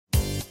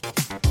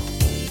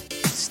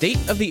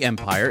State of the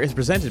Empire is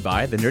presented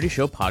by the Nerdy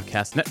Show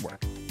Podcast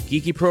Network,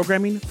 geeky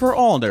programming for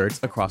all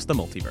nerds across the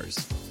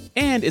multiverse.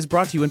 And is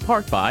brought to you in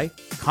part by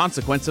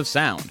Consequence of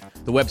Sound,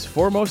 the web's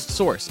foremost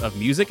source of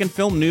music and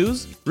film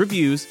news,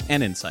 reviews,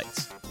 and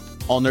insights.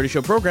 All Nerdy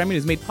Show programming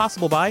is made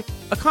possible by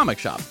A Comic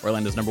Shop,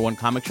 Orlando's #1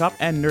 comic shop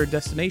and nerd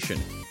destination,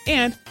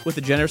 and with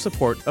the generous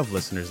support of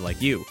listeners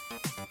like you.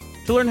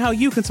 To learn how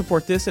you can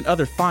support this and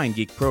other fine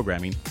geek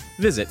programming,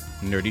 visit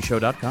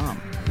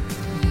nerdyshow.com.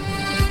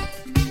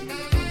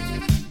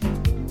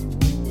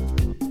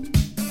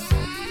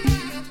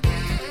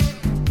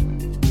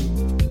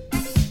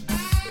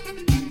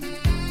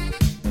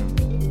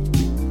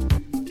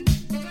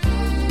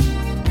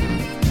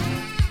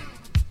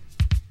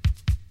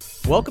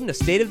 Welcome to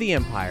State of the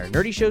Empire,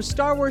 Nerdy Show's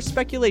Star Wars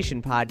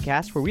speculation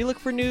podcast where we look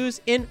for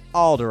news in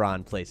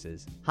Alderaan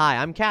places. Hi,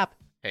 I'm Cap.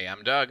 Hey,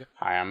 I'm Doug.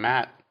 Hi, I'm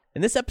Matt.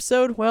 In this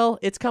episode, well,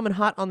 it's coming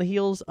hot on the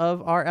heels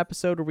of our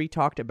episode where we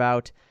talked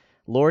about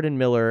Lord and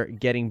Miller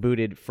getting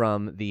booted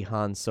from the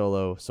Han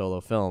Solo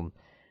film.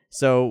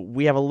 So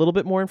we have a little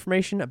bit more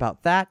information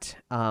about that,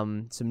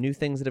 some new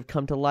things that have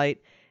come to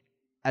light,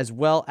 as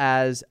well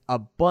as a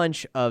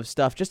bunch of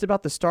stuff just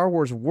about the Star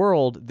Wars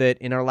world that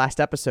in our last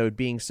episode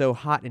being so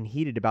hot and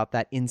heated about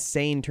that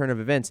insane turn of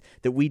events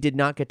that we did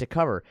not get to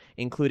cover,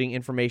 including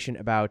information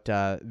about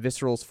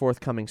Visceral's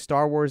forthcoming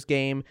Star Wars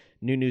game,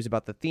 new news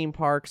about the theme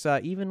parks,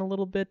 even a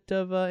little bit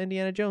of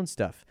Indiana Jones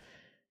stuff.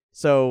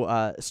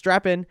 So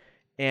strap in,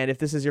 and if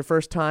this is your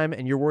first time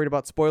and you're worried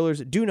about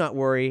spoilers, do not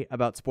worry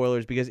about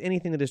spoilers, because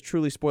anything that is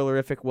truly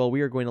spoilerific, well,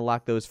 we are going to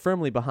lock those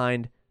firmly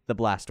behind the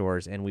blast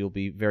doors, and we will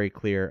be very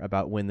clear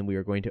about when we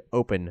are going to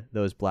open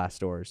those blast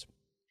doors.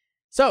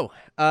 So,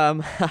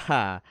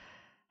 Han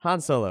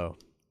Solo.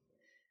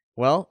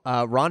 Well,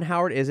 Ron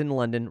Howard is in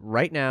London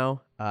right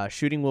now.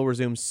 Shooting will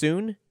resume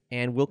soon,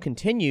 and will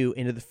continue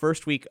into the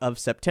first week of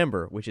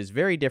September, which is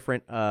very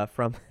different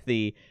from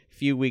the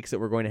few weeks that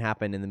were going to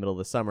happen in the middle of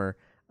the summer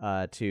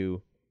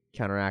to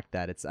counteract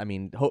that.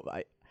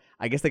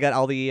 I guess they got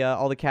all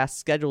the cast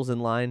schedules in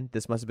line.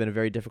 This must have been a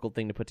very difficult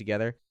thing to put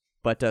together.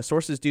 But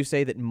sources do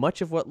say that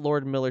much of what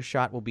Lord Miller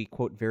shot will be,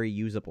 quote, very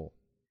usable.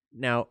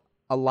 Now,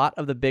 a lot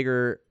of the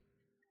bigger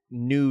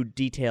new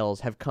details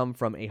have come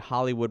from a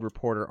Hollywood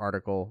Reporter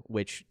article,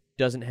 which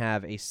doesn't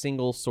have a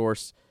single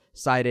source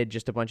cited,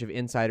 just a bunch of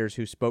insiders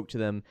who spoke to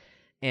them.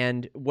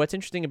 And what's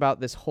interesting about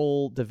this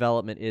whole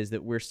development is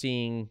that we're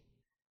seeing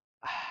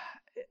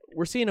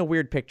a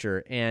weird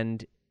picture,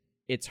 and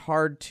it's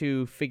hard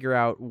to figure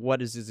out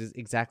what is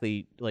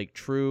exactly like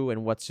true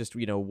and what's just,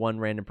 one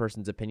random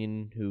person's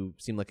opinion who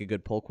seemed like a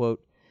good pull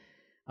quote.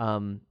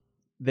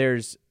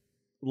 There's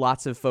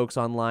lots of folks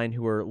online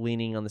who are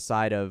leaning on the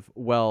side of,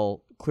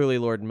 well, clearly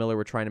Lord and Miller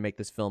were trying to make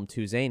this film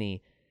too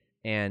zany.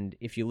 And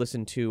if you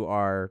listen to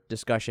our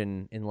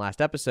discussion in the last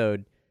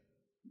episode,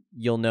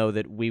 you'll know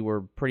that we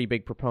were pretty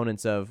big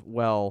proponents of,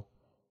 well,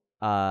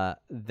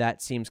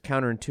 that seems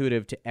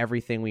counterintuitive to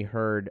everything we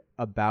heard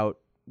about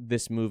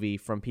this movie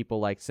from people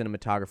like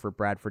cinematographer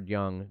Bradford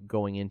Young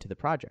going into the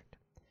project.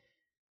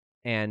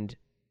 And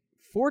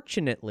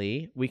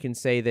fortunately, we can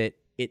say that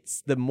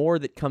it's the more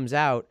that comes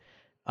out,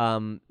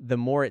 the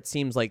more it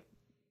seems like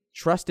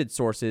trusted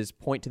sources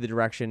point to the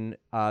direction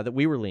that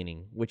we were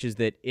leaning, which is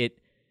that it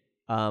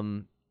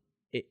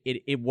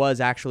was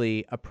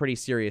actually a pretty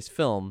serious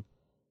film.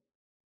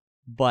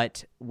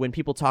 But when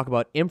people talk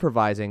about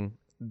improvising,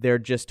 they're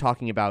just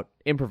talking about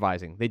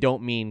improvising. They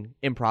don't mean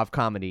improv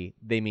comedy.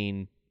 They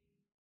mean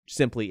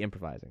simply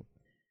improvising.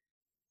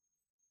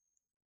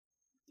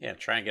 Yeah,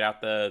 try and get out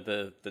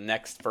the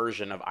next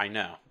version of I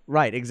know.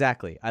 Right,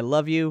 exactly. I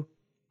love you,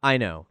 I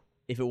know.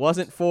 If it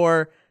wasn't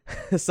for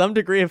some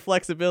degree of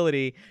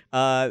flexibility,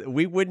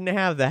 we wouldn't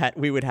have that.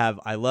 We would have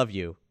I love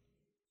you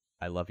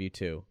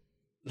too.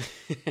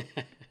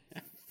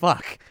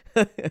 Fuck.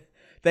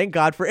 Thank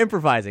God for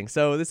improvising.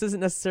 So this isn't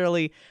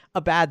necessarily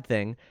a bad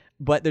thing,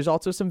 but there's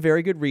also some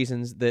very good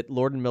reasons that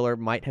Lord and Miller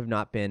might have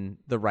not been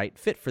the right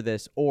fit for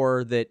this,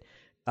 or that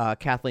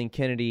Kathleen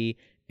Kennedy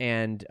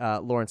and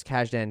Lawrence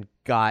Kasdan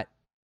got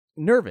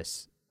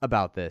nervous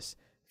about this,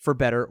 for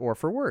better or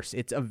for worse.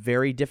 It's a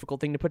very difficult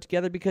thing to put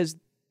together because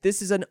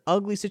this is an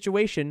ugly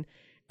situation,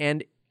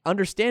 and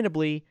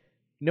understandably,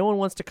 no one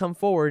wants to come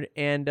forward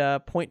and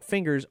point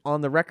fingers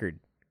on the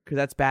record, because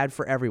that's bad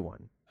for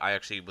everyone. I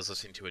actually was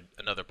listening to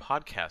another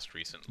podcast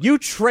recently. You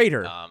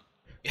traitor!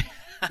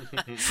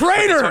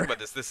 Traitor! Talk about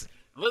this.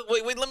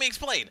 Wait, let me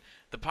explain.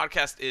 The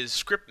podcast is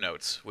Script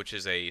Notes, which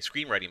is a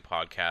screenwriting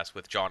podcast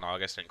with John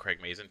August and Craig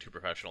Mazin, two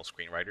professional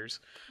screenwriters.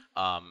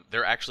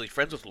 They're actually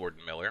friends with Lord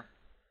and Miller,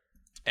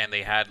 and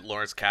they had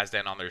Lawrence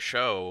Kasdan on their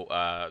show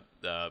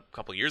a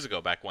couple years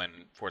ago, back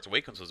when Force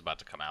Awakens was about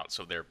to come out,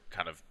 so they're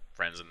kind of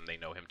friends and they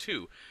know him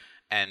too.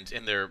 And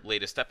in their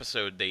latest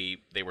episode, they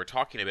were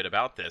talking a bit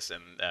about this,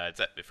 and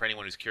for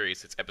anyone who's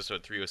curious, it's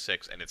episode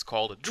 306, and it's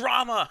called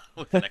Drama,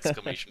 with an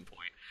exclamation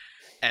point.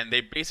 And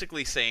they're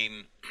basically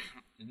saying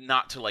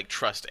not to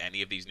trust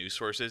any of these news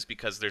sources,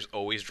 because there's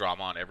always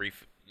drama on every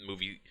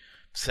movie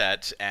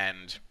set,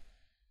 and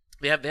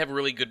they have a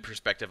really good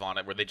perspective on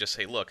it, where they just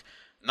say, look,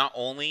 not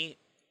only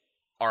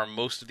are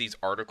most of these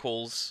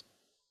articles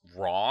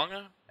wrong,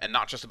 and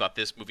not just about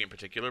this movie in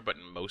particular, but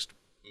in most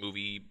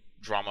movie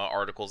drama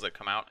articles that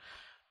come out,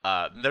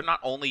 they're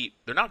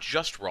not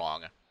just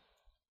wrong,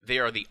 they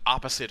are the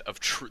opposite of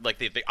true, like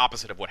the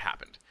opposite of what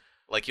happened.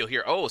 Like you'll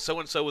hear, oh, so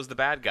and so was the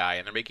bad guy,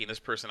 and they're making this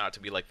person out to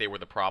be like they were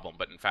the problem,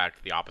 but in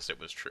fact the opposite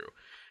was true.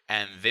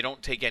 And they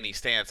don't take any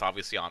stance,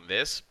 obviously, on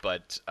this,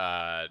 but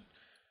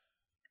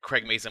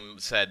Craig Mazin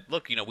said,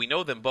 look, we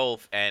know them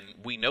both, and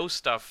we know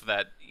stuff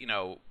that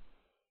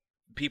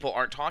people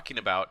aren't talking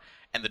about.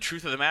 And the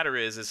truth of the matter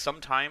is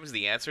sometimes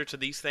the answer to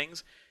these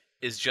things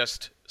is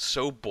just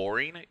so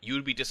boring, you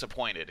would be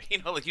disappointed.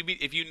 Like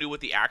if you knew what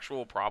the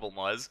actual problem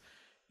was,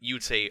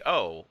 you'd say,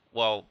 oh,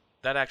 well,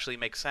 that actually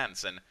makes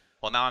sense. And,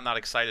 well, now I'm not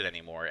excited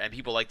anymore. And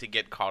people like to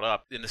get caught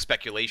up in the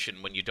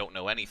speculation when you don't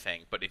know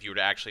anything. But if you were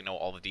to actually know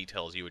all the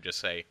details, you would just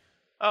say,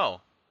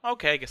 oh,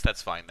 okay, I guess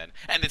that's fine then.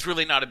 And it's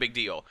really not a big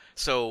deal.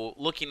 So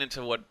looking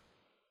into what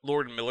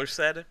Lord and Miller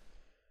said,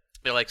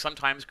 they're like,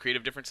 sometimes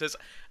creative differences,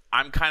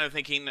 I'm kind of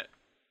thinking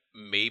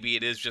maybe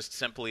it is just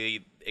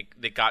simply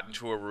they got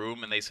into a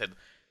room and they said,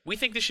 we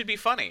think this should be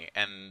funny.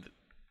 And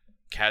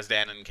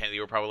Kasdan and Kennedy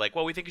were probably like,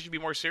 well, we think it should be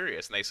more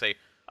serious. And they say,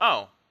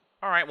 oh,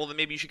 all right, well, then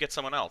maybe you should get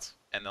someone else.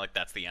 And they're like,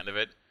 that's the end of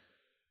it.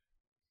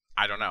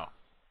 I don't know.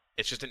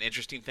 It's just an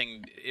interesting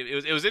thing.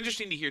 It was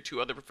interesting to hear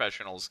two other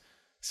professionals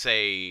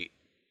say,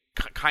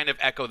 kind of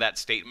echo that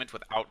statement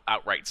without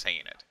outright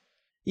saying it.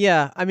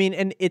 Yeah, I mean,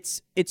 and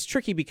it's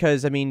tricky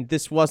because, I mean,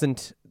 this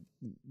wasn't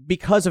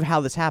because of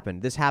how this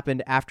happened. This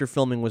happened after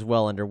filming was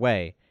well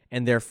underway,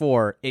 and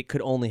therefore it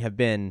could only have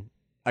been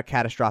a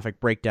catastrophic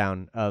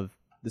breakdown of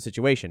the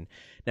situation.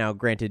 Now,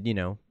 granted,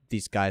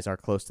 these guys are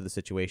close to the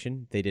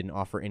situation. They didn't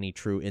offer any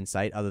true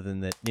insight other than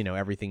that,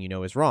 everything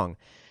is wrong.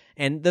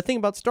 And the thing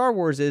about Star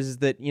Wars is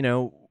that,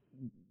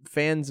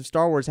 fans of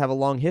Star Wars have a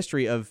long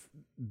history of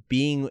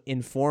being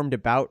informed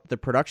about the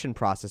production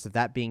process, of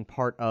that being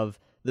part of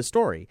the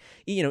story.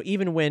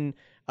 Even when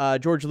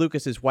George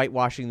Lucas is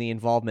whitewashing the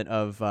involvement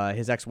of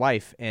his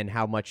ex-wife and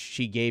how much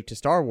she gave to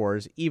Star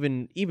Wars,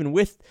 even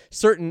with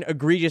certain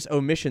egregious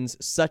omissions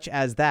such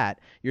as that,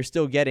 you're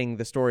still getting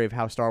the story of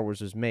how Star Wars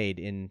was made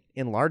in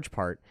large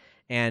part,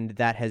 and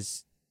that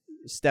has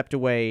stepped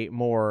away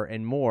more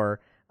and more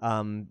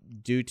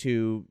due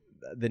to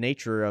the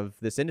nature of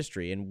this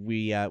industry. And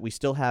we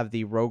still have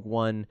the Rogue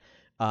One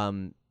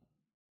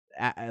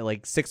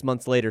like 6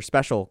 months later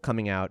special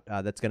coming out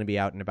that's going to be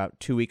out in about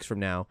 2 weeks from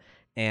now.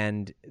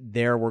 And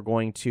there we're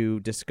going to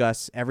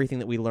discuss everything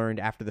that we learned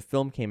after the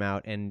film came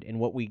out and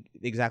what we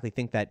exactly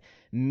think that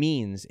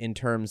means in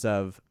terms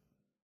of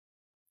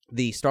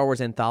the Star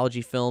Wars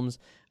anthology films,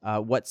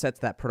 what sets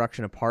that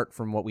production apart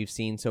from what we've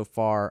seen so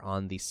far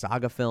on the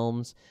saga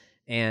films,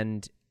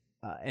 and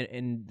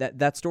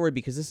that story,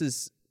 because this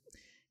is,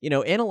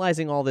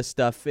 analyzing all this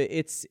stuff,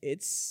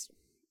 it's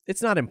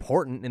not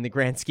important in the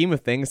grand scheme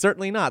of things.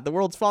 Certainly not. The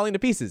world's falling to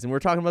pieces, and we're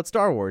talking about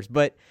Star Wars,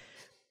 but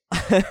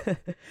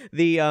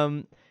we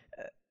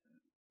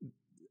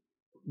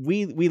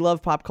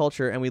love pop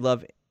culture, and we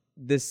love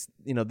this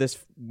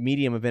this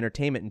medium of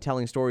entertainment and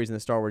telling stories in the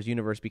Star Wars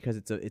universe because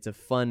it's a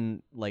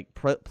fun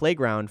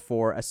playground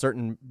for a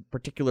certain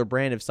particular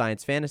brand of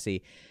science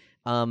fantasy,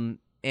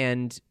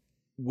 and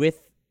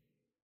with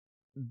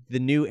the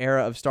new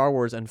era of Star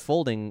Wars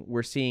unfolding,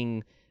 we're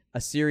seeing a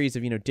series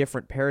of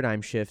different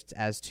paradigm shifts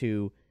as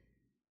to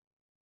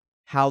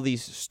how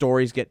these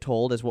stories get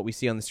told as what we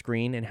see on the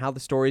screen, and how the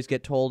stories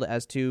get told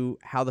as to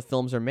how the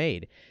films are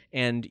made.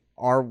 And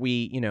are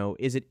we,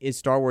 is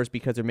Star Wars,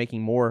 because they're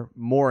making more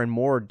and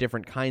more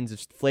different kinds of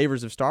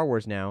flavors of Star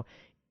Wars now,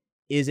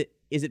 is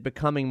it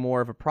becoming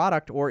more of a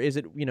product, or is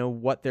it,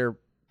 what they're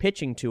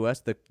pitching to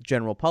us, the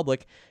general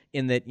public,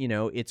 in that,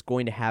 it's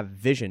going to have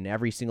vision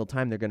every single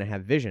time they're going to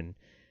have vision.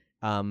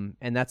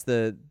 And that's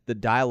the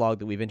dialogue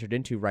that we've entered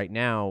into right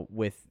now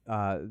with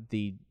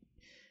the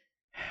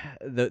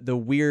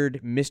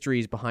weird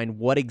mysteries behind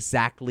what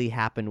exactly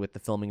happened with the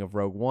filming of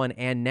Rogue One,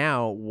 and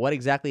now what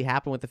exactly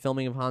happened with the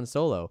filming of Han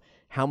Solo.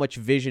 How much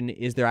vision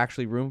is there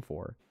actually room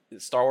for?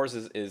 Star Wars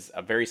is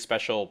a very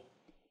special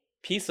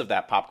piece of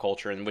that pop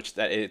culture, in which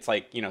that it's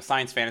like,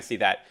 science fantasy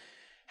that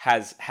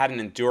has had an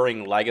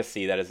enduring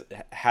legacy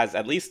that has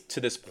at least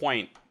to this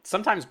point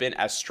sometimes been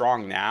as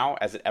strong now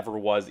as it ever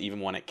was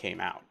even when it came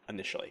out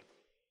initially.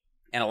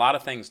 And a lot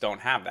of things don't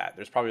have that.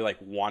 There's probably like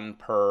one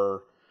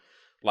per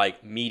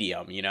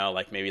medium,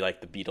 like maybe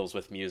like the Beatles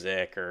with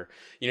music, or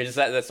just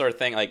that sort of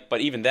thing.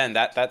 But even then,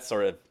 that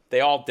sort of,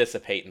 they all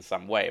dissipate in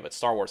some way, but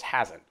Star Wars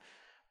hasn't.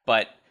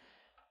 But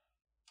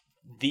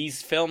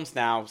these films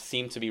now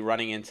seem to be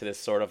running into this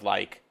sort of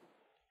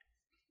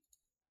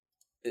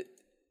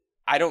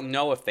I don't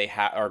know if they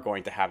are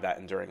going to have that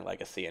enduring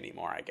legacy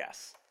anymore, I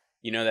guess.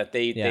 That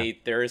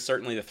there is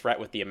certainly the threat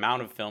with the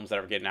amount of films that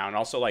are getting out, and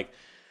also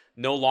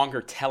no longer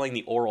telling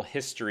the oral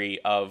history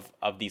of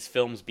these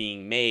films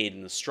being made,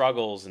 and the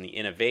struggles and the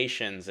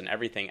innovations and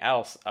everything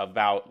else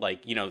about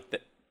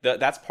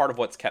that's part of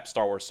what's kept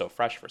Star Wars so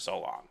fresh for so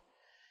long.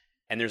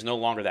 And there's no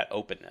longer that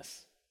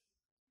openness.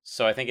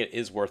 So I think it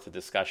is worth the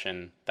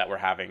discussion that we're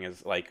having,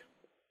 is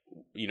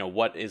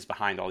what is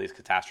behind all these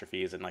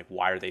catastrophes, and like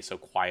why are they so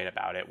quiet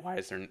about it? Why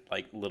is there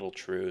like little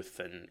truth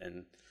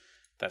and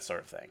that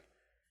sort of thing?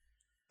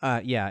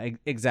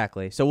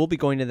 Exactly. So we'll be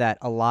going to that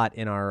a lot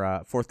in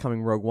our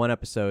forthcoming Rogue One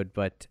episode,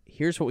 but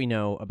here's what we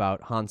know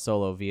about Han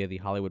Solo via the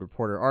Hollywood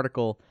Reporter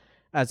article.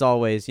 As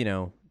always,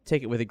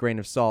 take it with a grain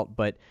of salt,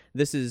 but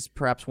this is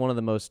perhaps one of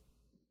the most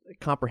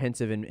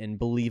comprehensive and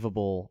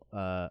believable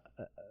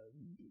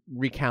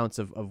recounts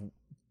of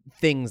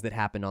things that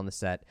happened on the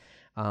set.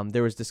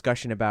 There was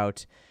discussion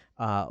about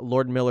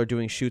Lord Miller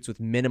doing shoots with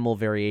minimal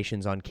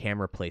variations on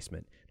camera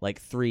placement, like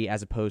 3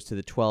 as opposed to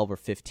the 12 or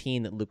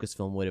 15 that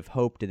Lucasfilm would have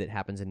hoped that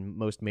happens in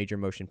most major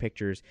motion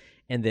pictures,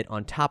 and that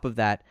on top of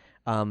that,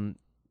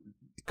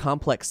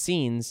 complex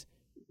scenes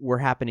were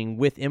happening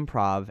with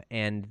improv,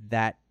 and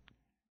that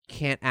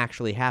can't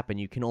actually happen.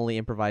 You can only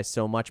improvise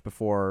so much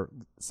before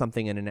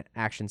something in an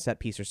action set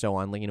piece or so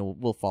on,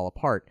 will fall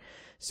apart.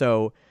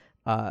 So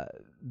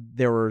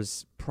there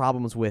was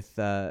problems with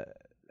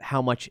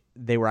how much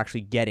they were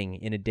actually getting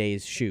in a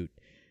day's shoot.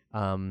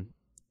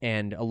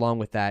 And along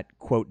with that,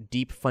 quote,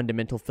 deep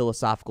fundamental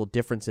philosophical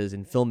differences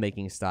in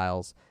filmmaking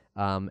styles,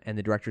 and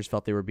the directors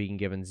felt they were being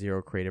given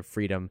zero creative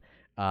freedom,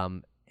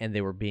 and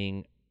they were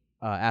being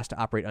asked to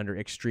operate under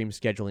extreme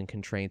scheduling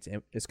constraints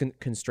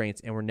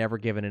and were never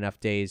given enough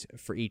days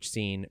for each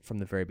scene from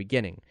the very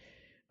beginning.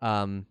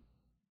 Maybe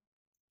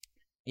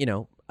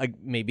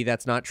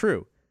that's not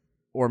true.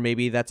 Or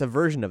maybe that's a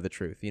version of the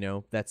truth.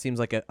 That seems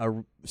like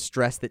a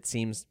stress that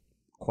seems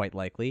quite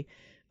likely.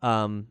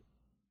 And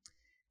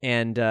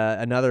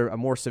a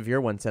more severe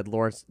one said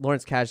Lawrence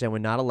Kasdan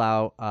would not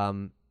allow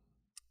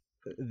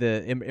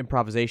the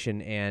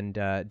improvisation and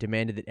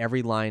demanded that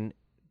every line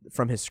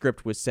from his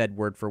script was said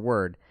word for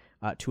word.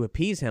 To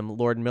appease him,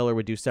 Lord Miller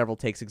would do several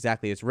takes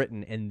exactly as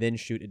written and then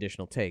shoot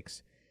additional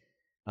takes.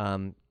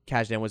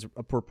 Kasdan was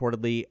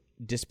purportedly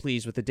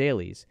displeased with the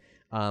dailies.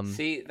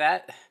 See,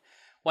 that...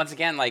 Once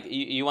again, like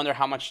you wonder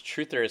how much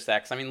truth there is to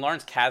that. 'Cause, I mean,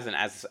 Lawrence Kasdan,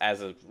 as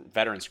a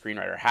veteran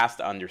screenwriter, has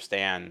to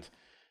understand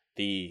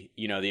the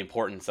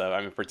importance of.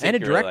 I mean, particularly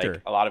and a director.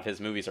 Like, a lot of his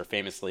movies are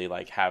famously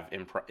like have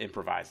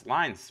improvised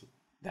lines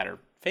that are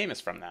famous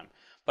from them.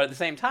 But at the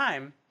same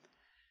time,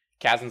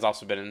 Kasdan's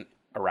also been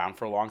around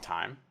for a long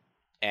time,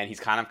 and he's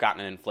kind of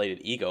gotten an inflated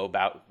ego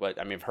about what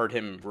I've heard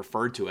him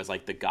referred to as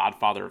like the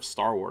Godfather of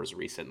Star Wars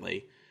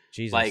recently.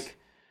 Jesus. Like.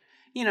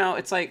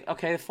 It's like,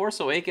 okay, The Force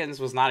Awakens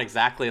was not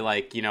exactly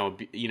like,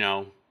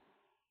 an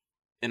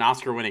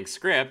Oscar-winning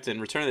script,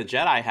 and Return of the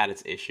Jedi had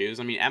its issues.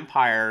 I mean,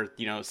 Empire,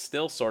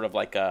 still sort of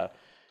like a,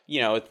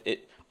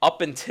 it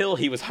up until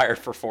he was hired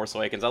for Force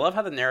Awakens. I love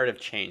how the narrative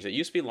changed. It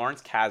used to be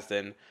Lawrence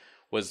Kasdan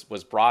was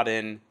brought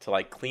in to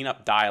like clean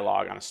up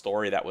dialogue on a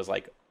story that was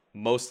like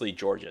mostly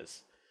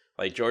George's.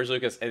 Like George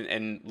Lucas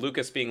and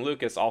Lucas being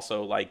Lucas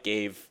also like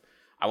gave,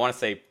 I want to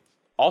say,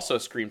 also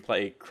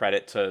screenplay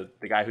credit to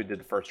the guy who did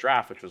the first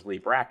draft, which was Lee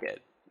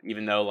Brackett,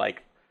 even though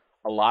like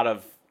a lot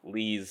of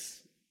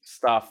Lee's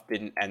stuff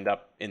didn't end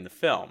up in the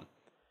film.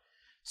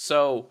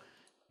 So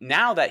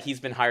now that he's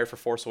been hired for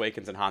Force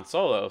Awakens and Han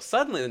Solo,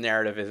 suddenly the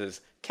narrative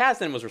is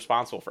Kasdan was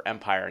responsible for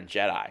Empire and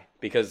Jedi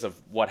because of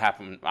what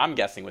happened, I'm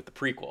guessing, with the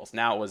prequels.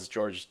 Now it was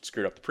George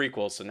screwed up the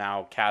prequels, so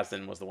now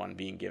Kasdan was the one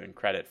being given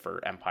credit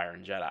for Empire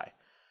and Jedi.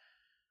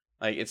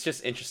 Like, it's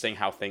just interesting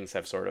how things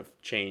have sort of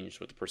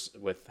changed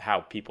with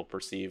how people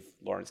perceive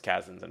Lawrence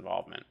Kasdan's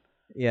involvement.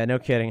 Yeah, no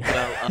kidding.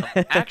 Well,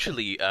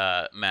 actually,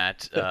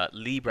 Matt,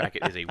 Lee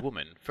Brackett is a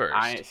woman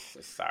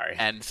first. Sorry.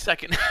 And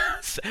second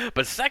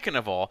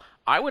of all,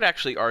 I would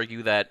actually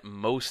argue that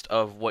most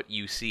of what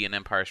you see in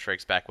Empire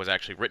Strikes Back was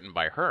actually written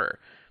by her.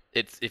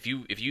 It's if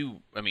you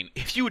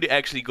would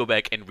actually go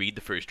back and read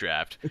the first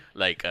draft,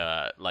 like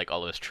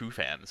all of us true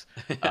fans,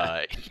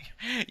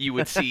 you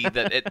would see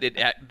that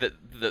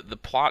the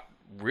plot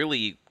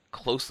really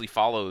closely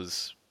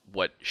follows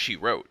what she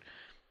wrote.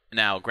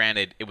 Now,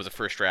 granted, it was a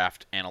first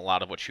draft, and a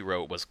lot of what she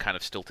wrote was kind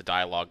of stilted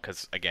dialogue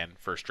because, again,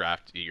 first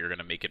draft, you're going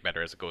to make it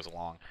better as it goes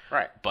along.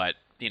 Right. But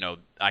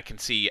I can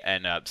see,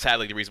 and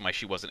sadly, the reason why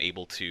she wasn't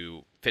able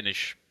to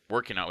finish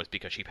working on it was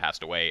because she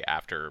passed away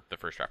after the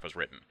first draft was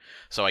written.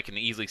 So I can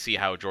easily see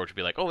how George would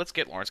be like, oh, let's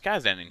get Lawrence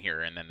Kasdan in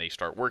here, and then they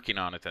start working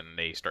on it, and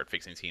they start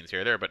fixing scenes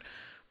here or there. But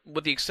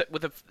with the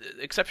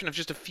exception of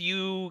just a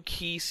few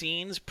key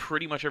scenes,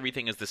 pretty much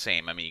everything is the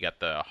same. I mean, you got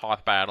the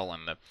Hoth battle,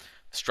 and the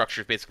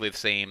structure is basically the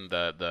same.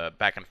 The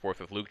back and forth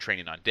with Luke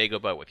training on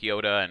Dagobah with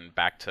Yoda, and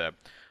back to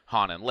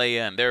Han and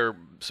Leia and their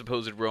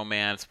supposed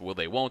romance, will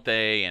they, won't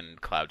they,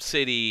 and Cloud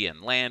City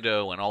and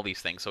Lando and all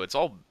these things. So it's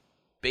all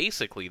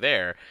basically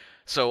there.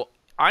 So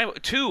I,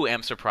 too,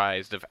 am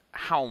surprised of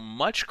how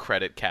much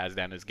credit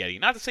Kasdan is getting.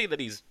 Not to say that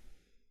he's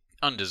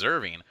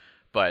undeserving,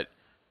 but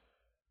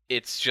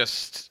it's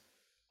just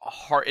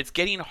hard. It's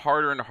getting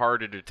harder and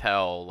harder to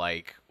tell,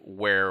 like,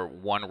 where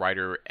one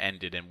writer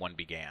ended and one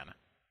began.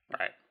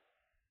 Right.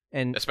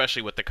 And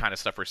especially with the kind of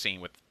stuff we're seeing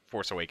with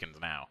Force Awakens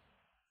now.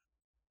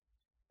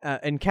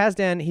 And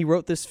Kasdan, he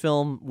wrote this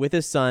film with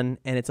his son,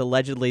 and it's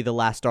allegedly the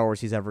last Star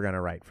Wars he's ever going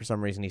to write. For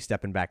some reason, he's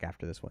stepping back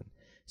after this one.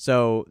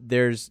 So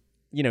there's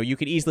you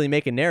could easily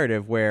make a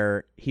narrative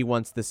where he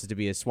wants this to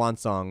be his swan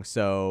song,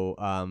 so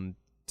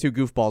two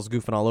goofballs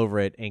goofing all over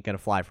it ain't gonna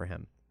fly for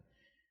him.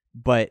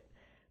 But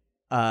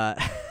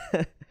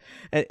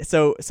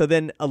so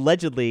then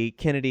allegedly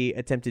Kennedy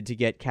attempted to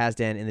get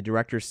Kasdan in the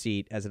director's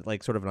seat as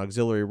like sort of an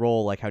auxiliary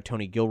role, like how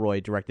Tony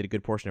Gilroy directed a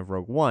good portion of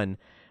Rogue One.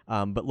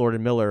 But Lord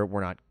and Miller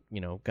were not,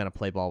 gonna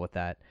play ball with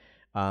that.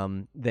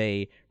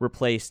 They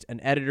replaced an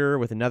editor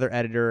with another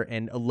editor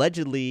and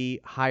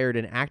allegedly hired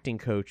an acting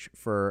coach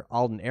for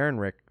Alden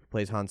Ehrenreich, who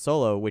plays Han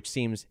Solo, which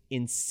seems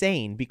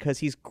insane because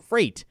he's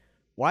great.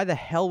 Why the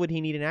hell would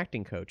he need an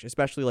acting coach,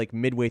 especially like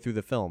midway through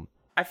the film?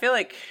 I feel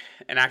like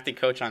an acting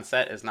coach on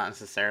set is not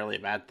necessarily a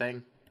bad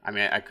thing. I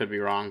mean, I could be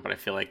wrong, but I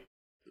feel like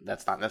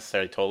that's not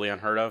necessarily totally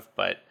unheard of.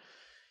 But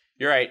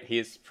you're right,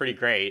 he's pretty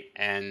great.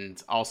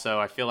 And also,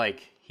 I feel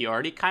like he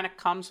already kind of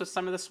comes with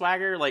some of the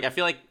swagger. Like, I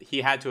feel like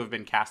he had to have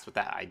been cast with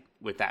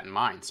that in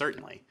mind,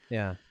 certainly.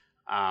 Yeah.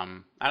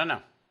 I don't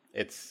know.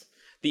 It's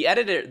the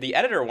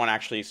editor one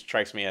actually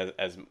strikes me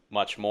as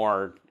much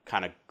more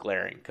kind of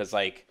glaring because,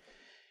 like,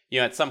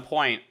 at some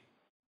point,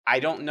 I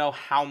don't know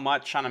how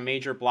much on a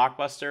major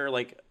blockbuster,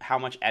 like how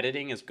much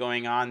editing is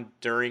going on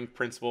during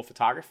principal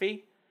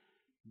photography,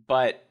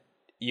 but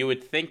you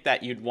would think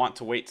that you'd want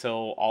to wait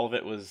till all of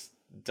it was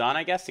done,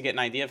 I guess, to get an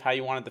idea of how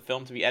you wanted the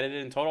film to be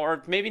edited in total,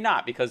 or maybe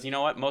not, because you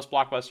know what, most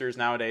blockbusters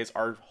nowadays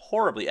are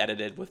horribly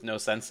edited with no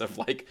sense of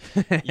like,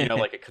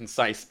 like a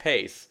concise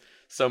pace.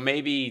 So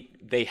maybe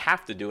they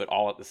have to do it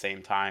all at the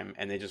same time,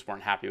 and they just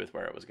weren't happy with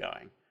where it was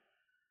going.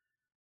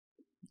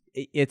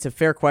 It's a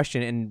fair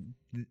question, and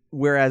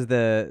whereas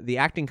the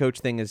acting coach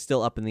thing is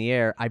still up in the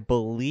air, I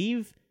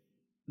believe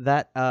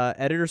that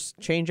editor's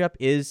change-up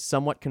is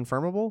somewhat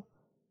confirmable.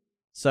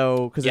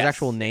 So, because there's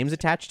actual names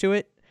attached to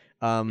it.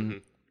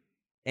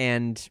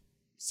 And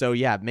so,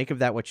 yeah, make of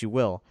that what you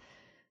will.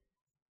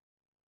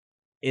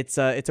 It's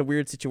a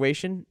weird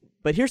situation.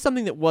 But here's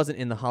something that wasn't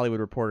in the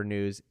Hollywood Reporter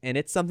news, and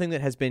it's something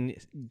that has been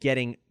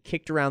getting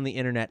kicked around the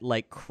internet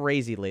like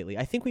crazy lately.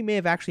 I think we may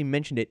have actually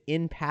mentioned it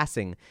in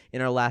passing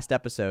in our last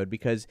episode,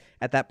 because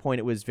at that point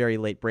it was very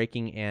late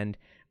breaking, and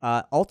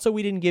also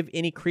we didn't give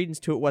any credence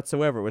to it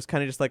whatsoever. It was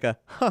kind of just like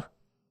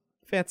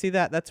fancy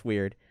that, that's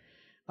weird.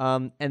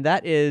 And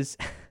that is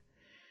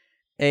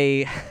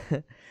a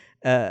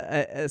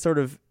sort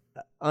of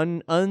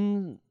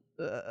an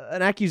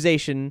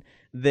accusation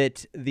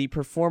that the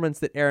performance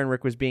that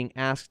Ehrenreich was being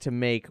asked to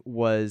make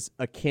was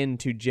akin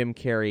to Jim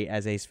Carrey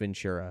as Ace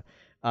Ventura.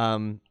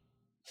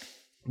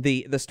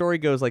 The story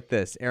goes like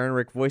this.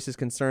 Ehrenreich voices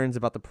concerns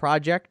about the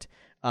project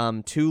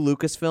to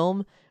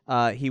Lucasfilm.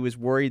 He was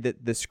worried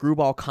that the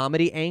screwball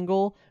comedy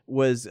angle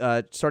was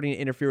starting to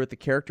interfere with the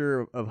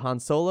character of Han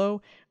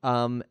Solo,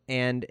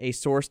 and a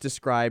source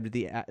described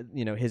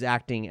his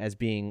acting as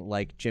being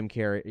like Jim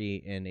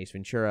Carrey in Ace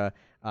Ventura,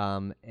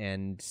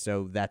 and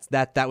so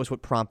that was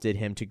what prompted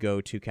him to go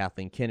to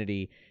Kathleen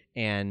Kennedy,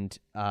 and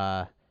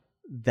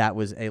that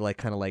was a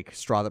kind of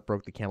straw that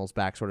broke the camel's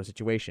back sort of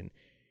situation.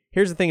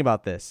 Here's the thing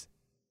about this.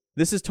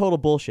 This is total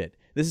bullshit.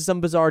 This is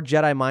some bizarre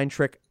Jedi mind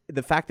trick.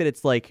 The fact that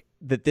it's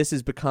that this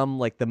has become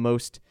the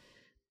most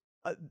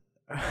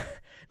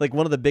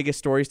one of the biggest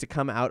stories to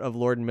come out of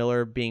Lord and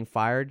Miller being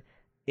fired,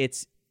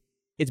 it's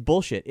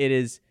bullshit. It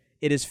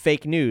is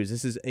fake news.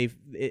 This is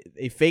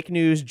a fake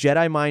news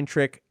Jedi mind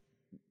trick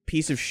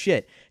piece of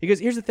shit. Because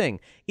here's the thing,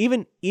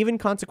 even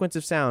Consequence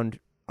of Sound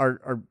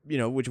are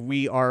which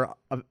we are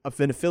an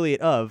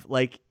affiliate of,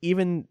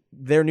 even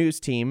their news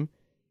team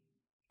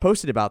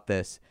posted about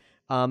this.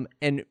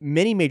 And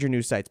many major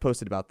news sites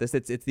posted about this.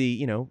 It's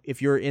the, if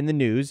you're in the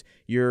news,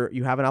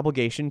 you have an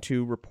obligation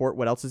to report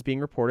what else is being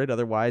reported.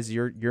 Otherwise,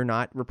 you're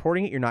not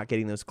reporting it. You're not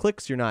getting those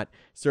clicks. You're not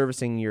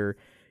servicing your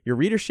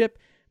readership.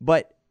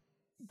 But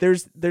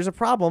there's a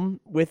problem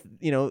with,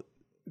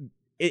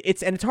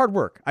 it's hard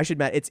work. I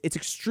should admit, it's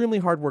extremely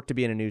hard work to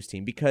be in a news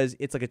team, because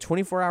it's like a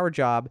 24-hour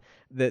job.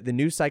 The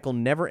news cycle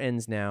never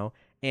ends now,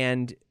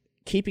 and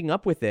keeping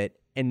up with it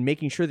and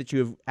making sure that you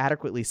have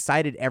adequately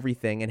cited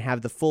everything and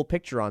have the full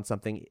picture on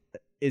something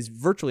is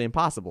virtually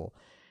impossible.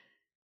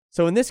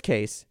 So in this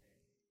case,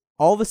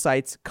 all the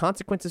sites,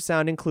 Consequence of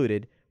Sound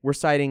included, were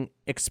citing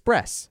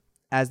Express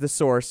as the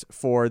source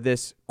for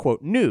this,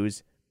 quote,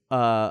 news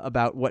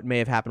about what may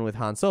have happened with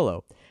Han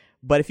Solo.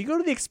 But if you go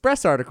to the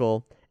Express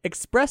article,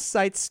 Express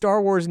cites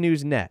Star Wars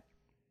News Net.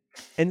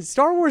 And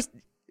Star Wars...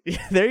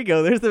 there you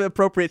go. There's the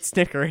appropriate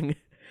snickering.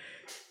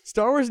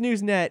 Star Wars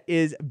News Net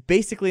is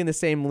basically in the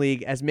same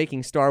league as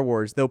Making Star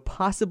Wars, though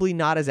possibly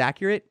not as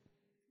accurate.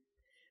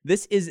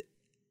 This is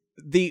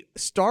the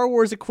Star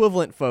Wars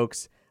equivalent,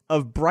 folks,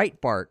 of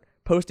Breitbart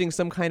posting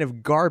some kind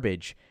of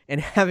garbage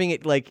and having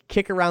it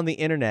kick around the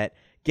internet,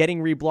 getting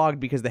reblogged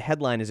because the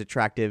headline is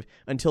attractive,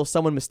 until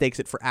someone mistakes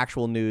it for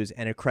actual news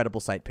and a credible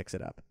site picks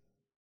it up.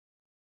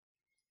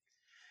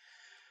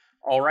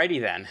 Alrighty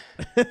then.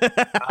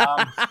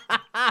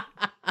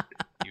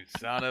 You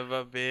son of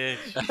a bitch.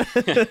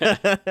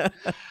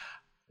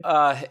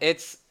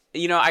 It's,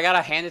 I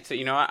gotta hand it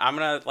to, I'm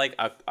gonna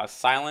a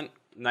silent,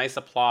 nice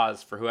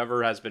applause for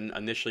whoever has been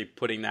initially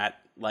putting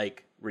that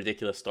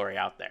ridiculous story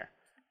out there.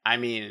 I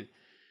mean,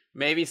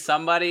 maybe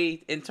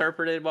somebody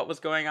interpreted what was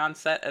going on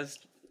set as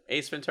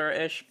Ace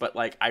Ventura-ish, but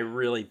like I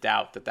really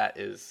doubt that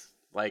is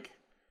like.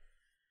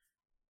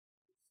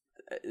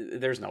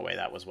 There's no way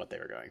that was what they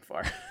were going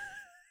for.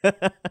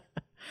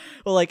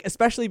 Well, like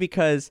especially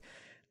because,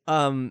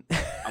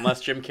 unless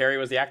Jim Carrey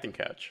was the acting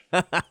coach.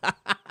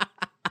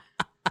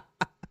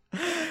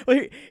 Well,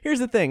 here's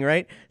the thing,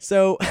 right?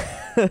 So,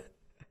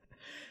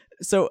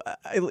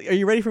 are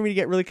you ready for me to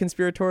get really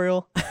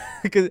conspiratorial?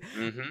 Because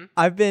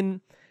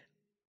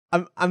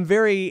I'm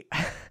very,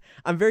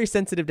 I'm very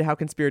sensitive to how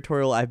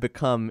conspiratorial I've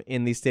become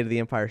in these State of the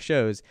Empire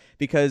shows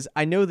because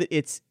I know that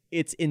it's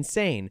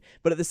insane,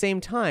 but at the same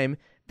time,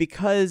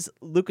 because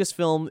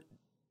Lucasfilm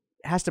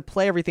has to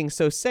play everything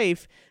so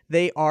safe,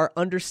 they are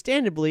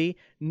understandably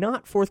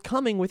not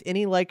forthcoming with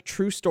any like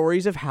true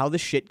stories of how the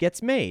shit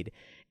gets made,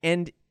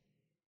 and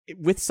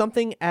with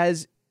something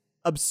as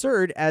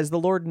absurd as the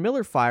Lord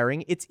Miller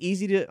firing, it's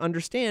easy to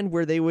understand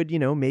where they would,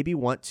 maybe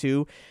want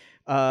to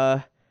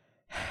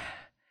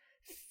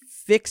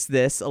fix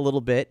this a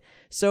little bit.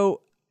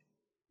 So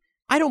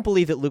I don't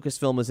believe that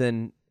Lucasfilm is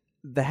in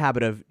the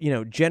habit of,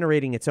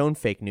 generating its own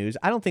fake news.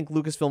 I don't think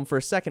Lucasfilm for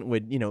a second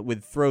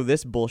would throw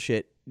this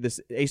bullshit, this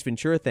Ace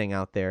Ventura thing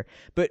out there.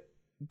 But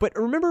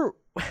remember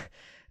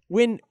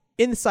when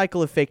in the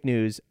cycle of fake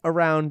news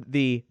around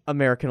the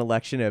American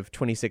election of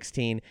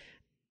 2016,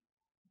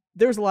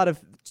 there was a lot of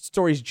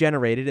stories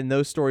generated, and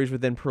those stories were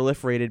then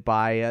proliferated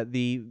by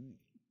the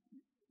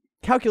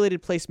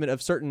calculated placement of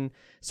certain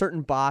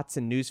bots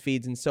and news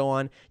feeds and so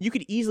on. You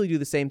could easily do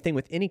the same thing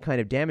with any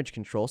kind of damage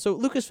control. So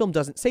Lucasfilm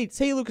doesn't say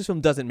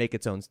Lucasfilm doesn't make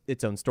its own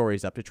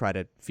stories up to try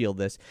to field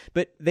this,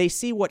 but they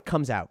see what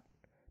comes out,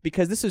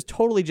 because this is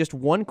totally just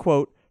one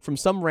quote from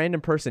some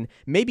random person,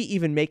 maybe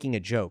even making a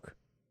joke.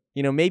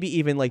 Maybe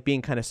even like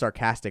being kind of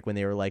sarcastic when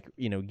they were like,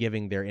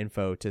 giving their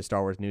info to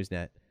Star Wars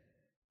Newsnet.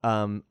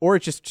 Or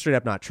it's just straight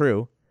up not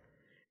true.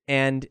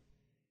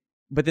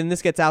 But then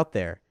this gets out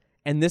there,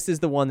 and this is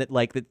the one that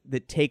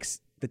that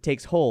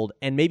takes hold,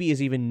 and maybe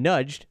is even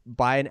nudged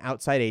by an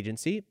outside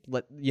agency,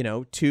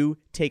 to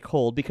take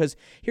hold, because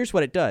here's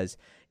what it does.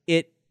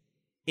 It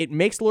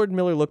makes Lord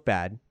Miller look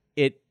bad.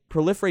 It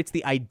proliferates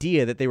the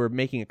idea that they were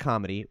making a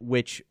comedy,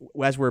 which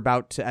as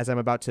I'm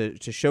about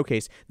to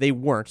showcase, they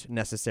weren't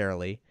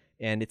necessarily,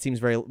 and it seems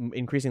very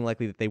increasingly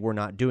likely that they were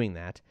not doing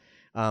that.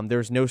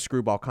 There's no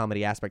screwball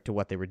comedy aspect to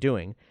what they were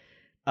doing.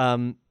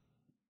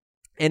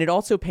 And it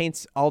also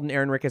paints Alden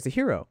Ehrenreich as a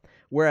hero,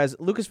 whereas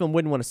Lucasfilm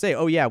wouldn't want to say,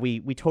 oh yeah,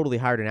 we totally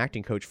hired an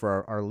acting coach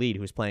for our lead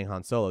who was playing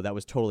Han Solo. That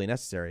was totally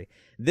necessary.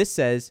 This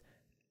says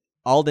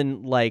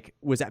Alden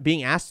was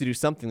being asked to do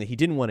something that he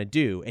didn't want to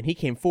do, and he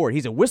came forward.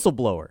 He's a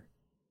whistleblower.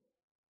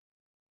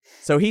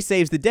 So he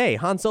saves the day.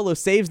 Han Solo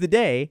saves the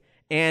day,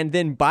 and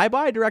then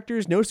bye-bye,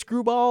 directors. No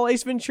screwball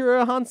Ace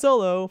Ventura Han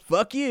Solo.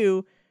 Fuck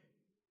you.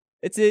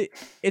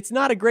 It's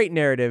not a great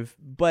narrative,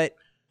 but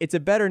it's a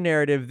better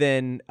narrative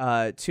than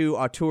two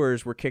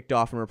auteurs were kicked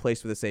off and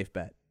replaced with a safe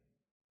bet.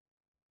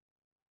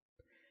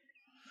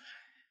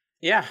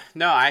 Yeah,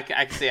 no, I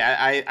can see.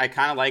 I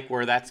kind of like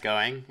where that's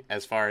going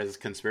as far as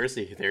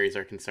conspiracy theories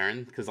are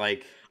concerned, because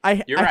I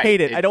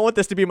hate it. I don't want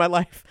this to be my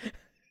life.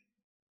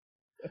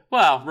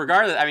 Well,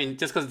 regardless, I mean,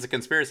 just because it's a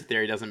conspiracy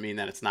theory doesn't mean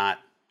that it's not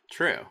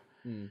true.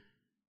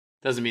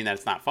 Doesn't mean that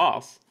it's not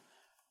false.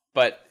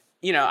 But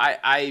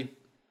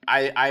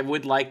I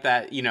would like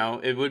that,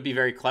 it would be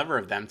very clever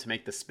of them to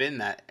make the spin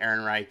that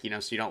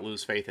Ehrenreich, so you don't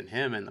lose faith in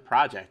him and the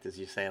project, as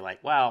you say,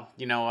 well,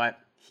 you know what?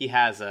 He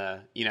has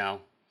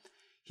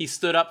he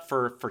stood up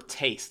for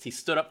taste. He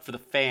stood up for the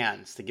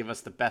fans to give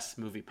us the best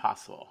movie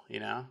possible,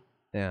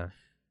 Yeah.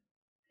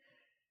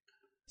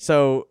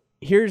 So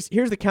here's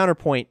the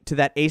counterpoint to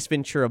that Ace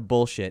Ventura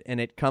bullshit, and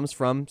it comes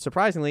from,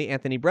 surprisingly,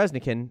 Anthony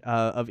Breznican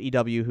of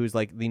EW, who's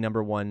the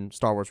 #1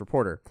 Star Wars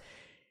reporter.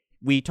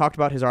 We talked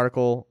about his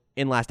article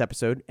in last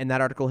episode, and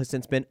that article has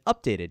since been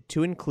updated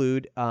to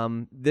include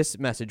this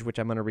message, which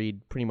I'm going to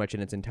read pretty much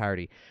in its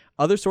entirety.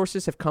 Other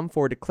sources have come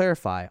forward to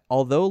clarify,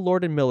 although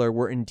Lord and Miller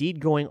were indeed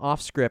going off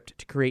script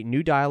to create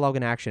new dialogue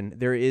and action,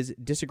 there is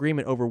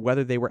disagreement over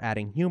whether they were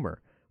adding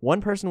humor.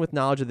 One person with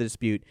knowledge of the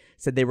dispute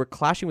said they were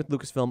clashing with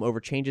Lucasfilm over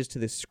changes to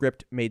the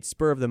script made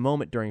spur of the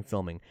moment during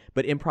filming,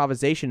 but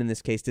improvisation in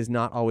this case does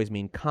not always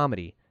mean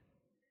comedy.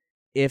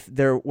 If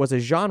there was a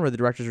genre the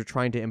directors were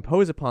trying to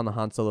impose upon the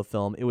Han Solo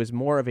film, it was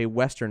more of a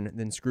Western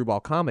than screwball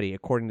comedy,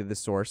 according to this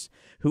source,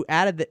 who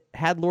added that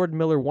had Lord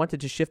Miller wanted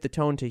to shift the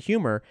tone to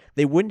humor,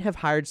 they wouldn't have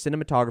hired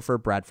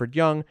cinematographer Bradford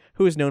Young,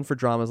 who is known for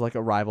dramas like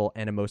Arrival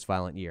and A Most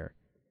Violent Year.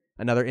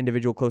 Another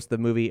individual close to the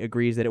movie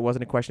agrees that it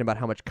wasn't a question about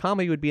how much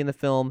comedy would be in the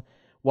film.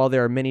 While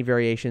there are many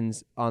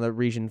variations on the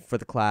reason for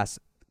the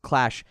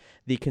clash,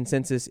 the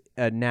consensus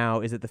now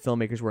is that the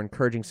filmmakers were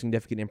encouraging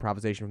significant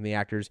improvisation from the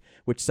actors,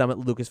 which some at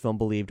Lucasfilm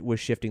believed was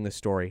shifting the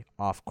story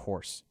off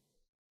course.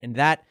 And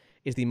that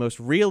is the most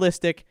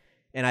realistic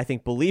and I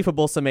think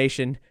believable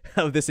summation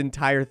of this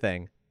entire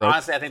thing.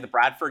 Honestly, I think the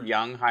Bradford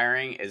Young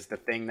hiring is the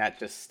thing that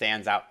just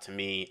stands out to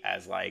me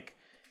as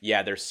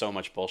yeah, there's so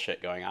much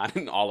bullshit going on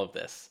in all of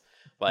this.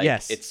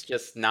 Yes. It's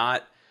just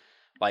not,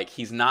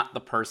 he's not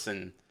the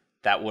person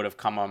that would have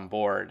come on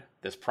board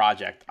this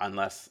project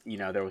unless,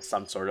 there was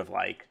some sort of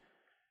like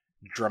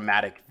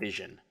dramatic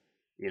vision,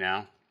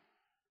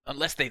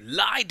 Unless they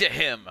lied to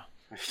him.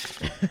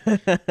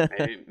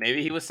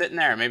 maybe he was sitting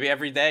there. Maybe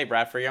every day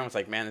Bradford Young was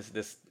like, man,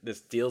 this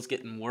deal's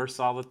getting worse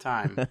all the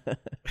time.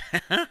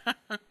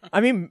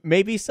 I mean,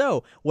 maybe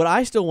so. What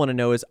I still want to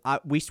know is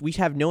we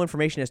have no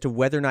information as to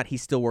whether or not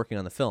he's still working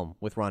on the film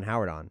with Ron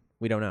Howard on.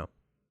 We don't know.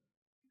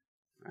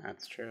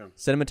 That's true.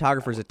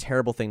 Cinematographer is a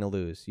terrible thing to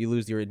lose. You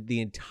lose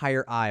the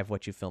entire eye of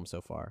what you filmed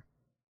so far.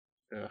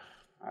 Ugh,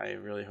 I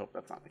really hope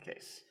that's not the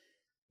case.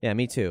 Yeah,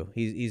 me too.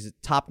 He's a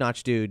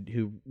top-notch dude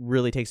who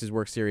really takes his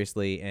work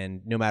seriously,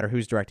 and no matter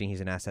who's directing,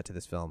 he's an asset to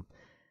this film.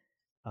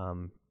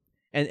 And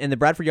the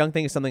Bradford Young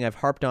thing is something I've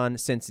harped on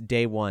since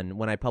day one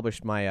when I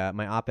published my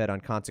my op-ed on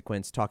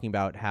Consequence, talking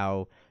about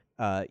how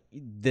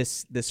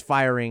this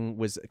firing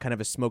was kind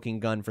of a smoking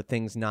gun for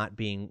things not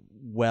being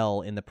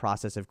well in the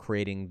process of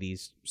creating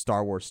these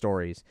Star Wars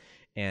stories,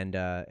 and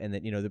that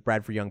the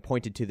Bradford Young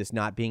pointed to this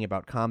not being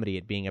about comedy,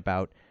 it being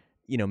about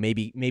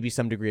maybe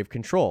some degree of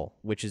control,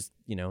 which is,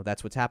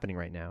 that's what's happening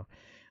right now.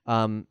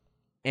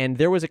 And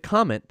there was a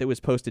comment that was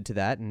posted to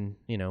that, and,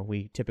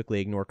 we typically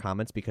ignore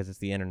comments because it's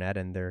the internet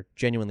and they're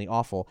genuinely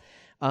awful.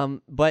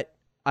 But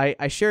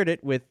I shared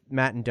it with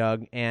Matt and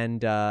Doug,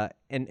 and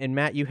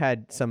Matt, you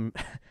had some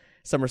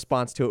some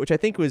response to it, which I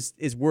think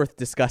is worth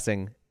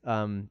discussing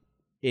in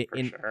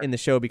the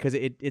show, because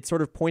it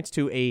sort of points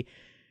to a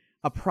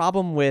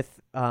problem with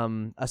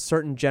a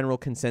certain general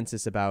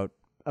consensus about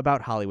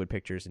Hollywood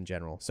pictures in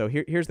general. So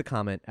here's the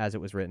comment as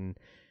it was written.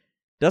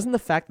 Doesn't the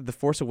fact that The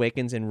Force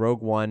Awakens and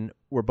Rogue One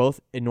were both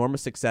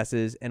enormous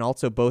successes and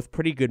also both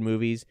pretty good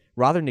movies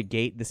rather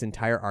negate this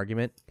entire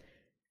argument?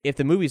 If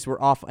the movies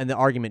were off, and the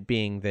argument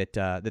being that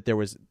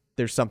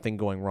there's something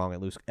going wrong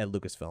at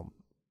Lucasfilm.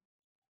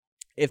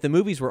 If the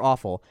movies were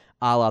awful,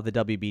 a la the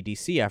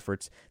WBDC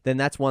efforts, then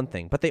that's one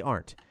thing, but they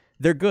aren't.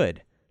 They're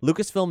good.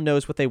 Lucasfilm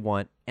knows what they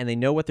want, and they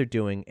know what they're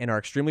doing, and are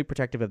extremely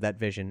protective of that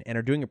vision, and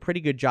are doing a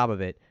pretty good job of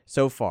it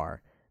so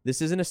far. This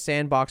isn't a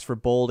sandbox for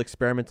bold,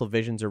 experimental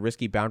visions or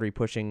risky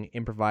boundary-pushing,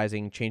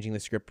 improvising, changing the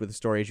script with the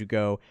story as you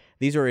go.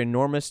 These are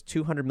enormous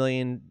 $200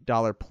 million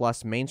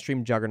plus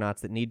mainstream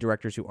juggernauts that need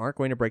directors who aren't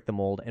going to break the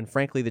mold, and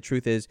frankly, the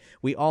truth is,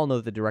 we all know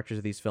that the directors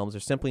of these films are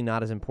simply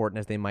not as important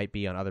as they might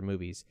be on other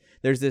movies.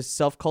 There's this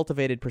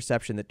self-cultivated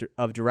perception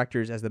of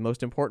directors as the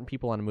most important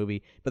people on a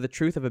movie, but the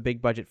truth of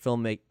big budget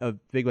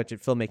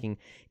filmmaking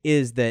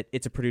is that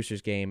it's a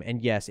producer's game,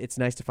 and yes, it's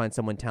nice to find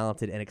someone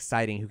talented and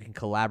exciting who can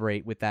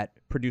collaborate with that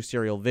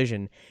producerial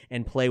vision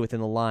and play within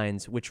the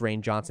lines, which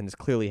Rian Johnson is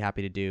clearly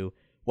happy to do,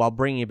 while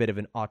bringing a bit of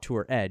an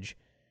auteur edge.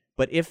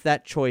 But if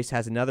that choice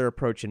has another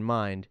approach in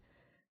mind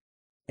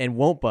and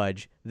won't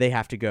budge, they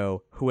have to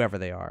go whoever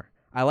they are.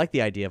 I like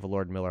the idea of a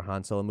Lord Miller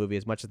Han Solo movie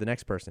as much as the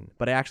next person,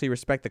 but I actually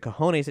respect the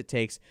cojones it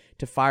takes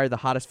to fire the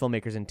hottest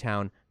filmmakers in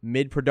town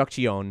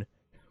mid-production,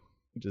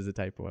 which is a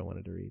typo I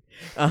wanted to read,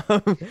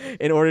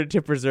 in order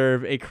to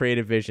preserve a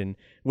creative vision,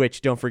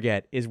 which, don't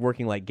forget, is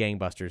working like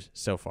gangbusters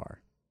so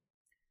far.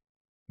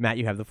 Matt,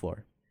 you have the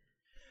floor.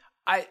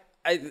 And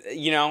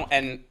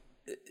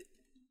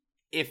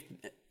if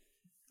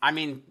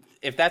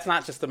that's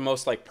not just the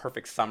most like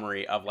perfect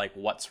summary of like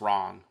what's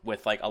wrong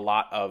with like a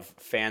lot of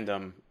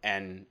fandom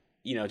and,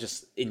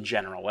 just in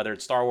general, whether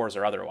it's Star Wars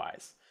or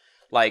otherwise,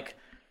 like,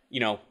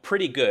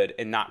 pretty good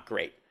and not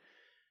great.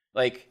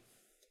 Like,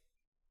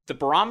 the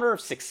barometer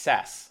of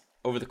success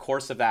over the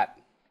course of that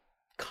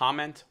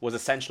comment was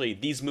essentially,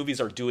 these movies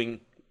are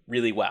doing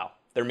really well.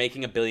 They're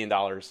making $1 billion.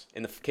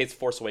 In the case of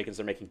Force Awakens,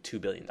 they're making $2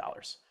 billion.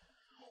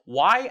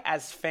 Why,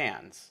 as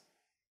fans,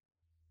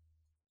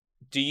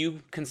 do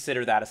you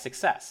consider that a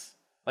success?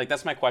 Like,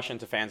 that's my question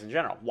to fans in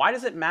general. Why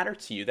does it matter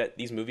to you that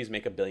these movies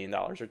make $1 billion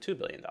or $2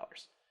 billion?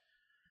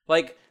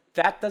 Like,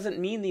 that doesn't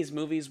mean these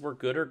movies were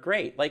good or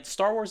great. Like,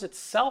 Star Wars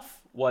itself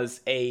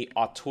was a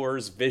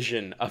auteur's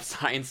vision of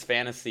science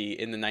fantasy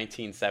in the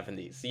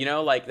 1970s.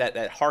 Like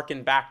that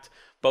harkened back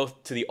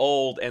both to the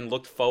old and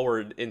looked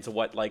forward into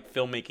what like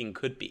filmmaking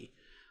could be.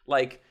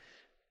 Like,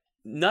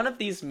 none of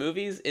these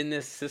movies in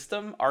this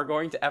system are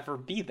going to ever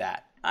be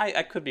that.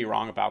 I could be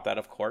wrong about that,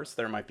 of course.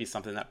 There might be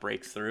something that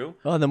breaks through.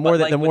 Well, the more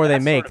they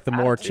make, the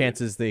more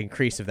chances the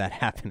increase of that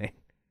happening.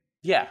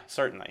 Yeah,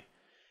 certainly.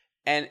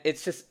 And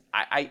it's just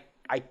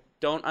I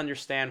don't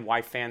understand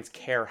why fans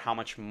care how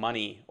much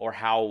money or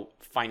how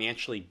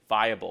financially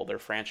viable their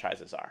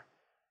franchises are.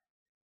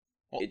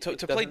 Well,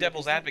 to play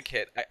devil's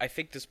advocate, I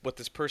think what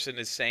this person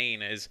is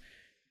saying is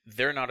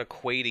they're not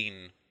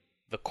equating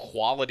the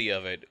quality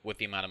of it with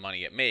the amount of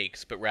money it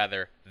makes, but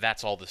rather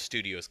that's all the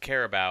studios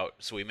care about,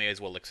 so we may as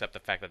well accept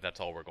the fact that that's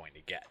all we're going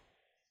to get.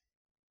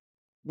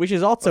 Which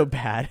is also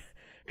bad.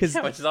 Which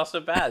is also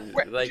bad.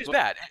 Right, which is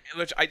bad.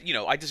 Which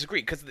I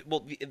disagree, because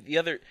the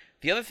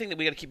other thing that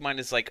we got to keep in mind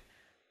is like,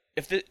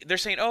 if they're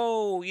saying,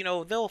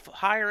 they'll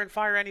hire and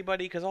fire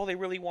anybody because all they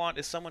really want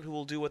is someone who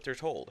will do what they're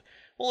told.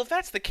 Well, if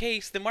that's the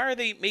case, then why are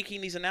they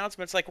making these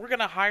announcements like, we're going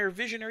to hire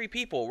visionary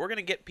people, we're going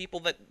to get people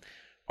that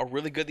are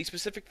really good at these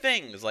specific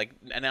things, like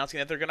announcing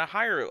that they're going to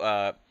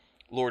hire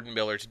Lord and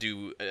Miller to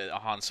do a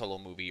Han Solo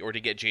movie or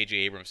to get J.J.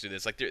 Abrams to do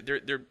this. Like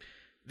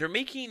they're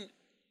making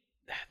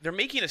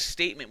a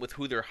statement with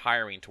who they're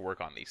hiring to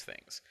work on these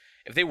things.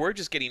 If they were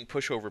just getting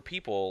pushover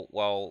people,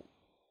 well,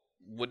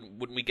 wouldn't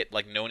we get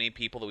like no-name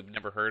people that we've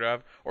never heard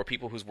of, or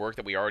people whose work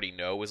that we already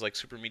know is like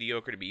super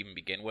mediocre to even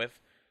begin with?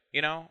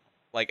 You know,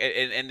 like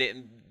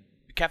and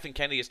Kathleen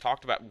Kennedy has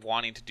talked about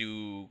wanting to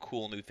do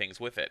cool new things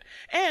with it,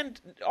 and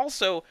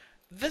also.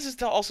 This is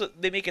to also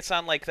they make it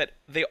sound like that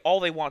all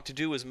they want to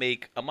do is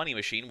make a money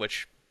machine,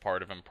 which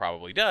part of them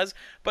probably does,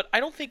 but I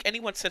don't think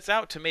anyone sets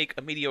out to make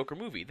a mediocre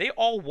movie. They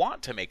all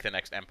want to make the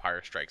next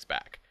Empire Strikes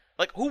Back.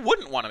 Like, who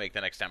wouldn't want to make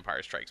the next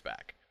Empire Strikes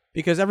Back?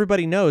 Because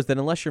everybody knows that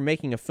unless you're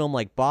making a film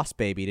like Boss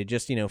Baby to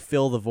just,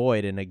 fill the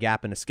void and a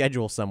gap in a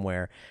schedule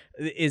somewhere,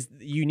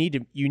 you need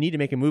to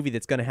make a movie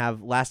that's going to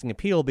have lasting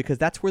appeal, because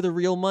that's where the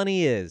real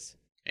money is.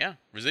 Yeah,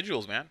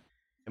 residuals, man.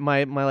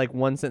 My like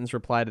one sentence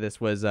reply to this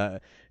was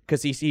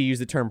because he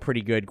used the term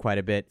 "pretty good" quite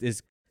a bit.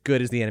 Is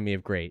good is the enemy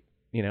of great.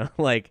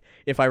 Like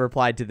if I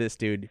replied to this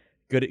dude,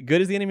 good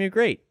is the enemy of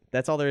great.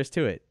 That's all there is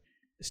to it.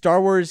 Star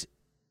Wars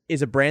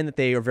is a brand that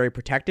they are very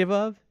protective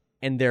of,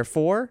 and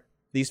therefore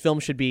these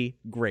films should be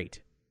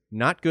great,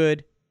 not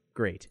good,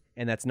 great.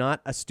 And that's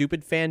not a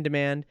stupid fan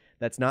demand.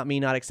 That's not me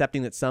not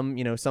accepting that some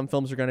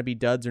films are going to be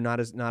duds or not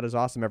as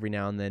awesome every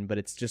now and then. But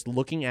it's just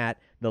looking at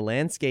the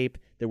landscape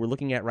that we're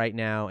looking at right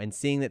now and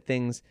seeing that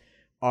things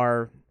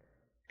are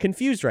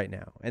confused right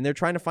now, and they're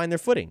trying to find their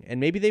footing. And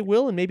maybe they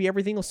will, and maybe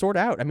everything will sort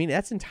out. I mean,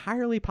 that's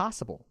entirely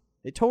possible.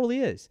 It totally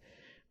is.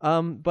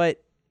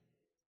 But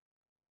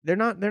they're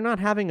not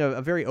having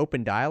a very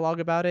open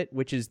dialogue about it,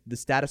 which is the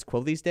status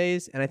quo these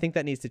days. And I think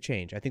that needs to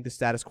change. I think the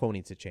status quo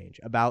needs to change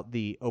about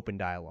the open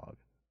dialogue.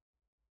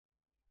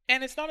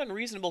 And it's not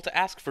unreasonable to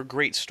ask for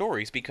great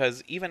stories,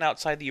 because even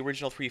outside the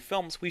original 3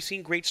 films, we've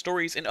seen great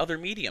stories in other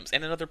mediums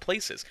and in other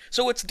places.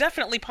 So it's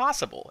definitely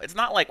possible. It's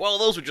not like, well,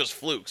 those were just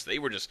flukes. They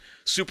were just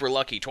super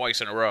lucky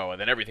twice in a row, and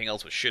then everything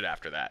else was shit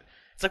after that.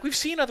 It's like we've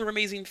seen other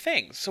amazing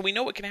things, so we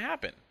know what can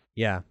happen.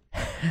 Yeah.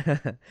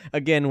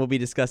 Again, we'll be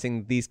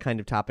discussing these kind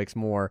of topics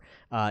more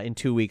in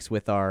 2 weeks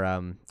with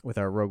our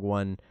Rogue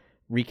One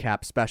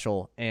recap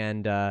special.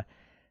 And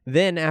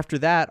then after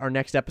that, our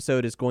next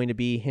episode is going to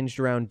be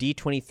hinged around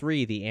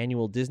D23, the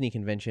annual Disney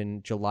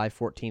convention, July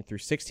 14th through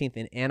 16th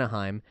in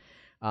Anaheim,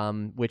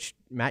 which,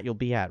 Matt, you'll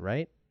be at,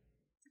 right?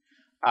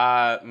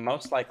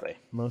 Most likely.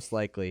 Most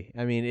likely.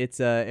 I mean, it's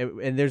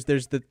and there's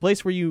the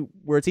place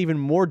where it's even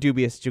more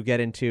dubious to get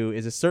into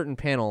is a certain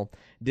panel,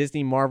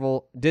 Disney,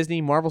 Marvel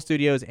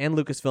Studios, and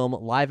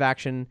Lucasfilm live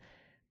action.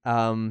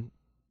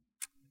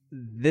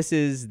 This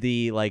is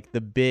the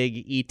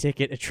big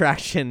e-ticket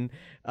attraction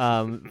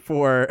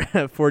for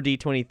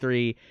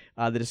D23.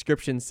 The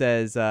description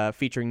says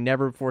featuring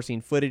never before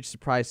seen footage,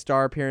 surprise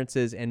star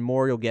appearances, and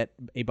more. You'll get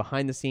a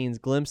behind-the-scenes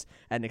glimpse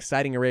at an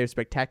exciting array of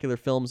spectacular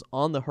films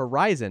on the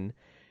horizon.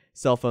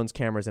 Cell phones,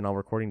 cameras, and all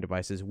recording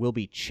devices will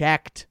be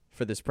checked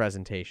for this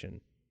presentation.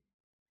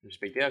 It's a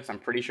big deal, because I'm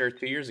pretty sure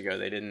 2 years ago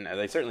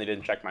they certainly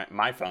didn't check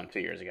my phone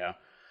 2 years ago.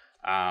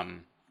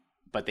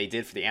 But they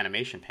did for the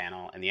animation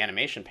panel, and the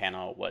animation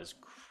panel was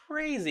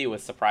crazy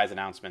with surprise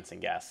announcements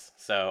and guests.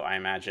 So I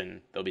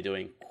imagine they'll be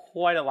doing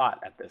quite a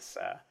lot at this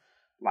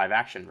live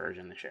action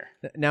version this year.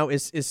 Now,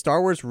 is Star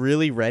Wars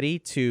really ready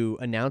to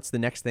announce the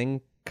next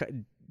thing,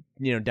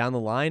 down the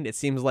line? It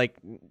seems like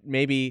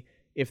maybe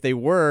if they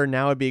were,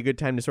 now would be a good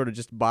time to sort of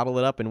just bottle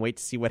it up and wait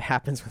to see what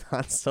happens with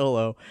Han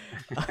Solo.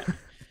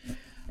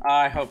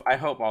 I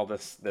hope all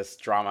this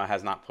drama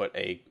has not put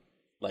a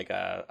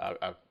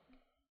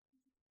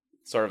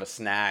sort of a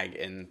snag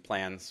in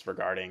plans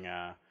regarding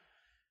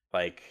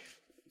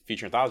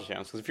feature anthology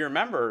channels. Because if you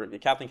remember,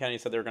 Kathleen Kennedy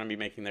said they were going to be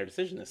making their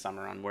decision this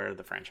summer on where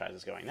the franchise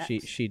is going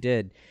next. She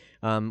did.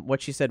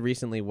 What she said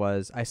recently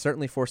was, I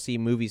certainly foresee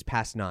movies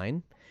past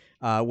 9.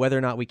 Whether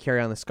or not we carry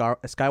on the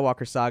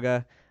Skywalker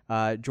saga,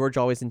 George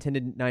always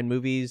intended 9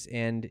 movies,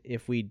 and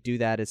if we do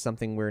that, it's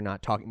something we're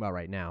not talking about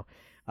right now.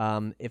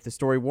 If the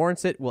story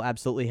warrants it, we'll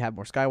absolutely have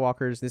more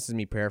Skywalkers. This is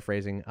me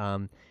paraphrasing.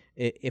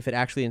 If it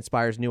actually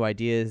inspires new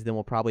ideas, then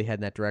we'll probably head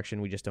in that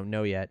direction. We just don't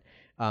know yet.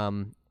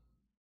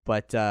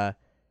 But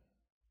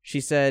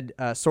she said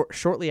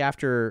shortly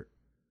after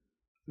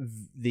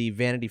the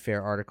Vanity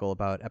Fair article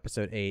about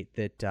Episode 8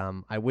 that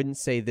I wouldn't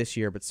say this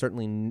year, but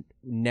certainly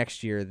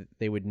next year that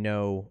they would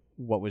know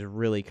what was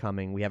really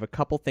coming. We have a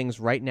couple things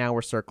right now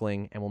we're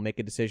circling, and we'll make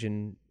a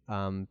decision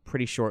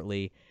pretty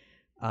shortly.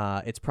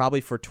 It's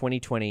probably for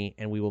 2020,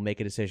 and we will make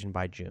a decision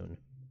by June.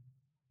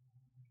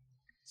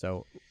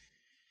 So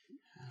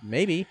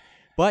maybe.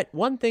 But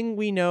one thing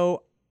we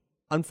know,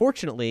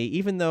 unfortunately,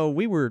 even though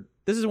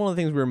this is one of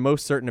the things we were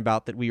most certain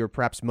about that we were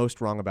perhaps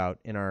most wrong about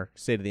in our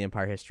State of the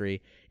Empire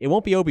history, it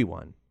won't be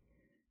Obi-Wan.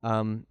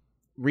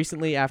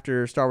 Recently,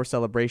 after Star Wars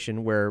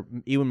Celebration, where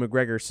Ewan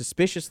McGregor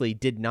suspiciously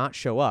did not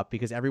show up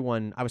because I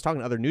was talking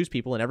to other news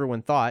people, and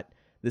everyone thought,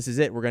 this is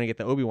it, we're going to get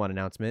the Obi-Wan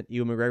announcement.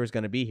 Ewan McGregor's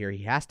going to be here.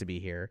 He has to be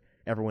here.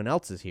 Everyone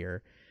else is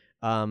here.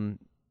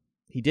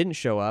 He didn't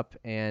show up,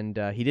 and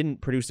he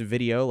didn't produce a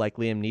video like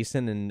Liam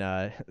Neeson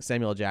and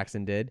Samuel L.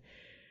 Jackson did.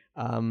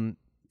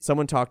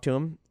 someone talked to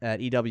him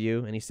at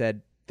EW, and he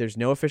said, "There's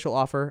no official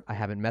offer. I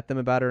haven't met them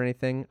about it or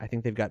anything. I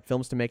think they've got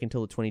films to make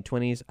until the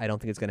 2020s. I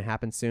don't think it's going to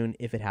happen soon,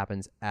 if it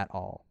happens at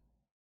all."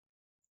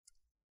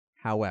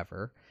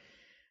 However,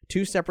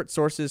 2 separate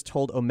sources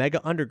told Omega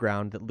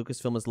Underground that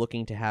Lucasfilm is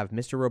looking to have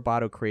Mr.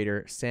 Roboto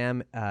creator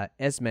Sam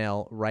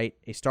Esmail write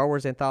a Star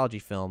Wars anthology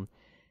film,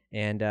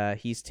 and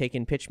he's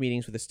taken pitch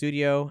meetings with the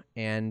studio,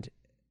 and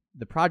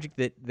the project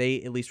that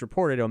they at least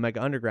reported,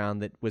 Omega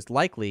Underground, that was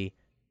likely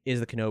is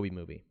the Kenobi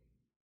movie.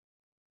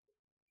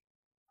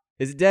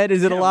 Is it dead?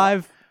 Is it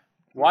alive?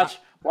 Watch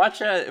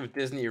if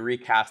Disney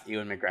recast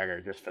Ewan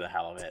McGregor just for the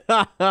hell of it.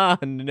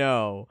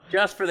 No.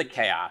 Just for the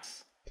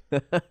chaos. Yeah,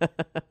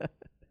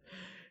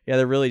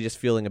 they're really just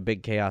fueling a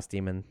big chaos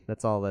demon.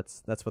 That's all.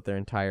 That's what their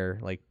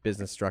entire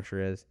business structure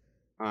is.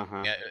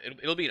 Uh-huh. Yeah,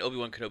 it'll be an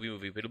Obi-Wan Kenobi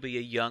movie, but it'll be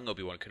a young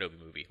Obi-Wan Kenobi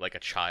movie, like a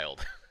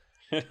child.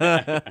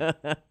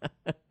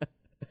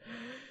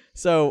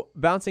 So,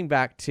 bouncing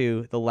back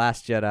to The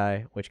Last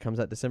Jedi, which comes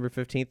out December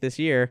 15th this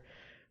year.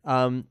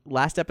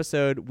 Last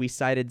episode, we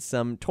cited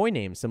some toy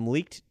names, some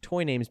leaked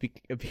toy names,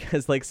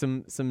 because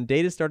some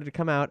data started to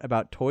come out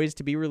about toys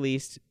to be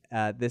released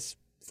this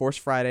Force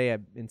Friday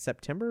in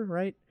September,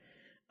 right?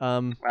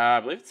 I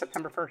believe it's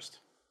September 1st.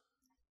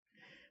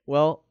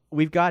 Well,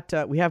 we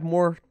have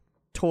more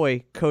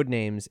toy code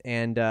names,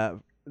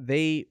 and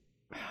we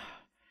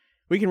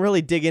can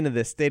really dig into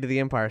this State of the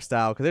Empire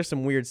style, because there's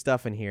some weird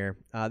stuff in here.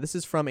 This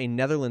is from a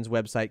Netherlands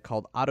website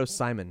called Otto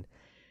Simon.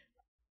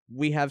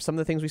 We have some of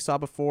the things we saw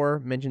before,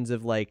 mentions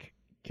of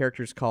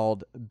characters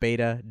called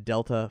Beta,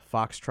 Delta,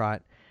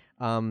 Foxtrot.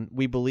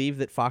 We believe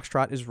that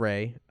Foxtrot is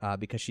Rey,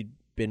 because she'd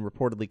been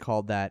reportedly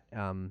called that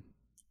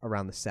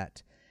around the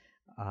set.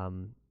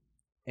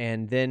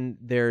 And then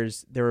there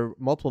are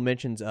multiple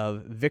mentions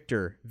of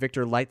Victor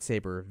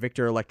lightsaber,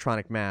 Victor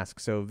electronic mask.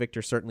 So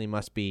Victor certainly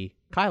must be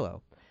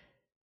Kylo.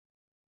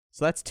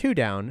 So that's 2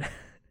 down.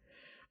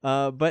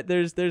 But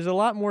there's a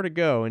lot more to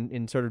go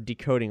in sort of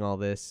decoding all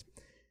this.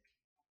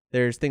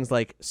 There's things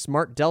like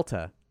Smart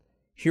Delta,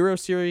 Hero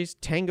Series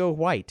Tango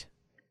White.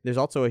 There's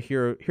also a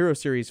Hero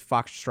Series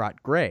Foxtrot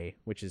Gray,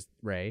 which is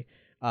Rey.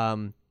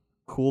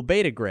 Cool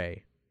Beta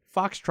Gray,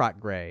 Foxtrot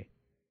Gray.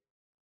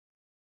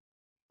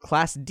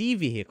 Class D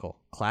vehicle,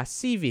 Class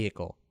C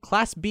vehicle,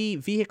 Class B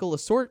vehicle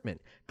assortment,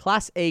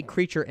 Class A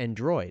creature and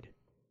droid.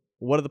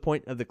 What are the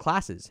point of the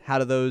classes? How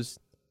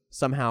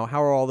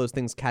are all those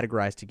things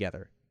categorized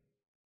together?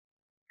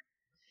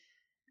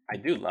 I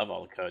do love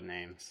all the code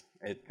names.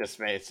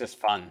 It's just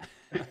fun.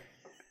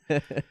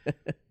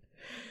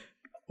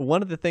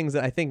 One of the things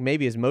that I think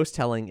maybe is most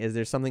telling is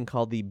there's something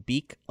called the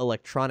Beak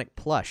Electronic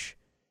Plush,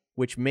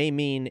 which may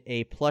mean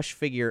a plush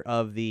figure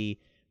of the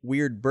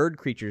weird bird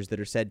creatures that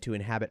are said to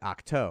inhabit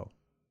Octo.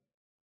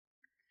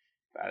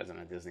 That isn't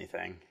a Disney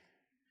thing.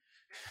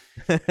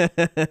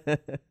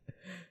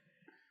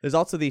 There's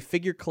also the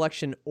Figure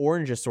Collection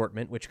Orange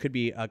Assortment, which could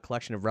be a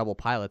collection of Rebel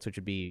pilots, which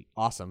would be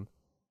awesome.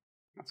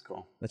 That's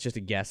cool. That's just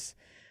a guess.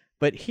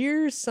 But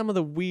here's some of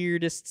the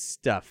weirdest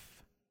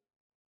stuff.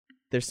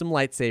 There's some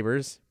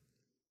lightsabers.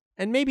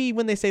 And maybe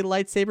when they say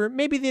lightsaber,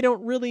 maybe they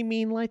don't really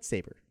mean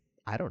lightsaber.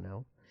 I don't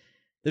know.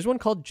 There's one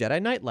called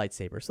Jedi Knight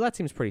lightsaber, so that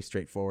seems pretty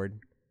straightforward.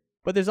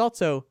 But there's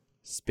also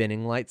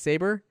spinning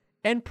lightsaber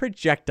and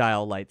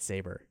projectile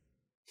lightsaber.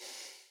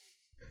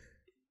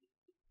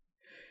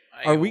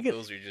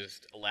 Those are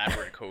just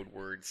elaborate code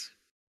words.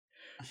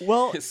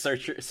 Well,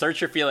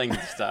 search your feelings,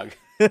 Doug.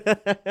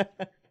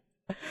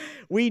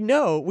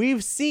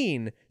 We've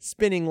seen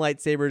spinning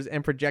lightsabers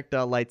and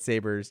projectile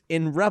lightsabers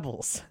in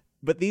Rebels,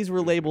 but these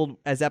were labeled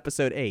as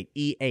Episode 8.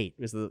 E8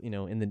 was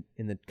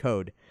in the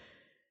code.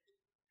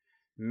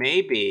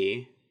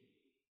 Maybe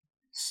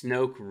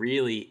Snoke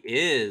really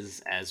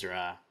is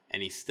Ezra,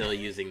 and he's still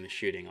using the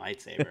shooting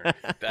lightsaber.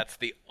 That's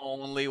the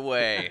only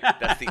way.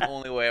 That's the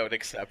only way I would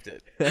accept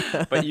it.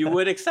 But you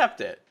would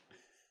accept it.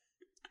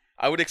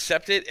 I would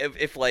accept it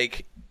if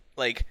like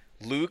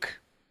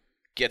Luke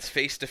gets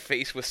face to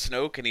face with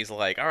Snoke, and he's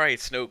like, "All right,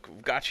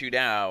 Snoke, got you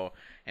now."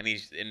 And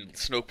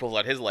Snoke pulls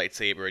out his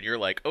lightsaber, and you're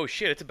like, "Oh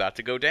shit, it's about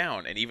to go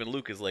down." And even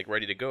Luke is like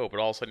ready to go, but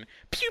all of a sudden,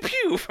 pew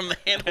pew from the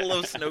handle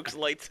of Snoke's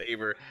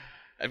lightsaber.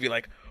 I'd be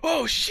like,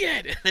 "Oh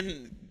shit!"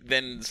 And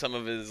then some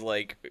of his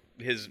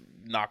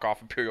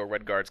knockoff Imperial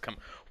Red Guards come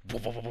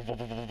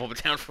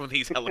down from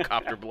these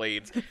helicopter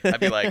blades. I'd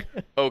be like,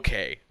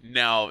 "Okay,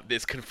 now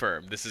this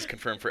confirmed. This is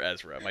confirmed for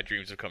Ezra. My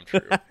dreams have come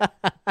true."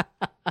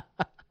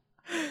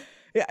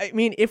 Yeah, I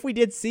mean, if we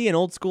did see an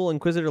old school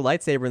Inquisitor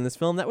lightsaber in this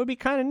film, that would be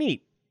kind of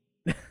neat.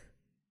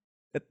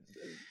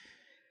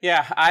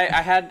 Yeah,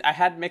 I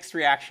had mixed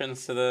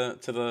reactions to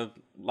the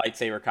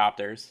lightsaber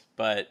copters,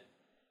 but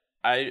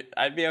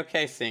I'd be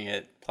okay seeing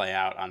it play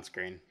out on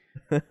screen.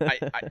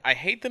 I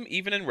hate them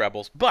even in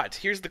Rebels, but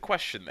here's the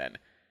question then.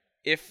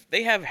 If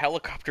they have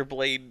helicopter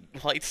blade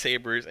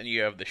lightsabers and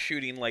you have the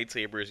shooting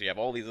lightsabers, you have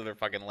all these other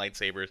fucking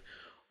lightsabers,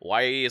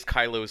 why is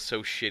Kylo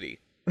so shitty?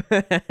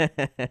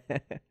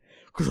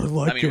 Because I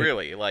like it. I mean,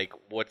 really,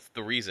 what's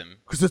the reason?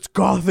 Because it's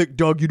gothic,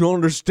 Doug. You don't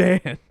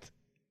understand.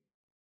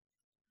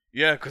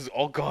 Yeah, because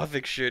all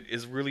Gothic shit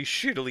is really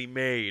shittily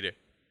made.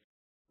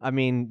 I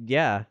mean,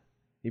 yeah.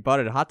 You bought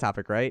it at Hot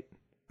Topic, right?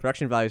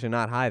 Production values are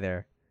not high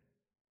there.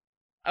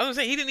 I was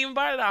gonna say, he didn't even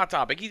buy it at Hot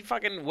Topic. He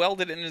fucking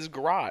welded it in his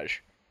garage.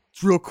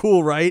 It's real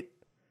cool, right?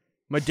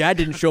 My dad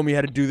didn't show me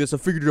how to do this. I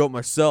figured it out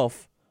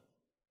myself.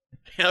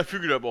 Yeah, I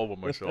figured it out all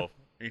by myself.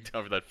 Ain't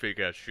time for that fake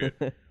ass shit.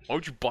 Why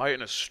would you buy it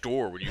in a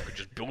store when you could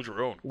just build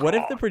your own? What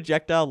if God. the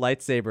projectile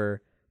lightsaber,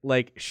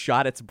 like,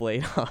 shot its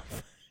blade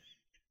off?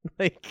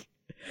 Like,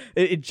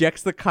 it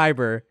ejects the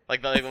kyber.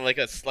 like a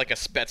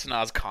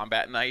Spetsnaz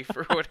combat knife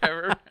or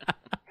whatever?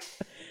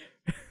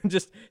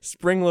 Just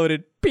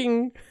spring-loaded,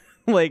 ping!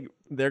 Like,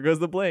 there goes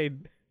the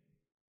blade.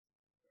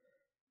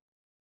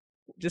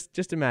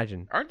 Just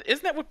imagine.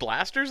 Isn't that what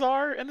blasters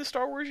are in the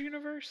Star Wars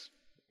universe?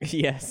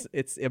 Yes,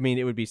 I mean,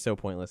 it would be so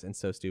pointless and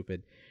so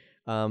stupid.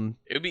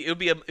 It would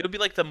be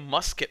like the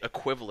musket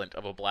equivalent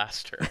of a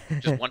blaster.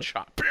 Just one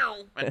shot,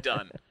 boom, and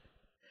done.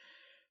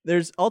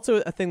 There's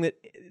also a thing that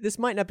this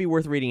might not be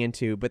worth reading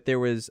into, but there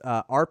was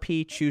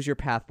RP Choose Your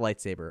Path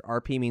lightsaber.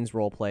 RP means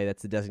role play.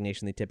 That's the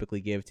designation they typically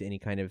give to any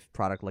kind of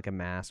product like a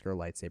mask or a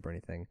lightsaber or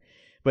anything.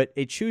 But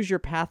a Choose Your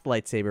Path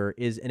lightsaber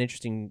is an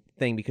interesting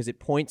thing because it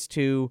points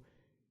to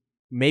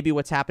maybe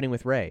what's happening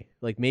with Rey.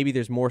 Like maybe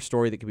there's more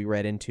story that could be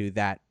read into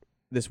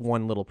this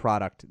one little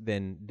product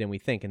than we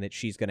think, and that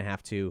she's going to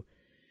have to,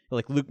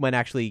 like, Luke might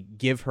actually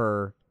give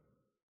her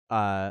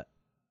an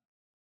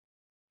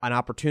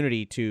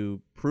opportunity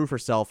to prove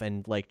herself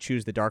and, like,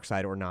 choose the dark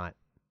side or not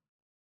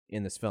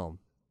in this film.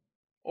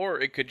 Or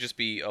it could just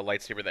be a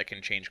lightsaber that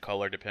can change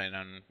color depending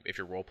on if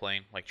you're role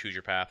playing. Like Choose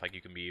Your Path. Like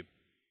you can be,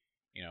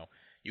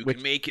 you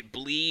can make it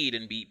bleed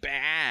and be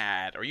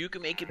bad, or you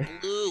can make it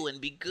blue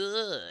and be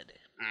good.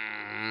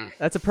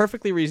 That's a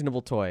perfectly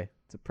reasonable toy.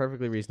 It's a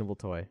perfectly reasonable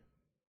toy.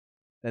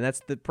 And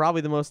that's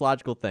probably the most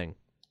logical thing.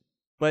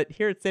 But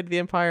here at State of the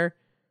Empire,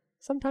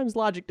 sometimes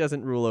logic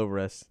doesn't rule over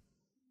us.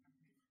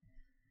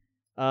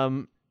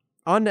 On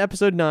to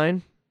episode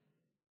 9.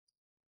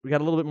 We got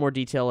a little bit more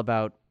detail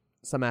about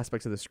some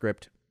aspects of the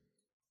script.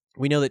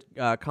 We know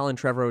that Colin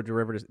Trevorrow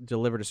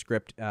delivered a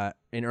script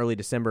in early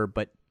December,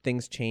 but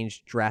things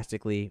changed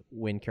drastically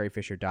when Carrie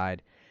Fisher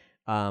died.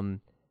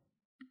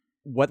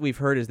 What we've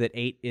heard is that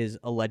 8 is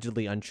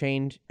allegedly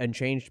unchanged,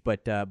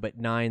 but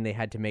 9 they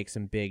had to make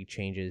some big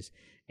changes.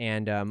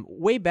 And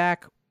way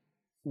back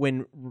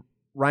when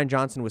Rian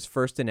Johnson was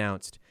first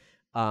announced,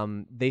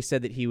 they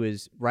said that he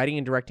was writing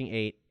and directing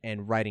 8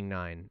 and writing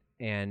 9.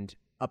 And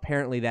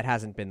apparently that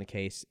hasn't been the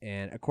case.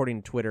 And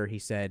according to Twitter, he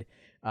said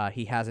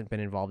he hasn't been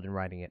involved in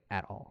writing it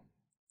at all.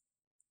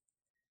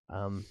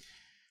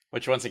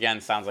 Which once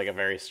again sounds like a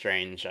very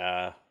strange,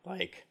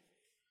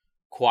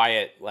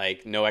 quiet,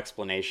 no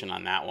explanation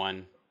on that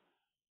one.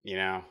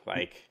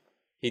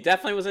 He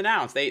definitely was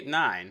announced 8 and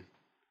 9.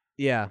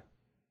 Yeah.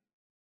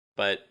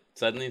 But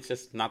suddenly it's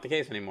just not the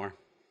case anymore.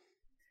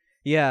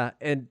 Yeah,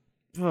 and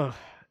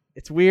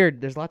it's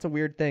weird. There's lots of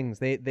weird things.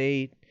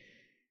 They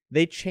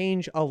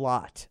change a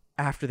lot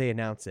after they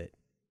announce it,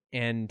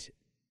 and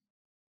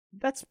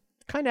that's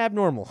kind of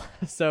abnormal.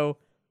 So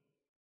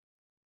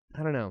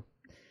I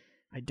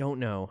don't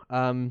know.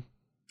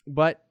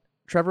 But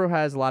Trevorrow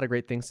has a lot of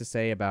great things to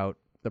say about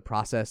the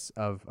process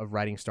of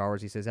writing Star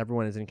Wars. He says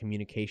everyone is in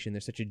communication.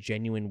 There's such a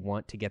genuine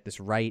want to get this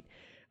right.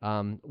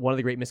 One of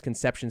the great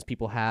misconceptions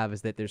people have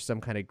is that there's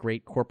some kind of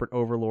great corporate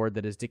overlord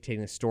that is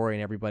dictating the story,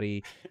 and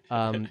everybody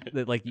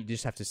that you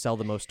just have to sell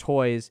the most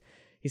toys.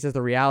 He says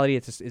the reality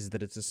is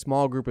that it's a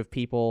small group of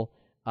people.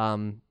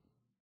 None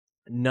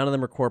of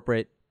them are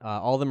corporate.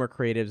 All of them are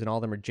creatives, and all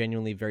of them are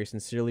genuinely, very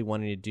sincerely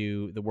wanting to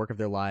do the work of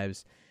their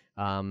lives.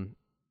 And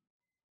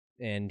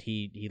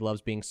he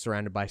loves being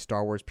surrounded by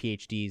Star Wars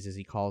PhDs, as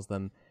he calls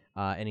them,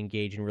 and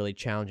engage in really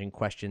challenging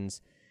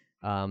questions.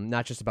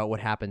 Not just about what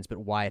happens, but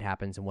why it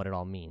happens and what it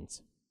all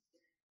means.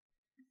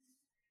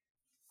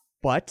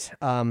 But,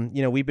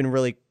 we've been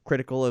really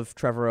critical of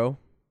Trevorrow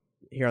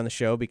here on the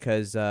show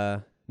because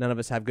none of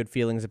us have good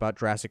feelings about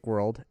Jurassic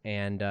World.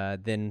 And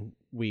then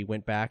we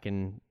went back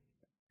and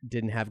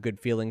didn't have good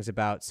feelings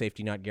about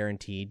Safety Not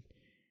Guaranteed.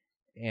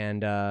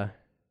 And then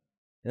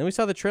we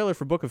saw the trailer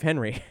for Book of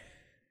Henry.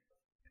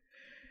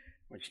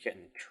 Which is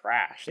getting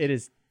trashed. It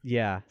is,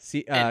 yeah.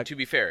 See, and to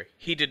be fair,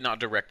 he did not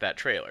direct that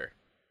trailer.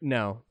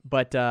 No,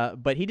 but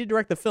he did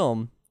direct the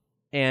film,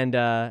 and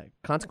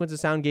Consequence of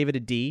Sound gave it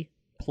a D+.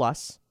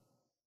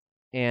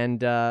 And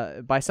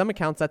by some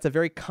accounts, that's a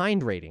very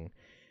kind rating.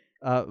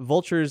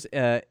 Vulture's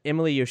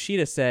Emily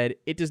Yoshida said,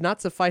 "It does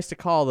not suffice to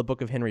call the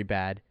Book of Henry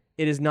bad.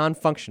 It is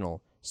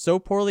non-functional, so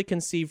poorly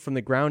conceived from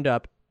the ground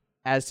up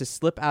as to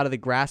slip out of the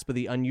grasp of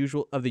the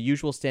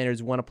usual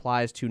standards one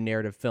applies to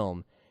narrative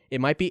film. It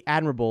might be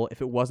admirable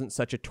if it wasn't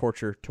such a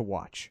torture to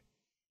watch."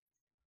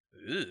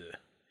 Ugh.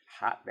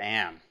 Hot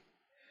damn.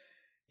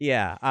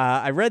 Yeah,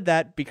 I read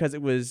that because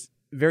it was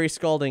very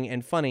scalding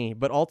and funny,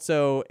 but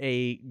also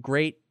a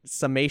great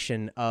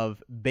summation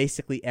of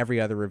basically every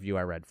other review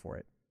I read for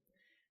it.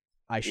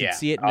 I should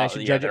see it and I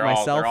should judge it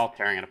myself. They're all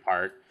tearing it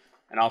apart.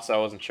 And also, I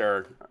wasn't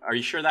sure. Are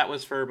you sure that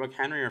was for Book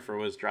Henry or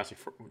was Jurassic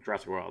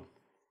World?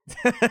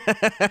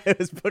 It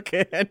was Book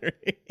of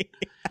Henry.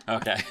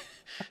 Okay.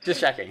 Just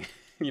checking.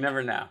 You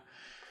never know.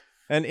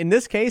 And in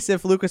this case,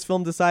 if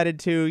Lucasfilm decided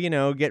to,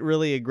 get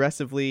really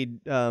aggressively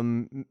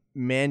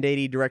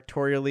mandatey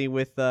directorially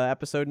with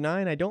Episode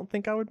 9, I don't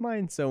think I would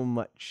mind so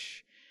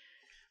much.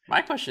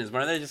 My question is,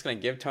 when are they just going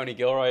to give Tony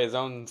Gilroy his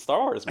own Star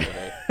Wars movie?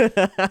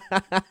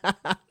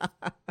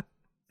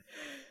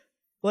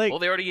 Well,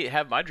 they already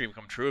have my dream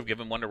come true of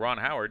giving one to Ron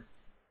Howard.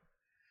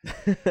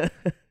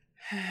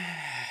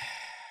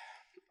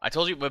 I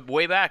told you, but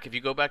way back, if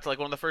you go back to like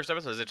one of the first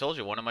episodes, I told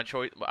you one of my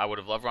choice. I would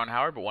have loved Ron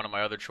Howard, but one of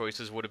my other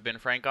choices would have been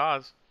Frank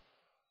Oz.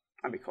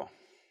 That'd be cool.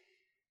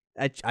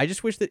 I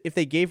just wish that if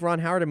they gave Ron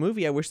Howard a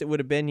movie, I wish it would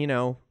have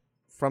been,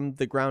 from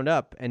the ground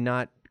up and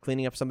not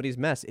cleaning up somebody's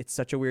mess. It's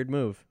such a weird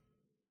move.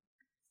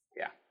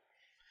 Yeah.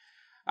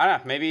 I don't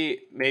know.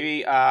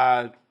 Maybe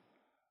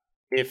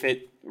if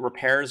it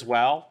repairs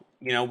well,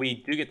 we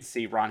do get to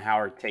see Ron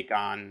Howard take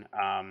on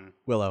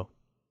Willow.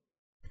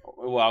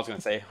 Well, I was going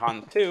to say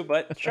Han too,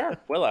 but sure,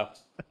 Willow.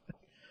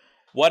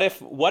 What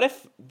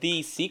if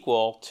the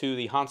sequel to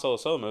the Han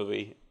Solo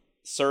movie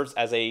serves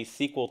as a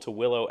sequel to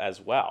Willow as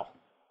well?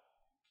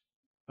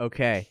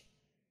 Okay.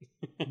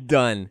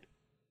 Done.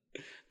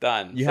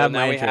 You have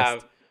my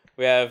interest.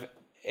 We have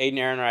Aiden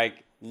Ehrenreich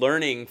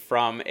learning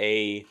from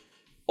a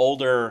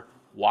older,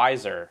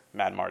 wiser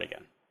Mad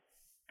Mardigan.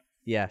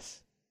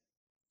 Yes.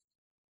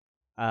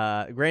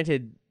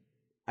 Granted,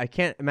 I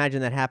can't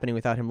imagine that happening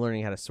without him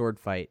learning how to sword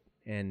fight,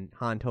 and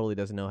Han totally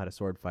doesn't know how to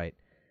sword fight.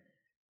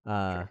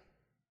 Sure.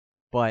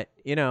 But,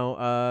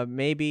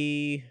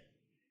 maybe...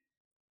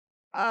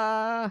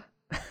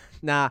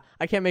 Nah,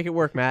 I can't make it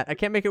work, Matt. I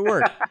can't make it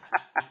work.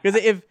 Because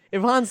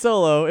if Han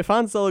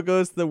Solo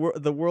goes to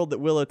the world that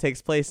Willow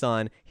takes place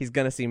on, he's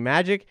gonna see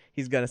magic.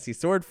 He's gonna see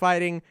sword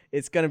fighting.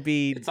 It's gonna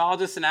be. It's all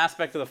just an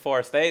aspect of the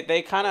Force.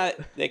 They kind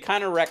of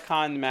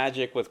retconned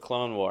magic with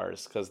Clone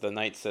Wars because the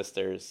Night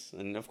Sisters,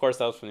 and of course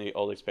that was from the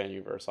old expanded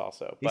universe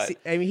also. But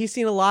he's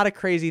seen a lot of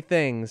crazy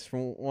things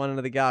from one end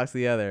of the galaxy to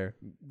the other,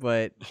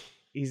 but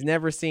he's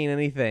never seen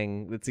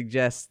anything that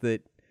suggests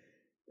that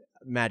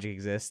magic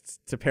exists.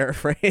 To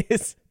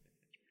paraphrase.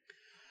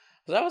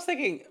 So I was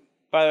thinking,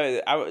 by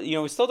the way,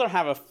 we still don't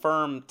have a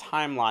firm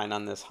timeline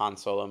on this Han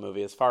Solo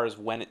movie as far as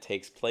when it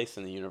takes place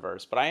in the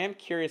universe, but I am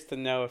curious to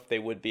know if they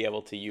would be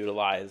able to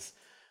utilize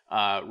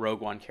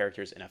Rogue One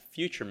characters in a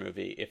future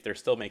movie if they're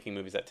still making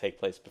movies that take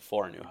place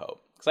before A New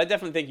Hope. Because I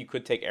definitely think you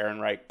could take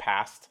Ehrenreich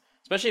past,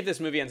 especially if this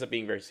movie ends up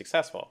being very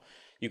successful.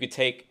 You could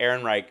take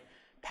Ehrenreich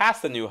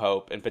past A New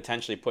Hope and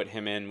potentially put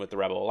him in with the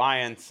Rebel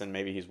Alliance, and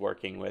maybe he's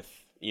working with...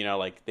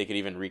 they could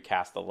even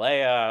recast the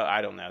Leia.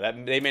 I don't know.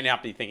 That they may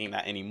not be thinking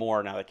that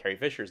anymore now that Carrie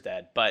Fisher's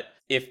dead. But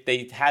if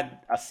they had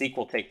a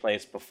sequel take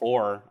place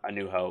before A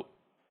New Hope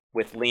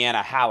with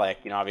Lyanna Halleck,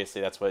 obviously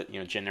that's what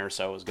Jyn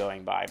Erso was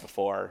going by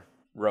before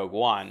Rogue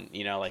One.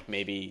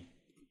 Maybe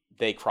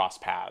they cross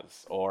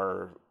paths,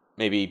 or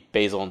maybe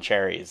Basil and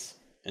Cherries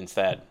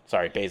instead.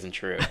 Sorry, Baze and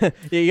Cheru.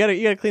 Yeah,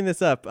 you gotta clean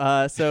this up.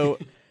 So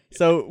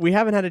we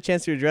haven't had a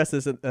chance to address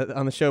this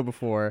on the show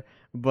before,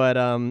 but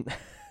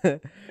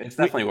It's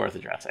definitely worth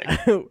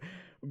addressing.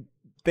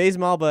 Baze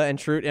Malba and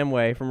Shrut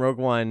Imwe from Rogue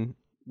One,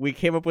 we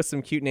came up with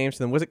some cute names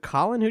for them. Was it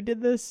Colin who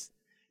did this?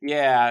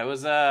 Yeah, it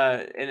was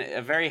a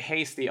very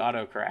hasty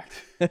autocorrect.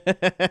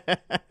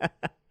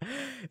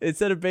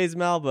 Instead of Baze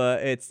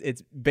Malba,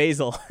 it's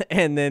Basil,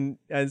 and then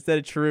instead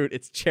of Shrut,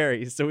 it's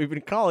Cherries. So we've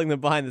been calling them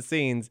behind the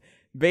scenes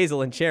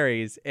Basil and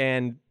Cherries,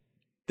 and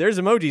there's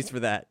emojis for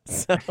that.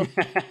 So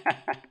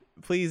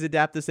please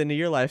adapt this into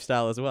your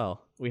lifestyle as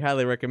well. We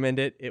highly recommend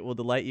it. It will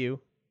delight you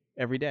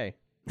every day.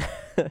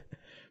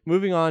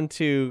 Moving on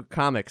to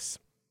comics.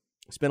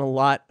 There's been a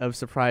lot of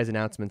surprise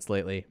announcements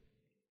lately.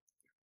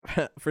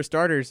 For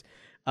starters,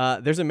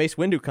 there's a Mace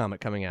Windu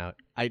comic coming out.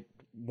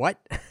 What?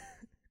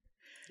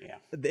 Yeah.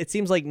 It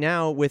seems like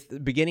now,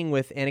 beginning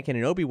with Anakin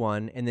and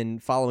Obi-Wan, and then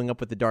following up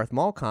with the Darth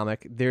Maul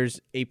comic, there's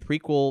a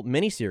prequel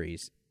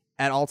miniseries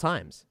at all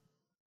times,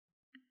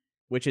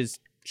 which is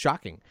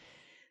shocking.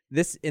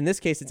 In this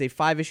case, it's a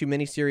 5-issue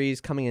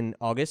miniseries coming in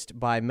August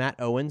by Matt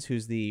Owens,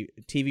 who's the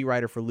TV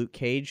writer for Luke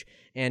Cage,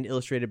 and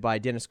illustrated by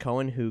Dennis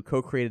Cohen, who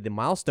co-created the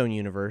Milestone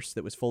universe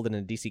that was folded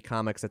into DC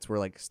Comics. That's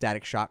where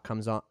Static Shock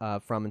comes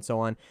from, and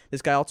so on.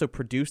 This guy also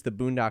produced the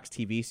Boondocks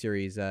TV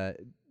series.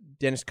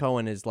 Dennis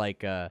Cohen is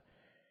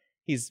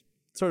he's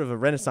sort of a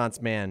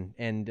Renaissance man,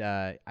 and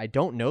I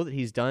don't know that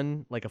he's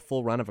done a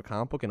full run of a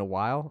comic book in a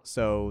while.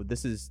 So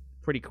this is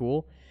pretty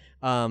cool.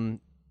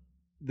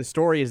 The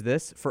story is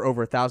this: for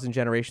over 1,000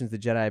 generations, the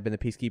Jedi have been the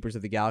peacekeepers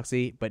of the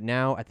galaxy, but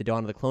now, at the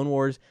dawn of the Clone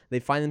Wars, they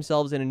find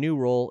themselves in a new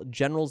role,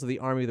 generals of the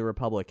Army of the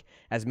Republic.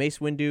 As Mace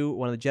Windu,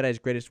 one of the Jedi's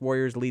greatest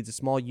warriors, leads a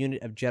small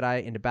unit of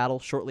Jedi into battle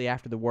shortly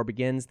after the war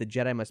begins, the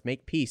Jedi must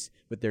make peace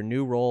with their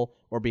new role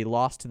or be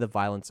lost to the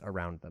violence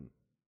around them.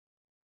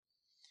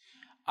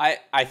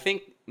 I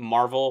think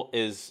Marvel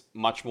is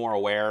much more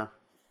aware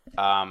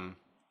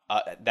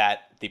that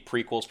the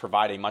prequels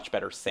provide a much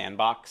better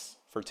sandbox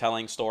for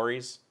telling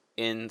stories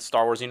in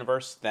Star Wars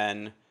universe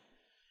than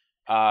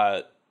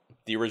the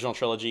original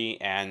trilogy,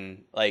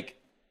 and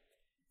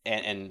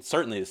and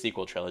certainly the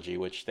sequel trilogy,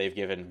 which they've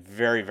given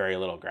very, very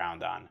little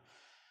ground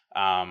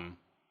on,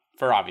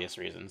 for obvious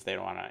reasons. They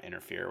don't want to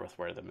interfere with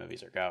where the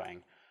movies are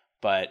going.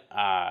 But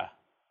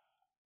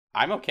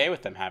I'm okay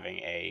with them having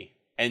a...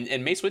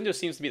 And Mace Windu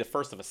seems to be the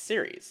first of a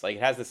series. Like,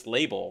 it has this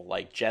label,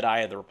 like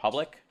Jedi of the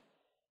Republic.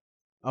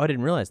 Oh, I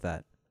didn't realize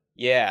that.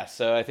 Yeah,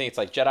 so I think it's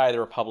like Jedi of the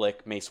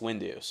Republic, Mace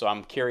Windu. So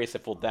I'm curious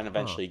if we'll then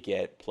eventually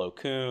get Plo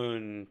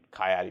Koon,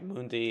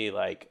 Ki-Adi-Mundi,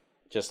 like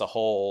just a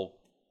whole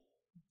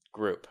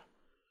group.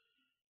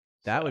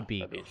 That would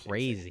be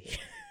crazy.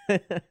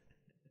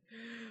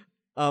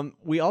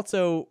 We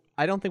also,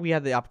 I don't think we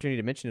had the opportunity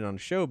to mention it on the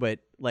show, but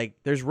like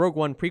there's Rogue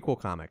One prequel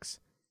comics.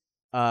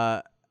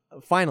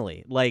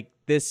 Finally, like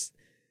this,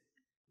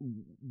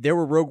 there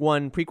were Rogue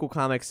One prequel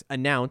comics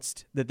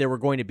announced that there were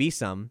going to be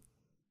some.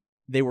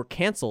 They were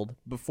canceled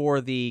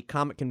before the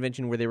comic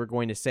convention where they were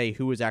going to say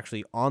who was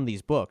actually on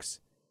these books.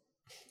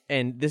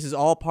 And this is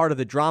all part of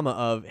the drama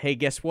of, hey,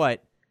 guess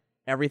what?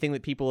 Everything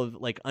that people have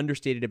like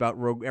understated about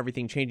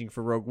everything changing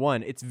for Rogue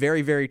One, it's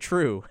very, very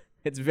true.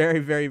 It's very,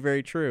 very,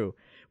 very true.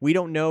 We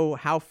don't know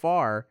how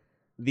far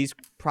these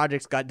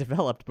projects got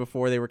developed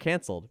before they were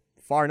canceled.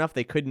 Far enough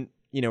they couldn't,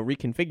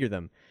 reconfigure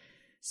them.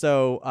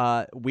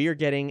 So we are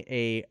getting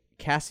a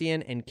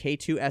Cassian and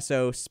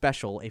K2SO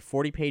special, a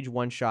 40-page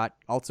one-shot,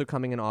 also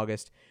coming in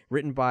August,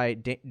 written by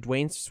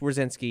Dwayne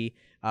Swarzynski,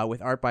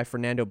 with art by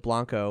Fernando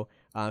Blanco,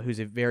 who's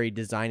a very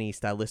designy,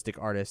 stylistic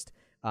artist,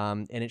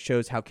 and it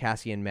shows how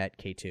Cassian met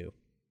K2.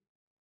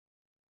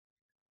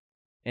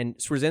 And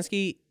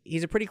Swarzynski,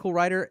 he's a pretty cool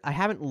writer. I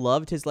haven't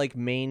loved his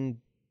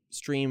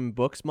mainstream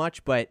books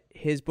much, but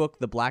his book,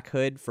 The Black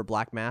Hood for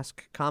Black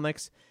Mask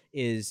Comics,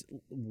 is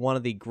one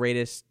of the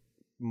greatest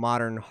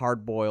modern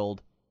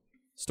hard-boiled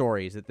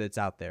stories that's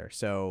out there.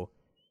 So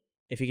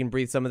if you can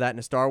breathe some of that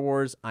into Star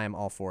Wars, I am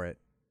all for it.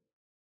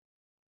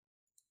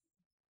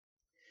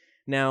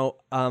 Now,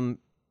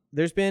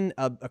 there's been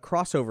a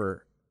crossover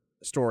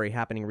story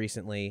happening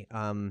recently.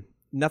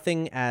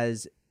 Nothing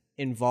as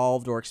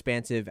involved or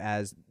expansive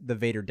as the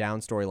Vader Down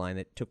storyline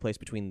that took place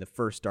between the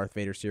first Darth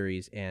Vader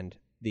series and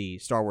the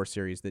Star Wars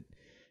series that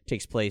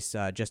takes place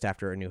just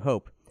after A New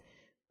Hope.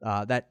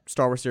 That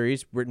Star Wars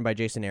series, written by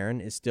Jason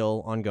Aaron, is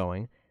still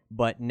ongoing.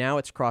 But now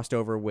it's crossed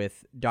over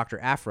with Dr.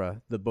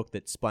 Aphra, the book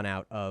that spun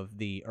out of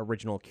the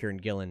original Kieran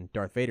Gillen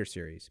Darth Vader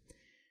series.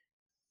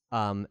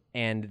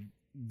 And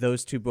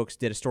those two books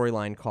did a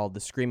storyline called The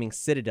Screaming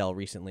Citadel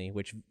recently,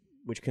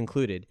 which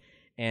concluded.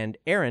 And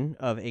Aaron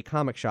of A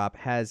Comic Shop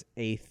has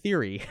a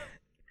theory,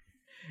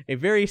 a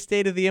very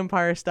State of the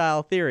Empire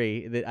style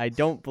theory that I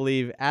don't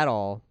believe at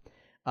all.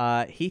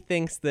 He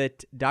thinks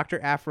that Dr.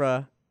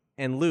 Aphra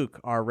and Luke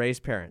are Rey's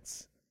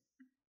parents.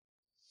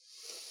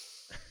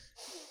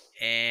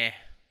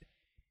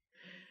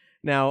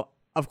 Now,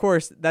 of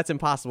course, that's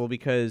impossible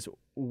because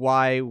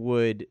why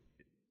would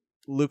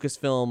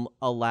Lucasfilm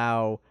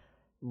allow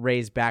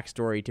Rey's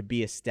backstory to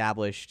be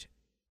established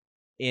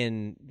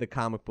in the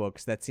comic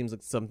books? That seems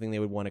like something they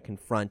would want to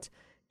confront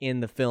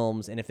in the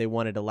films, and if they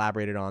wanted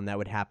elaborated on, that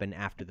would happen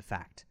after the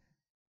fact.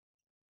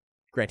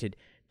 Granted,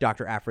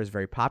 Dr. Aphra is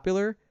very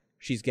popular.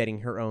 She's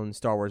getting her own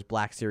Star Wars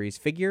Black Series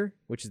figure,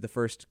 which is the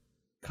first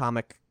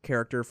comic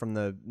character from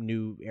the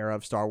new era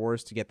of Star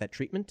Wars to get that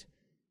treatment.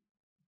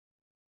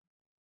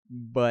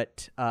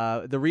 But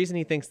the reason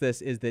he thinks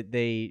this is that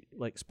they,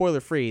 like, spoiler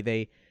free,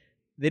 they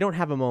don't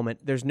have a moment.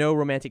 There's no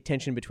romantic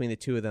tension between the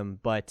two of them,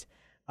 but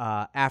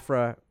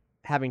Aphra,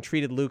 having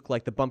treated Luke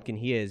like the bumpkin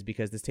he is,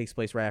 because this takes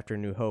place right after A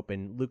New Hope,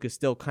 and Luke is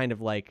still kind of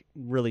like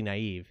really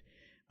naive,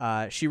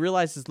 she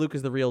realizes Luke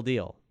is the real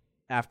deal.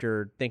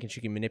 After thinking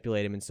she can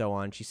manipulate him and so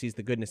on, she sees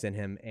the goodness in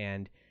him,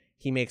 and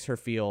he makes her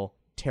feel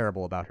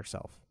terrible about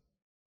herself.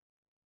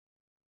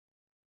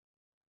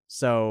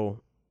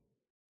 So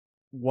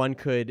one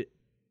could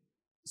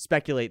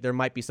speculate there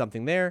might be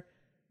something there,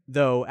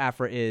 though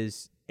Aphra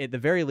is, at the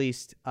very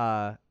least,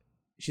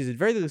 she's at the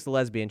very least a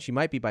lesbian. She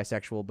might be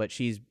bisexual, but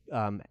she's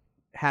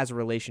has a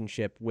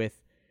relationship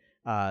with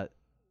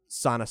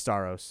Sana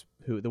Staros,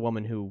 the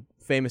woman who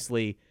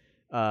famously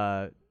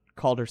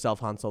called herself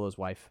Han Solo's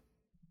wife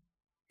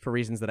for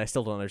reasons that I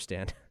still don't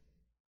understand.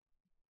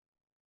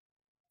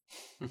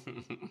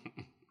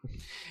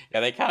 Yeah,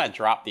 they kind of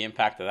dropped the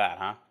impact of that,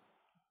 huh?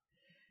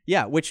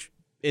 Yeah, which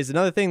is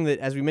another thing that,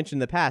 as we mentioned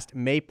in the past,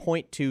 may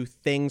point to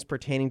things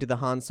pertaining to the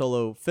Han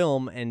Solo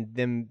film and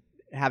them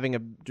having a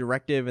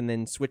directive and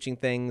then switching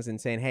things and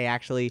saying, hey,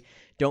 actually,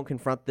 don't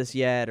confront this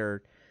yet,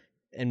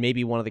 and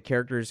maybe one of the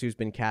characters who's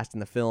been cast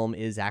in the film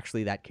is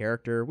actually that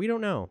character. We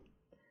don't know.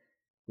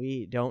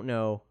 We don't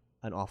know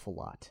an awful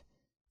lot.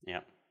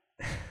 Yeah.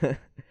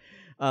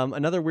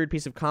 Another weird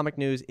piece of comic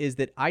news is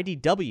that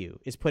IDW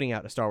is putting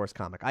out a Star Wars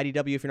comic.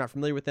 IDW, if you're not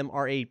familiar with them,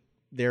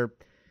 they're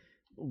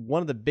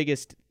one of the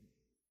biggest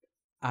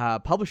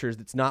publishers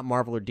that's not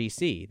Marvel or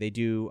DC. They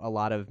do a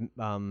lot of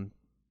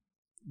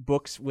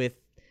books with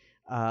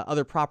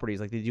other properties,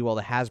 like they do all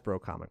the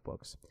Hasbro comic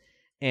books.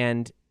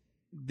 And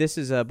this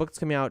is a book that's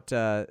coming out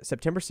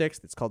September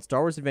 6th. It's called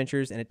Star Wars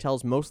Adventures, and it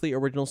tells mostly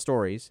original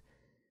stories.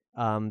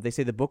 They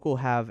say the book will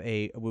have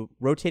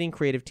rotating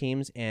creative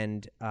teams,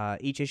 and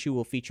each issue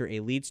will feature a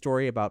lead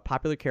story about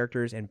popular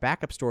characters and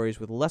backup stories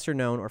with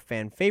lesser-known or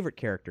fan-favorite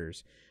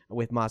characters,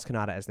 with Maz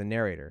Kanata as the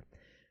narrator.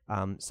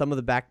 Some of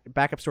the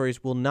backup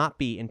stories will not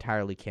be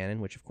entirely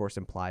canon, which of course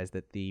implies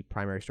that the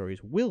primary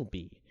stories will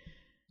be.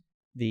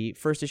 The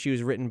first issue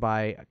is written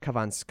by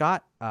Cavan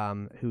Scott,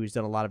 who's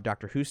done a lot of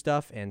Doctor Who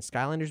stuff and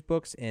Skylanders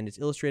books, and it's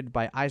illustrated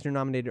by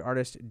Eisner-nominated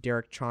artist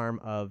Derek Charm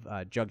of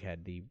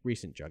Jughead, the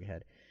recent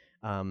Jughead,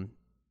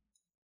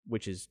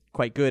 which is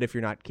quite good if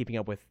you're not keeping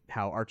up with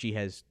how Archie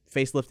has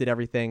facelifted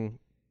everything.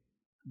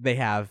 They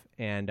have,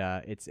 and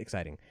it's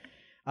exciting.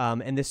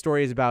 And this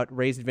story is about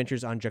Rey's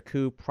adventures on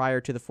Jakku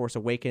prior to The Force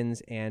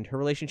Awakens and her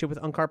relationship with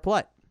Unkar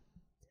Plutt.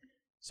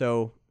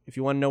 So if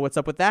you want to know what's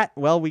up with that,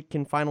 well, we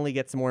can finally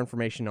get some more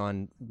information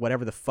on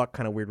whatever the fuck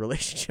kind of weird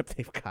relationship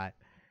they've got.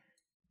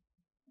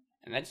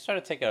 And I just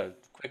want to take a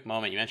quick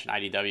moment. You mentioned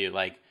IDW.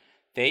 Like,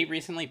 they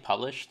recently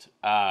published,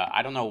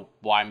 I don't know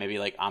why, maybe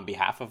like on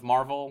behalf of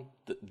Marvel,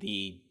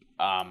 the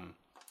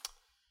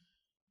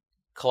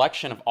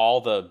collection of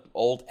all the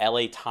old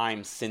LA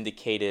Times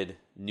syndicated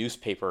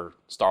newspaper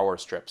Star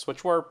Wars strips,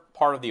 which were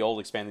part of the old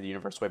expanded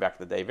universe way back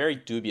in the day, very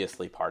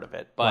dubiously part of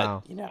it. But,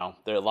 wow. You know,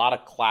 there are a lot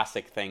of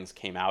classic things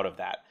came out of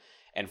that.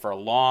 And for a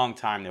long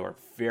time, they were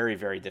very,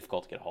 very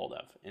difficult to get a hold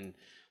of. And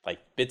like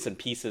bits and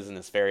pieces in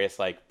this various,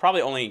 like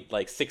probably only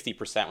like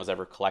 60% was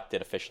ever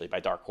collected officially by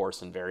Dark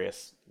Horse in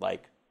various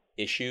like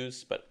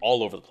issues, but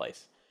all over the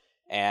place.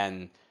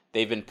 And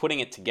they've been putting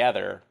it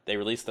together. They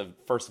released the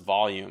first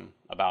volume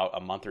about a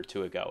month or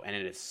two ago, and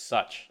it is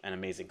such an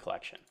amazing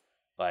collection.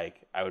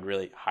 Like, I would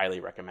really highly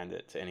recommend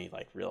it to any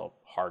like real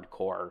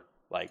hardcore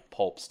like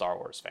pulp Star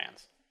Wars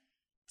fans.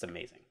 It's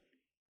amazing.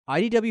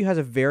 IDW has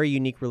a very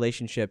unique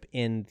relationship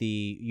in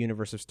the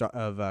universe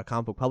of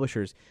comic book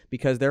publishers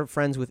because they're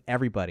friends with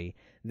everybody.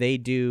 They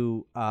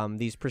do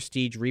these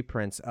prestige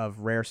reprints of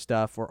rare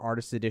stuff or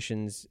artist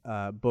editions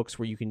books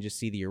where you can just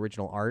see the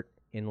original art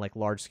in like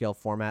large scale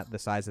format, the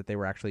size that they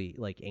were actually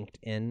like inked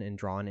in and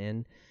drawn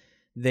in.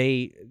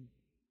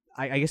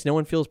 I guess no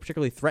one feels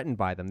particularly threatened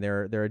by them.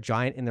 They're a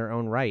giant in their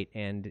own right,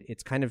 and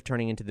it's kind of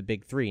turning into the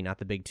big three, not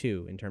the big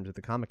two, in terms of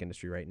the comic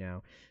industry right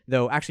now.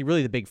 Though actually,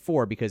 really the big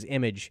four, because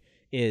Image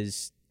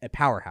is a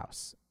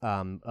powerhouse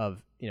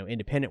of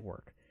independent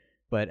work.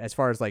 But as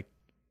far as like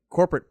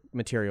corporate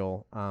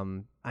material,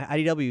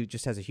 IDW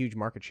just has a huge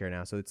market share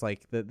now. So it's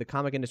like the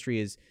comic industry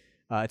is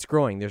it's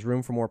growing. There's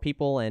room for more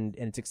people, and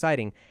it's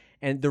exciting.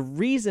 And the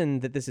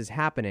reason that this is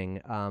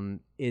happening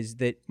is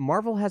that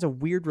Marvel has a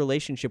weird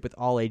relationship with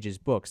all ages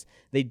books.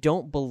 They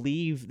don't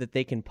believe that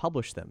they can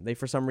publish them. They,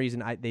 for some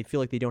reason, they feel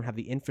like they don't have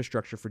the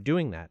infrastructure for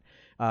doing that.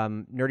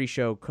 Nerdy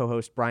Show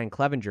co-host Brian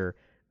Clevenger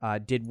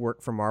did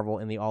work for Marvel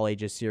in the all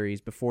ages series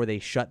before they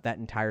shut that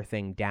entire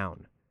thing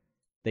down.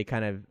 They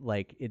kind of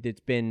like it's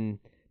been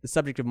the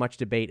subject of much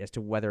debate as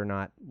to whether or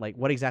not like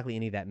what exactly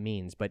any of that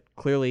means. But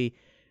clearly,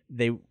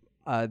 they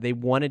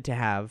wanted to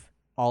have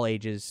all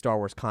ages Star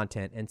Wars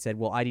content and said,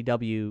 well,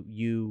 IDW,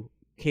 you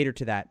cater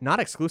to that, not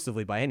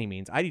exclusively by any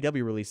means.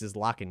 IDW releases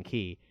Lock and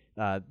Key,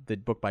 the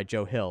book by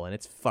Joe Hill, and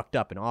it's fucked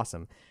up and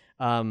awesome.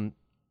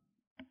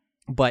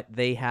 But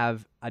they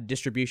have a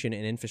distribution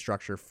and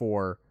infrastructure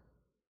for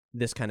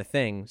this kind of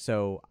thing.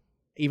 So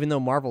even though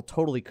Marvel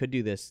totally could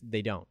do this,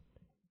 they don't.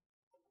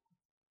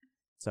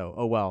 So,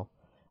 oh well.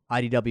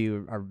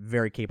 IDW are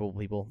very capable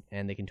people,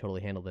 and they can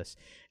totally handle this.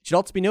 It should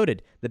also be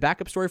noted, the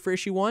backup story for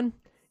issue 1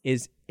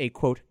 is a,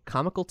 quote,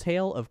 comical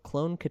tale of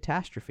clone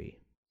catastrophe.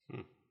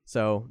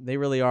 So they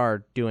really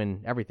are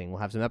doing everything. We'll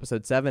have some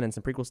episode 7 and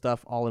some prequel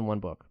stuff all in one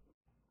book.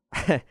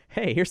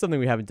 Hey, here's something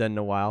we haven't done in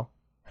a while.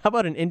 How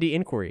about an indie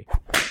inquiry?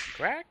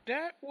 Crack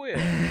that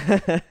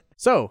whip.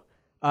 So,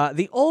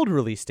 the old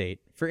release date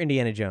for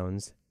Indiana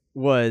Jones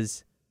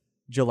was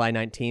July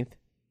 19th,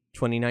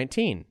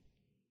 2019.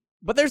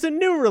 But there's a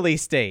new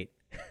release date.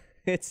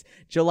 It's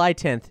July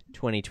 10th,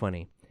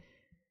 2020.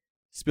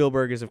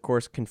 Spielberg is, of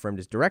course, confirmed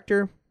as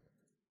director.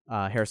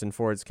 Harrison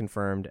Ford's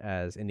confirmed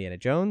as Indiana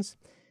Jones.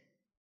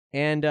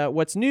 And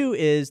what's new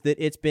is that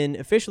it's been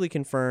officially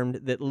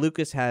confirmed that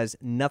Lucas has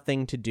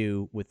nothing to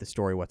do with the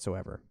story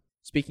whatsoever.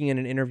 Speaking in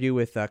an interview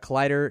with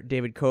Collider,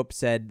 David Cope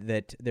said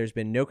that there's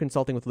been no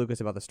consulting with Lucas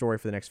about the story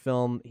for the next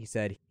film. He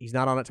said, he's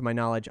not on it to my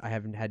knowledge. I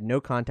haven't had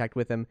no contact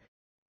with him.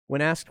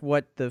 When asked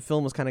what the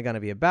film was kind of going to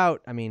be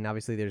about, I mean,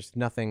 obviously there's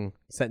nothing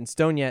set in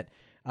stone yet,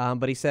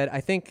 but he said,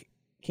 I think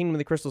Kingdom of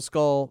the Crystal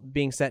Skull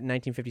being set in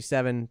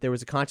 1957, there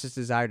was a conscious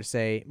desire to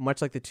say, much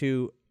like the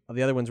two of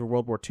the other ones were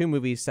World War II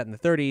movies set in the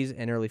 30s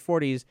and early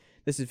 40s,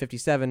 this is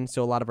 57,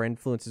 so a lot of our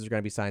influences are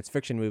going to be science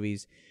fiction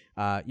movies.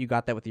 You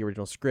got that with the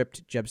original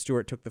script. Jeb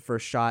Stewart took the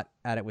first shot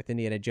at it with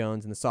Indiana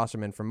Jones and the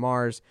Saucermen from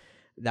Mars.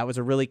 That was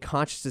a really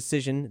conscious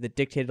decision that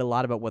dictated a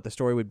lot about what the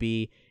story would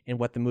be and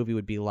what the movie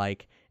would be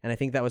like. and I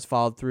think that was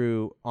followed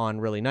through on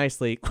really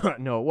nicely.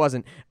 No, it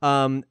wasn't.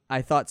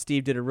 I thought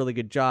Steve did a really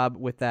good job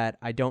with that.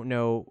 I don't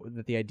know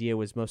that the idea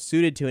was most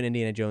suited to an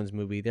Indiana Jones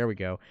movie. There we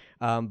go.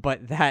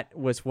 But that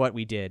was what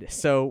we did.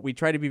 So we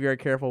try to be very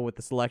careful with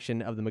the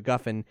selection of the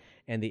MacGuffin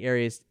and the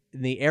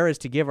eras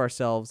to give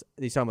ourselves,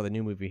 he's talking about the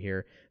new movie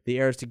here, the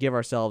eras to give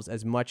ourselves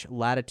as much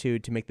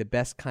latitude to make the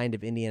best kind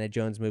of Indiana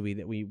Jones movie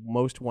that we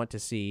most want to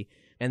see,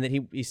 and that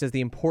he says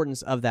the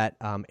importance of that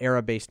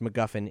era-based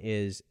MacGuffin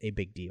is a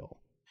big deal.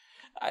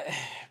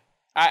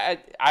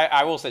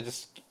 I will say,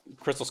 just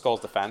Crystal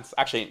Skull's defense,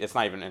 actually it's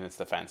not even in its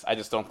defense, I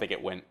just don't think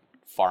it went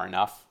far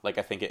enough. Like,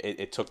 I think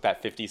it took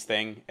that 50s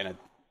thing in an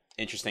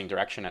interesting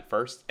direction at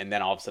first, and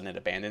then all of a sudden it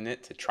abandoned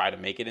it to try to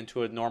make it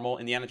into a normal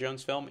Indiana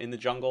Jones film in the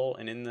jungle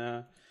and in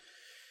the,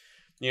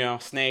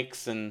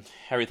 snakes and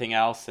everything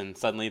else, and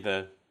suddenly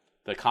the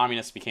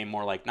communists became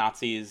more like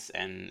Nazis,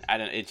 and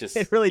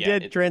it really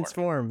did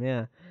transform.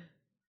 Yeah,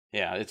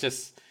 it's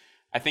just,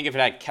 I think if it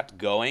had kept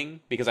going,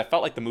 because I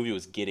felt like the movie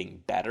was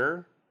getting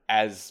better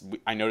as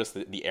I noticed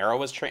that the era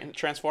was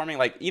transforming.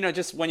 Like,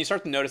 just when you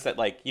start to notice that,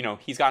 like,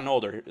 he's gotten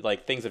older,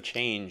 like things have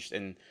changed,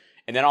 and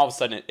then all of a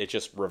sudden it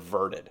just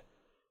reverted.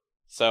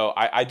 So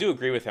I do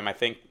agree with him. I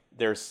think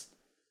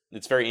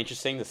it's very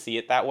interesting to see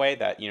it that way,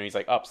 that, he's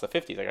like, it's the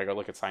 50s, I gotta go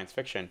look at science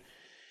fiction.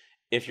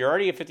 If you're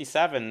already at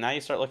 57, now you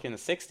start looking at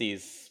the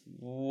 60s,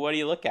 what do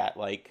you look at?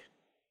 Like,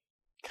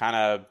 kind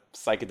of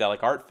psychedelic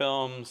art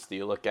films? Do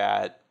you look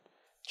at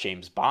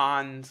James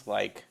Bond?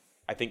 Like,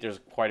 I think there's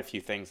quite a few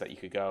things that you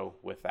could go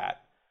with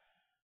that.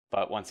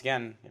 But once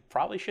again, it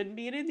probably shouldn't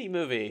be an indie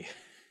movie.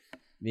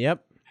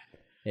 Yep.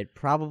 It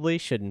probably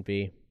shouldn't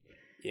be.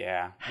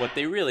 Yeah. What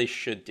they really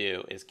should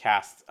do is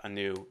cast a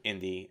new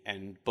indie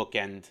and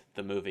bookend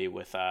the movie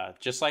with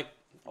just like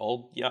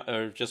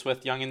just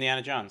with Young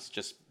Indiana Jones.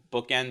 Just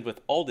bookend with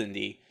old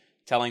Indy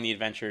telling the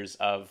adventures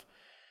of,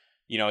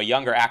 a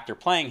younger actor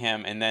playing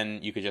him, and then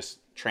you could just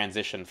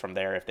transition from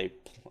there if they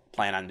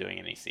plan on doing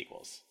any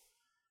sequels.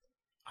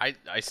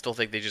 I still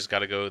think they just got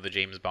to go the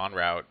James Bond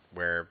route,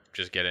 where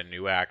just get a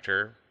new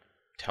actor,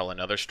 tell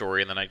another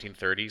story in the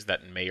 1930s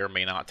that may or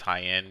may not tie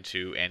in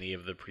to any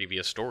of the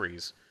previous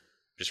stories.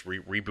 Just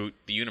reboot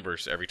the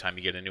universe every time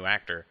you get a new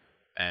actor,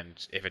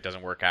 and if it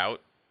doesn't work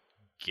out,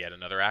 get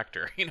another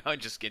actor.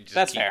 Just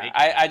that's fair.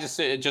 I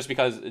just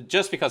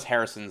because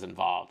Harrison's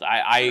involved,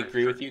 I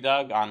agree with you,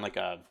 Doug, on like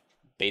a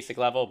basic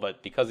level,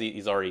 but because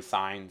he's already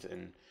signed,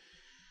 and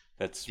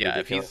that's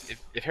ridiculous.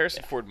 If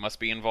Harrison Ford must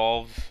be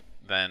involved,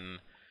 then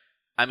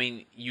I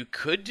mean, you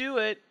could do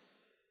it.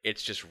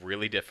 It's just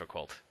really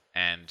difficult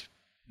and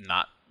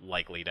not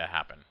likely to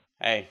happen.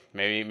 Hey,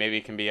 maybe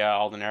it can be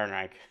Alden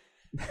Ehrenreich.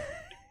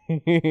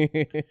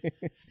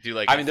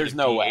 There's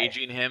no way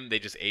aging him. They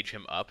just age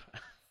him up.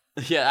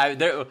 Yeah,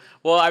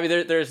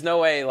 there's no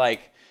way.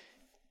 Like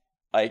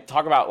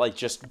talk about like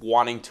just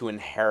wanting to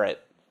inherit,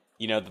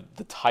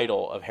 the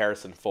title of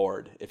Harrison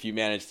Ford. If you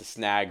manage to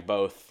snag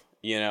both,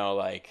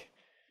 like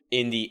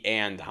Indy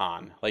and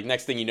Han. Like,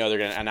 next thing you know, they're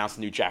gonna announce a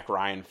new Jack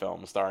Ryan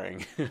film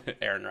starring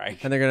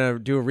Ehrenreich, and they're gonna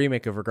do a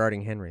remake of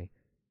Regarding Henry.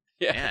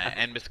 Yeah,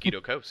 and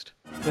Mosquito Coast.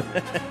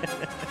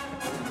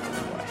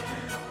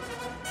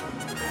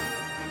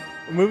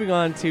 Moving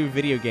on to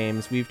video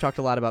games, we've talked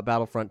a lot about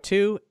Battlefront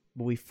 2,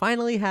 but we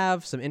finally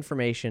have some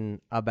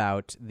information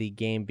about the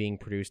game being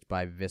produced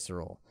by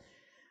Visceral.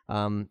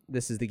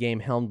 This is the game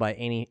helmed by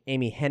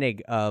Amy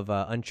Hennig of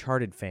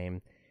Uncharted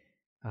fame.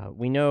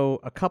 We know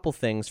a couple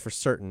things for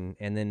certain,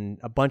 and then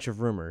a bunch of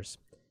rumors.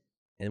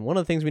 And one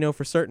of the things we know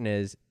for certain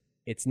is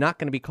it's not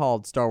going to be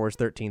called Star Wars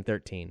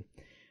 1313.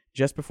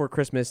 Just before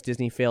Christmas,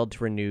 Disney failed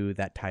to renew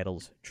that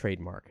title's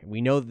trademark.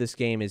 We know that this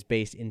game is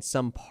based in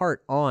some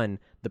part on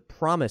the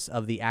promise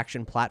of the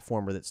action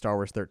platformer that Star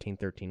Wars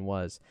 1313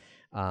 was.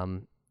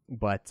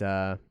 But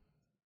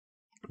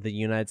the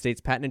United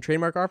States Patent and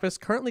Trademark Office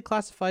currently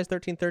classifies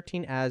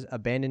 1313 as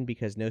abandoned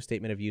because no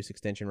statement of use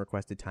extension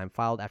requested time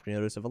filed after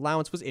notice of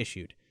allowance was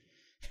issued.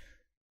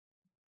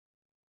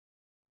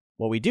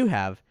 What we do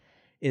have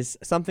is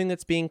something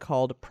that's being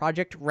called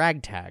Project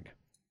Ragtag.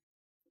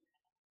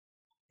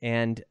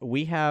 And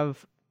we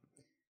have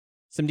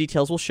some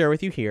details we'll share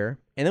with you here.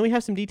 And then we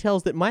have some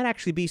details that might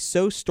actually be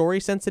so story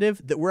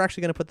sensitive that we're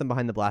actually going to put them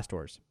behind the blast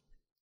doors.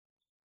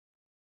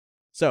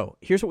 So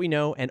here's what we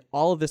know, and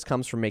all of this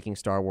comes from Making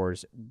Star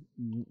Wars,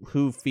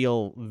 who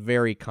feel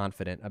very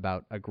confident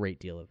about a great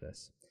deal of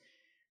this.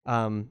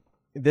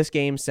 This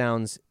game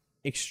sounds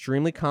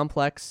extremely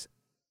complex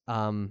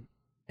and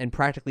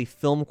practically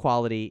film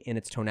quality in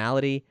its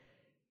tonality,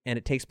 and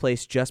it takes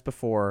place just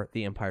before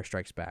The Empire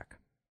Strikes Back.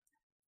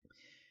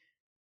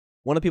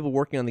 One of the people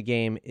working on the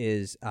game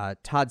is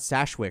Todd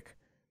Sashwick.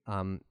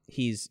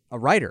 He's a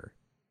writer,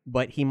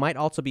 but he might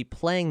also be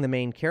playing the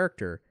main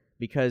character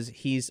because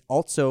he's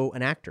also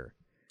an actor.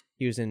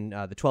 He was in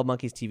the 12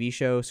 Monkeys TV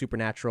show,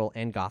 Supernatural,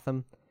 and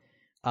Gotham.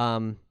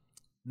 The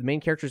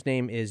main character's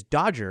name is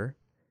Dodger,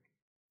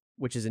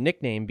 which is a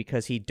nickname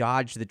because he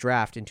dodged the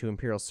draft into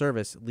Imperial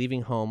service,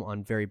 leaving home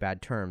on very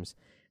bad terms,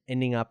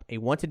 ending up a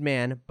wanted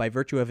man by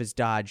virtue of his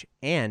dodge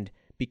and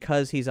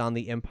because he's on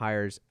the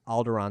Empire's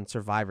Alderaan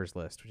survivors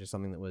list, which is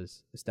something that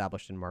was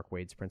established in Mark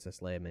Waid's Princess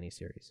Leia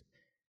miniseries.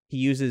 He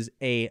uses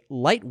a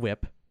light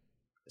whip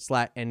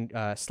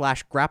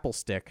slash grapple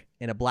stick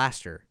and a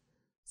blaster.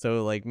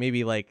 So like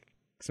maybe like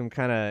some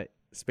kind of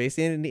space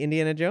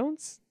Indiana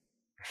Jones?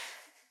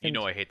 You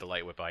know I hate the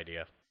light whip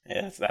idea.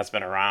 Yeah, that's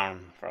been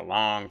around for a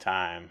long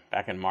time,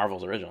 back in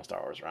Marvel's original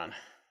Star Wars run.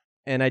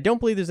 And I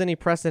don't believe there's any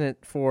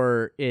precedent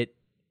for it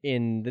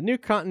in the new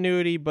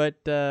continuity, but,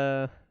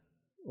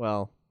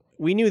 well,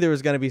 we knew there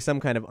was going to be some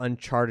kind of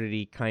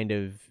Uncharted-y kind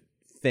of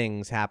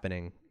things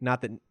happening.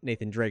 Not that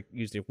Nathan Drake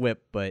used a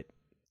whip, but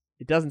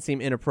it doesn't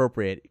seem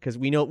inappropriate, because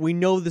we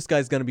know this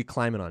guy's going to be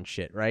climbing on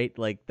shit, right?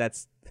 Like,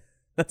 that's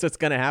what's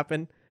going to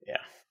happen. Yeah.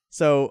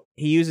 So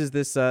he uses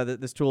this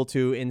this tool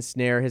to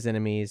ensnare his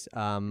enemies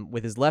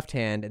with his left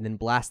hand and then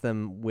blast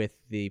them with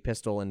the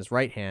pistol in his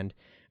right hand.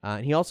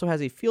 And he also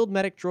has a field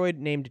medic droid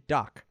named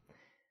Doc.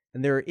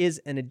 And there is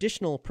an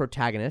additional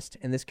protagonist,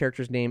 and this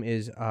character's name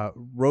is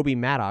Roby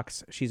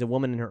Maddox. She's a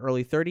woman in her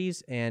early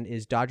 30s and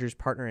is Dodger's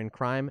partner in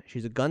crime.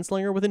 She's a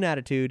gunslinger with an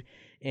attitude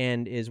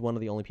and is one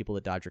of the only people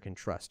that Dodger can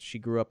trust. She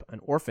grew up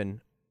an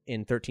orphan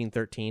in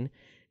 1313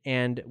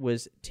 and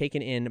was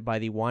taken in by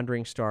the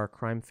Wandering Star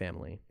crime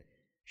family.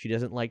 She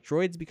doesn't like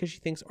droids because she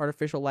thinks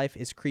artificial life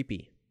is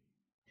creepy.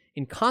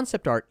 In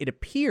concept art, it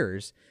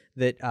appears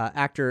that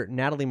actor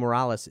Natalie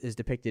Morales is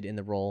depicted in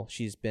the role.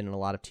 She's been in a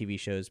lot of TV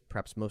shows,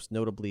 perhaps most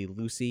notably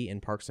Lucy in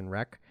Parks and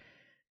Rec.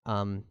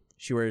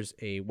 She wears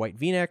a white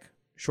v-neck,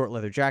 short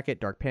leather jacket,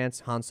 dark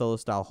pants, Han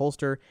Solo-style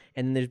holster,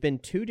 and there's been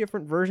two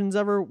different versions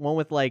of her, one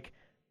with like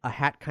a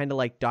hat kind of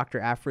like Dr.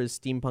 Aphra's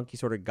steampunky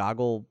sort of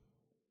goggle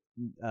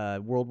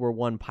World War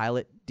I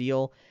pilot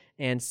deal,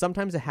 and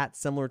sometimes a hat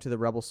similar to the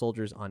Rebel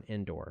soldiers on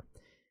Endor.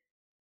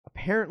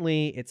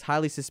 Apparently, it's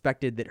highly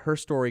suspected that her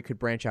story could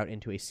branch out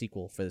into a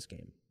sequel for this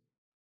game.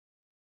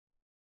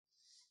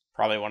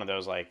 Probably one of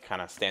those like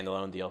kind of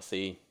standalone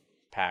DLC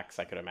packs,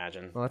 I could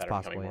imagine. Well, that's that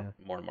are possible, becoming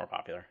more and more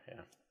popular.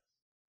 Yeah.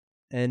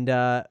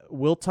 And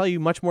we'll tell you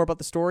much more about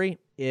the story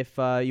if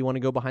you want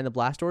to go behind the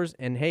blast doors.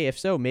 And hey, if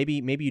so,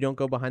 maybe you don't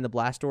go behind the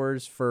blast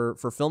doors for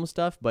film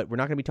stuff, but we're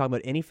not going to be talking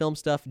about any film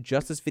stuff,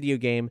 just this video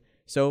game.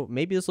 So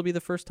maybe this will be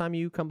the first time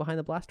you come behind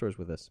the blast doors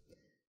with us.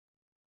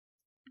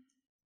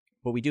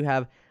 But we do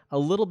have a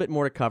little bit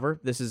more to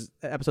cover.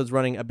 Episode's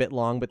running a bit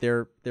long, but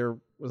there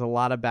was a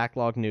lot of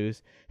backlog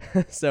news.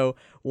 So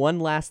one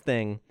last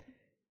thing,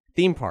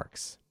 theme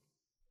parks.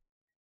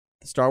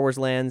 The Star Wars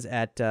lands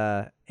at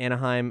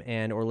Anaheim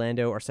and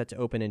Orlando are set to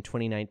open in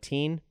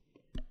 2019,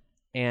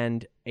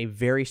 and a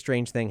very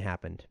strange thing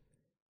happened.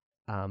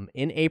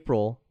 In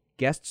April,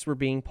 guests were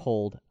being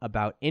polled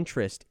about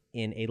interest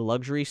in a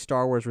luxury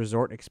Star Wars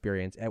resort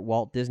experience at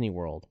Walt Disney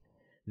World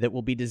that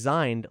will be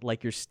designed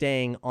like you're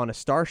staying on a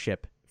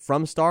starship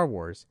from Star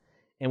Wars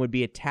and would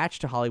be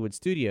attached to Hollywood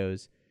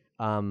studios,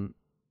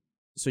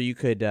 so you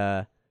could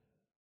just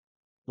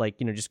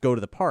go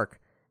to the park.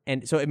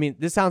 And so, I mean,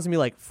 this sounds to me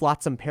like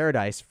Flotsam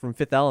Paradise from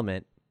Fifth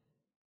Element,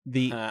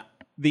 the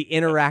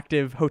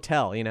interactive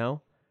hotel, you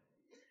know?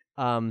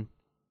 And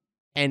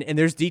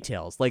there's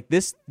details. Like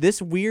this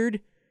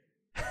weird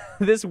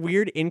this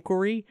weird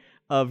inquiry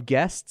of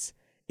guests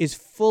is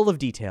full of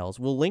details.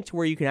 We'll link to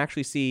where you can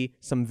actually see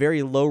some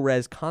very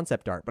low-res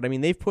concept art. But I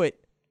mean, they've put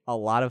a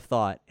lot of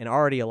thought and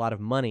already a lot of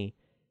money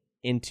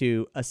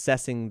into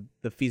assessing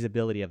the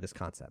feasibility of this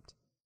concept.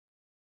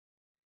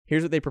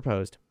 Here's what they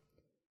proposed.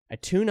 A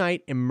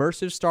 2-night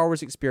immersive Star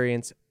Wars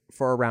experience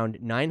for around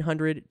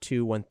 $900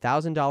 to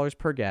 $1,000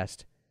 per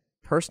guest,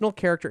 personal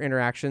character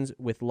interactions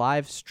with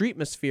live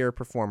Streetmosphere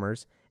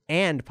performers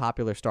and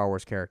popular Star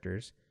Wars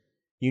characters,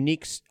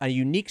 a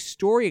unique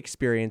story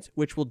experience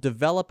which will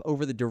develop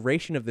over the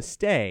duration of the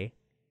stay,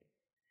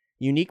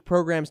 unique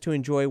programs to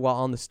enjoy while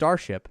on the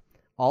starship,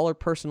 all are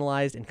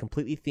personalized and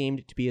completely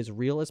themed to be as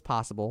real as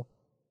possible,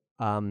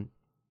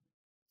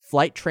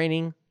 flight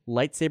training,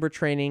 lightsaber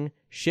training,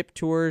 ship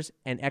tours,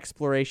 and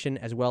exploration,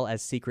 as well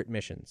as secret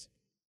missions.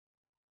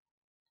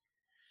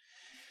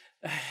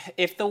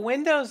 If the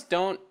windows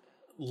don't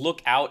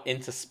look out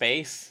into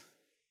space,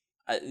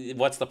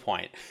 what's the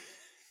point?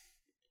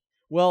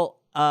 Well,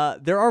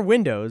 there are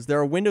windows. There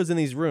are windows in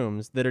these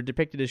rooms that are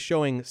depicted as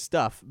showing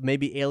stuff,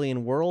 maybe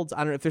alien worlds. I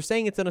don't know if they're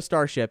saying it's in a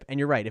starship, and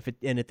you're right. If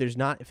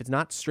it's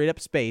not straight up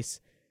space,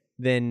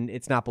 then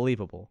it's not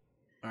believable.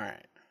 All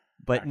right.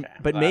 But okay.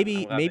 but I'm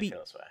maybe glad they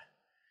feel this way.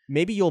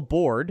 Maybe you'll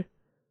board,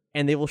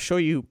 and they will show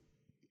you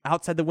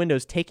outside the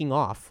windows taking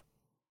off,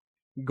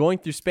 going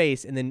through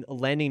space, and then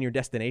landing in your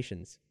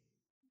destinations.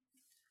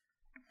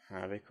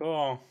 That'd be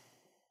cool.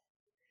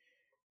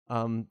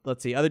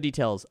 Let's see. Other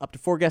details. Up to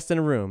 4 guests in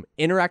a room.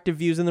 Interactive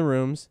views in the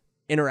rooms.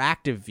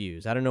 Interactive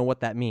views. I don't know what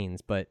that means,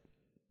 but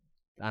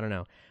I don't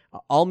know.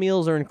 All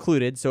meals are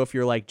included, so if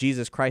you're like,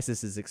 Jesus Christ,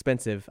 this is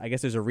expensive, I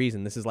guess there's a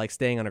reason. This is like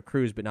staying on a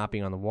cruise but not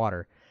being on the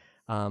water.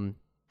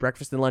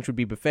 Breakfast and lunch would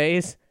be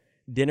buffets.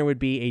 Dinner would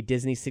be a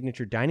Disney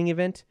signature dining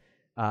event.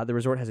 The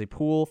resort has a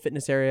pool,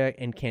 fitness area,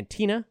 and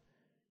cantina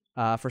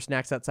for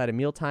snacks outside of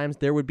meal times.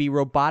 There would be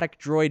robotic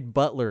droid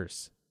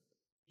butlers.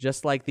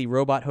 just like the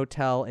Robot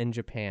Hotel in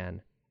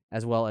Japan,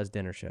 as well as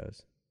dinner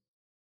shows.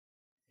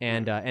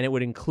 And it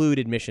would include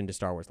admission to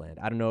Star Wars Land.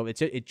 I don't know.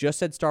 It just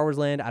said Star Wars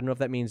Land. I don't know if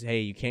that means, hey,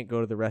 you can't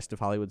go to the rest of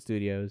Hollywood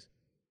Studios.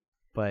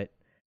 But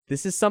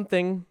this is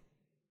something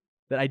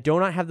that I do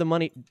not have the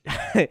money.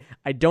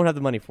 I don't have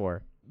the money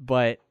for.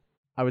 But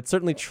I would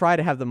certainly try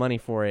to have the money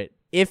for it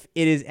if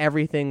it is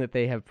everything that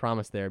they have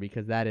promised there,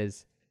 because that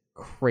is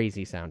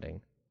crazy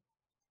sounding.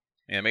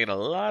 Yeah, making a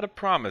lot of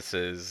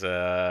promises.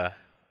 I'm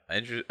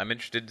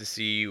interested to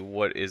see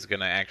what is going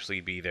to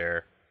actually be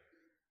there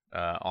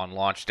on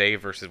launch day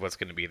versus what's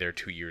going to be there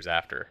 2 years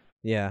after.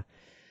 Yeah.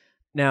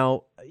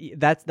 Now,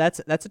 that's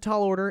a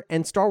tall order,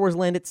 and Star Wars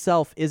Land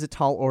itself is a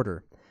tall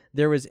order.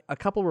 There was a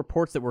couple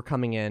reports that were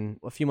coming in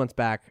a few months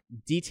back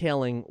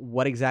detailing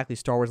what exactly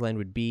Star Wars Land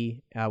would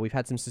be. We've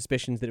had some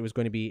suspicions that it was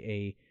going to be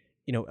a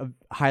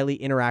highly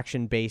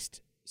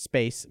interaction-based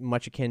space,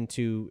 much akin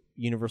to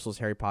Universal's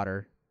Harry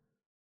Potter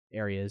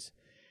areas.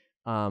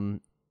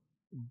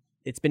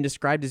 It's been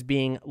described as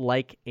being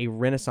like a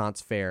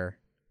Renaissance fair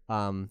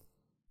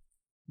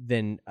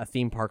than a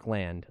theme park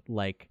land.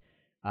 Like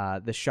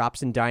the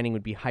shops and dining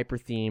would be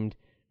hyper-themed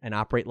and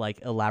operate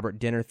like elaborate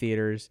dinner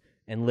theaters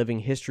and living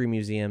history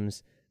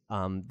museums.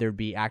 There'd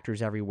be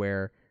actors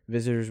everywhere.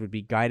 Visitors would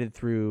be guided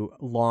through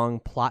long,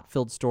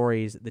 plot-filled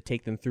stories that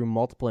take them through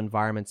multiple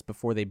environments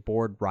before they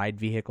board ride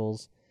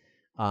vehicles.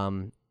 We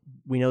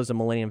know there's a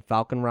Millennium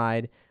Falcon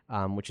ride,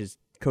 which is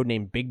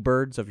codenamed Big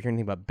Bird. So if you're hearing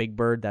anything about Big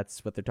Bird,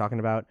 that's what they're talking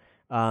about.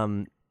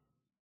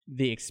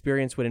 The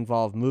experience would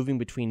involve moving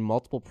between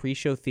multiple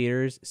pre-show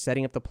theaters,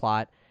 setting up the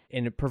plot,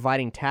 and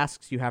providing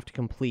tasks you have to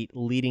complete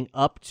leading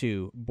up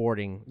to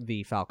boarding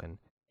the Falcon.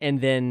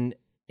 And then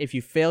if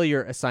you fail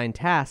your assigned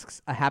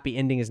tasks, a happy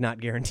ending is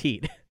not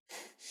guaranteed.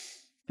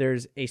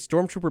 There's a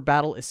Stormtrooper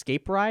Battle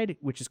Escape Ride,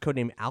 which is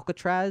codenamed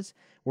Alcatraz,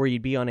 where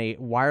you'd be on a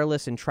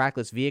wireless and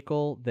trackless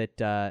vehicle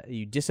that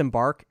you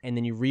disembark, and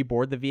then you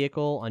reboard the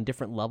vehicle on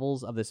different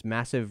levels of this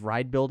massive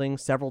ride building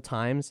several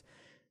times.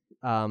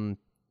 And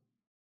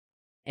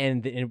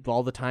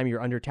all the time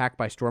you're under attack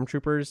by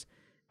Stormtroopers.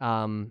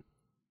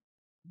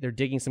 They're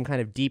digging some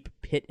kind of deep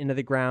pit into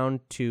the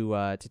ground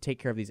to take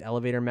care of these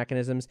elevator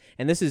mechanisms.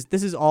 And this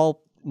is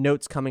all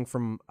notes coming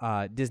from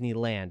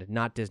Disneyland,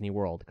 not Disney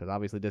World, because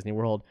obviously Disney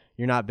World,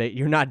 you're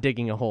not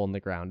digging a hole in the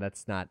ground.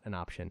 That's not an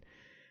option.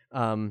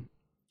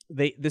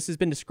 This has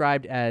been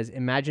described as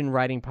imagine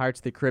riding Pirates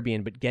of the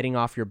Caribbean, but getting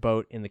off your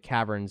boat in the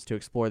caverns to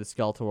explore the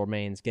skeletal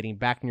remains, getting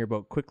back in your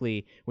boat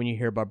quickly when you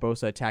hear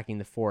Barbossa attacking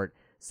the fort,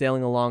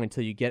 sailing along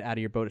until you get out of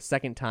your boat a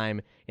second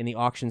time in the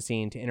auction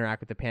scene to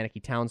interact with the panicky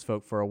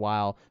townsfolk for a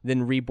while,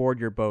 then reboard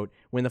your boat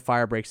when the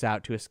fire breaks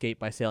out to escape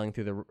by sailing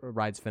through the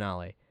ride's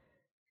finale.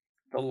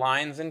 The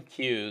lines and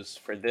queues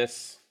for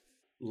this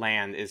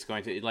land is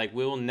going to,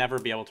 we will never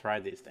be able to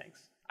ride these things.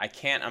 I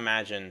can't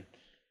imagine,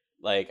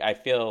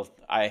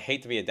 I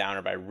hate to be a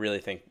downer, but I really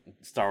think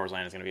Star Wars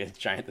Land is going to be a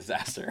giant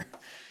disaster.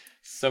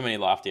 So many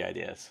lofty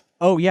ideas.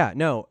 Oh, yeah,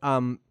 no,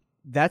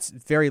 that's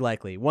very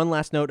likely. One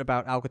last note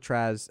about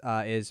Alcatraz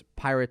is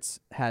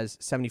Pirates has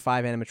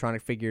 75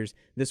 animatronic figures.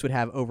 This would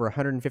have over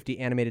 150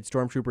 animated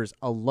stormtroopers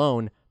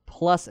alone,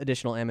 plus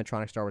additional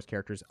animatronic Star Wars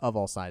characters of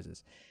all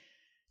sizes.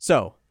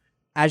 So,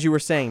 as you were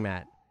saying,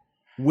 Matt,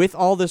 with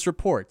all this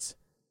reports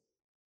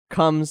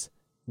comes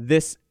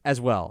this as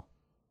well.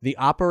 The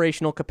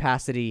operational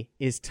capacity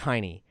is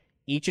tiny.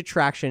 Each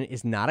attraction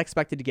is not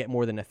expected to get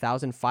more than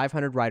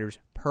 1,500 riders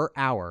per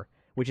hour,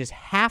 which is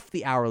half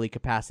the hourly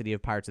capacity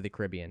of Pirates of the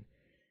Caribbean.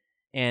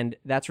 And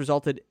that's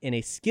resulted in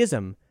a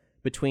schism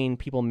between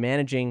people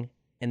managing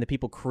and the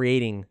people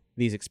creating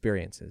these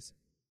experiences.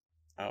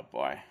 Oh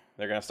boy,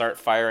 they're gonna start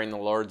firing the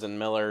Lords and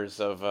Millers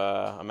of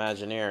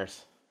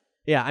Imagineers.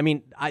 Yeah, I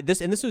mean,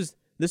 this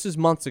was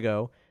months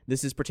ago.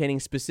 This is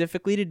pertaining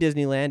specifically to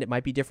Disneyland. It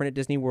might be different at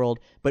Disney World,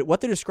 but what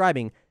they're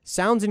describing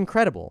sounds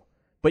incredible.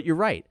 But you're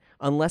right,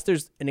 unless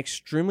there's an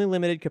extremely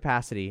limited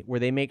capacity where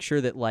they make sure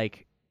that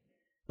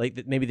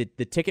maybe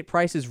the ticket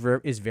price is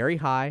very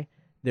high.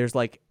 There's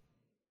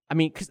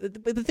because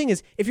the thing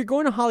is, if you're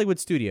going to Hollywood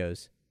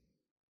Studios,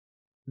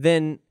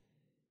 then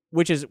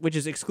which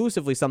is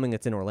exclusively something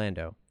that's in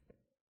Orlando,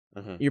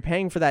 you're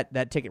paying for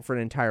that ticket for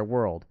an entire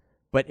world.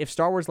 But if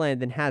Star Wars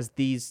Land then has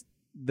the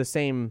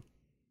same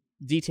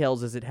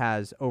details as it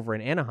has over in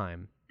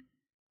Anaheim,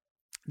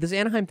 this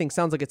Anaheim thing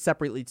sounds like it's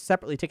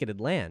separately ticketed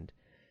land.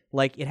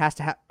 Like it has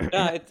to have.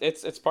 Yeah,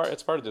 it's part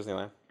of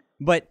Disneyland.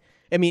 But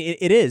I mean,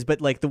 it is. But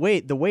the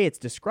way it's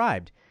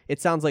described,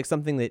 it sounds like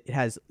something that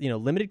has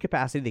limited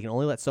capacity. They can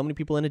only let so many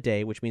people in a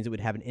day, which means it would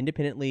have an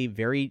independently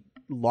very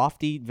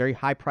lofty, very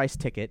high price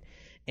ticket,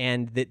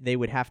 and that they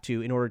would have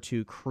to, in order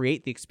to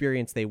create the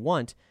experience they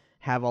want,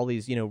 have all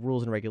these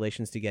rules and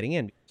regulations to getting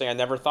in. I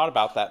never thought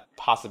about that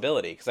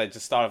possibility because I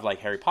just thought of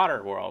Harry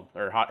Potter World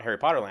or Harry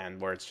Potter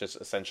Land, where it's just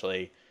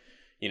essentially,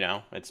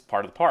 it's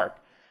part of the park.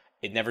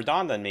 It never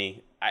dawned on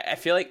me. I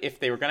feel like if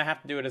they were going to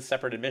have to do it as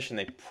separate admission,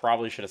 they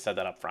probably should have said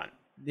that up front.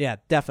 Yeah,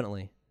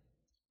 definitely.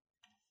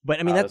 But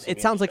I mean,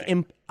 it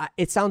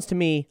sounds to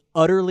me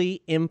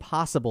utterly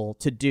impossible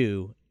to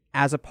do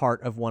as a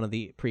part of one of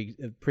the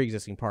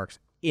pre-existing parks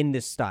in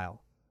this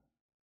style.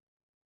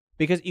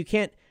 Because you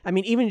can't, I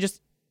mean, even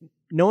just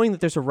knowing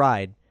that there's a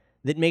ride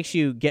that makes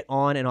you get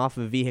on and off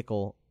of a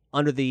vehicle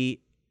under the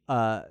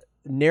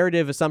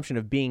narrative assumption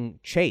of being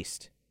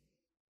chased,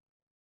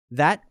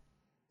 that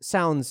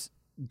sounds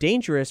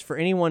dangerous for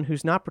anyone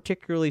who's not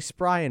particularly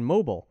spry and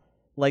mobile.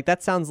 Like,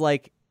 that sounds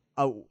like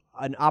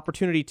an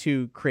opportunity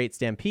to create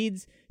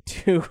stampedes,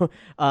 for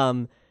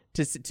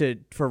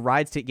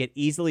rides to get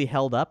easily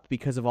held up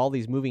because of all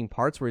these moving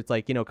parts where it's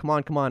like, come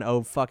on,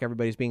 oh fuck,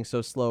 everybody's being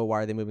so slow,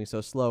 why are they moving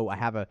so slow, I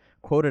have a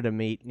quota to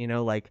meet,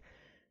 like,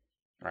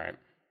 right.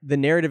 The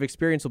narrative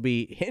experience will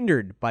be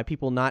hindered by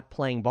people not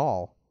playing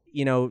ball.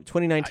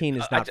 2019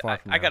 is not far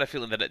from now. I got a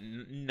feeling that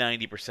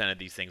 90% of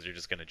these things are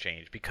just going to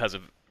change because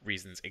of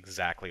reasons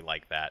exactly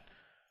like that.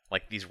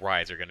 Like, these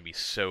rides are going to be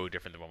so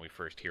different than when we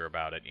first hear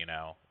about it.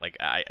 Like,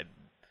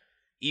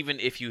 even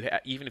if you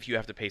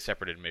have to pay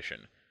separate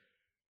admission,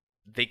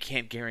 they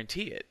can't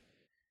guarantee it.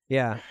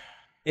 Yeah,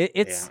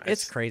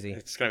 it's crazy.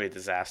 It's going to be a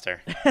disaster.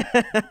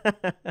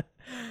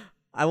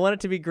 I want it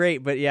to be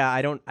great, but yeah,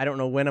 I don't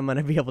know when I'm going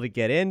to be able to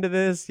get into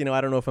this.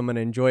 I don't know if I'm going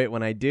to enjoy it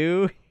when I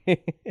do.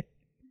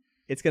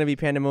 It's going to be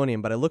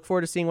pandemonium, but I look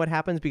forward to seeing what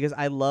happens because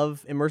I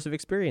love immersive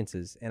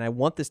experiences and I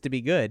want this to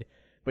be good.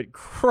 But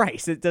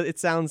Christ, it just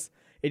sounds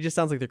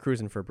like they're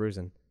cruising for a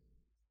bruising.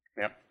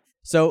 Yep.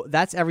 So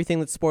that's everything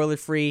that's spoiler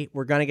free.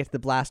 We're going to get to the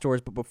blast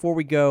doors, but before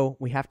we go,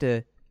 we have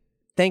to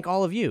thank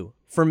all of you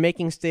for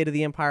making State of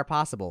the Empire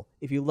possible.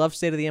 If you love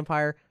State of the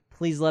Empire,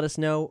 please let us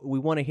know. We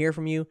want to hear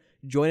from you.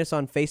 Join us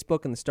on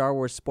Facebook in the Star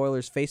Wars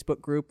Spoilers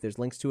Facebook group. There's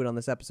links to it on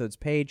this episode's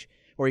page,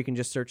 or you can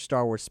just search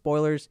Star Wars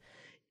Spoilers.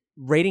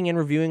 Rating and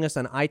reviewing us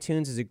on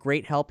iTunes is a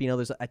great help.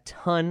 There's a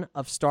ton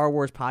of Star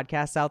Wars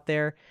podcasts out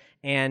there,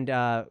 and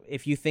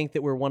if you think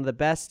that we're one of the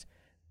best,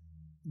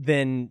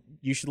 then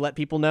you should let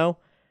people know.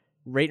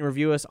 Rate and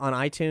review us on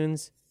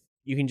iTunes.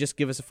 You can just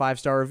give us a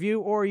 5-star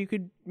review, or you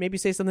could maybe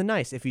say something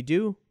nice. If you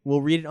do,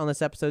 we'll read it on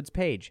this episode's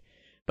page.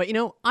 But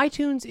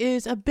iTunes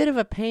is a bit of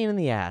a pain in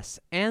the ass,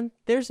 and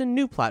there's a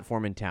new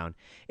platform in town.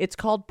 It's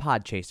called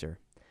Podchaser,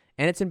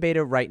 and it's in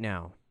beta right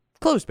now.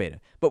 Closed beta,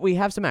 but we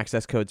have some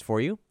access codes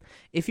for you.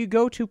 If you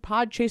go to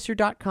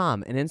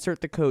podchaser.com and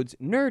insert the codes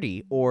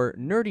NERDY or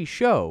NERDY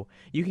SHOW,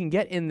 you can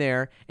get in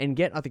there and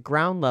get at the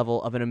ground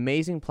level of an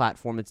amazing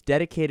platform that's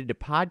dedicated to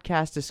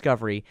podcast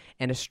discovery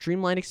and a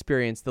streamlined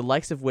experience the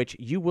likes of which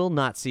you will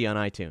not see on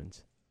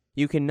iTunes.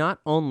 You can not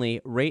only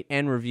rate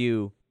and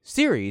review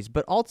series,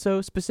 but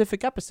also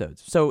specific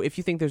episodes. So if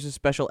you think there's a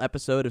special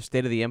episode of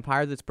State of the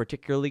Empire that's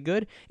particularly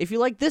good, if you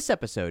like this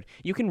episode,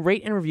 you can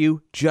rate and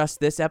review just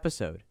this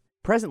episode.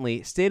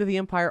 Presently, State of the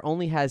Empire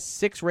only has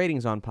 6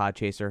 ratings on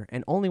Podchaser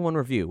and only 1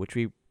 review, which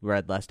we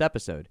read last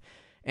episode.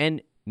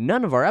 And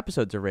none of our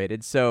episodes are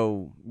rated,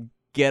 so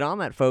get on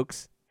that,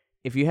 folks.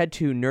 If you head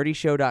to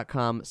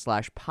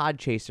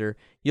nerdyshow.com/podchaser,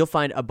 you'll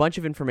find a bunch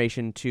of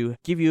information to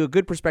give you a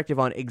good perspective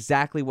on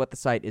exactly what the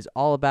site is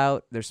all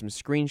about. There's some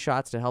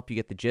screenshots to help you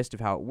get the gist of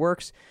how it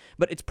works,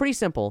 but it's pretty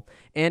simple,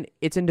 and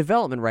it's in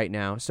development right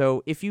now.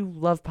 So if you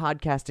love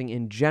podcasting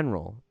in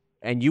general,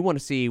 and you want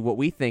to see what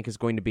we think is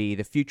going to be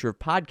the future of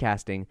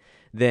podcasting,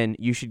 then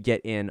you should get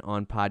in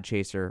on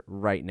Podchaser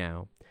right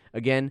now.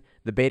 Again,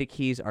 the beta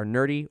keys are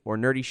Nerdy or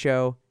Nerdy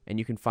Show, and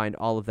you can find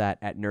all of that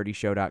at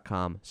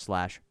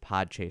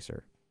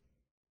nerdyshow.com/podchaser.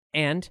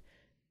 And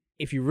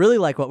if you really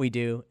like what we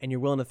do and you're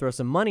willing to throw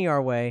some money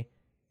our way,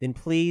 then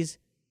please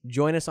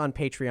join us on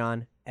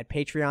Patreon at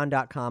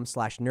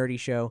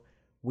patreon.com/nerdyshow.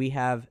 We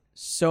have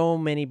so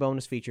many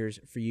bonus features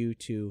for you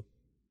to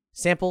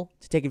sample,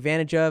 to take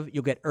advantage of.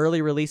 You'll get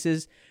early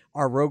releases.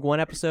 Our Rogue One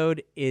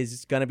episode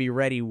is going to be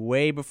ready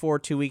way before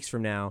 2 weeks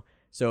from now.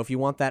 So if you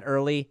want that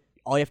early,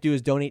 all you have to do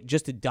is donate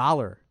just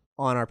 $1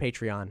 on our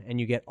Patreon, and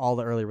you get all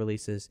the early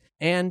releases.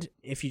 And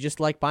if you just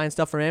like buying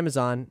stuff from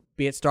Amazon,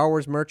 be it Star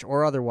Wars merch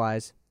or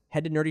otherwise,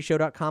 head to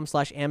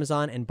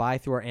nerdyshow.com/Amazon and buy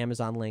through our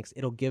Amazon links.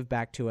 It'll give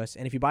back to us.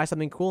 And if you buy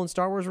something cool and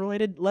Star Wars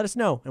related, let us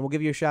know, and we'll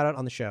give you a shout out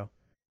on the show.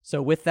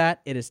 So with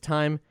that, it is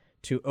time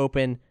to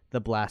open the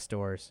blast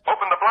doors.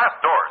 Open the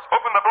blast doors!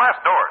 Open the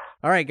blast doors!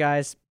 All right,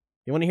 guys.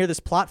 You want to hear this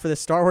plot for this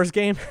Star Wars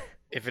game?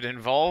 If it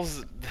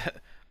involves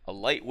a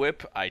light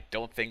whip, I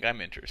don't think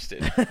I'm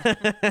interested.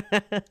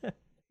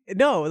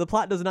 No, the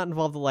plot does not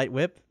involve the light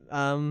whip.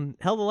 Hell,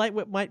 the light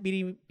whip might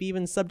be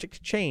even subject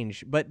to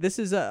change, but this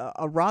is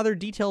a rather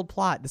detailed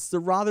plot. It's a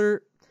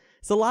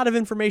lot of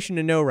information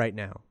to know right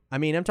now. I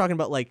mean, I'm talking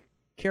about like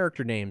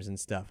character names and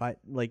stuff.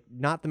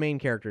 Not the main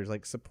characters,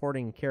 like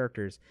supporting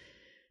characters.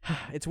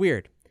 It's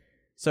weird.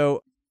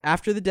 So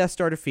after the Death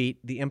Star defeat,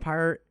 the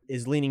Empire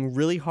is leaning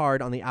really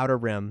hard on the Outer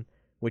Rim,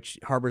 which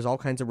harbors all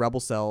kinds of rebel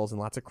cells and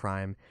lots of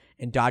crime,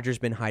 and Dodger's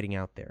been hiding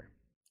out there.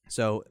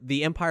 So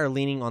the Empire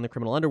leaning on the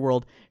criminal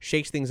underworld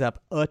shakes things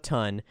up a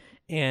ton,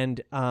 and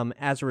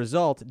as a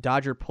result,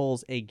 Dodger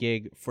pulls a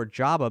gig for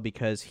Jabba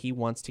because he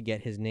wants to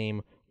get his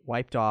name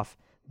wiped off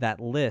that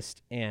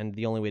list, and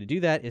the only way to do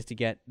that is to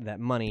get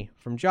that money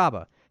from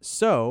Jabba.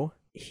 So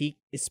he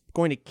is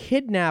going to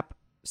kidnap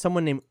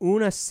someone named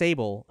Una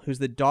Sable, who's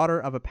the daughter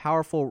of a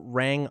powerful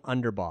Rang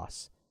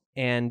underboss.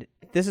 And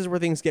this is where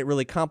things get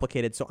really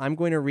complicated, so I'm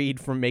going to read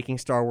from Making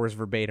Star Wars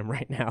verbatim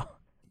right now.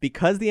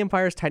 Because the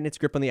Empire's tightened its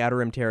grip on the Outer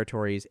Rim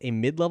territories, a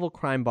mid-level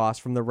crime boss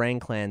from the Rang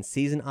clan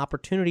sees an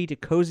opportunity to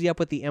cozy up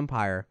with the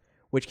Empire,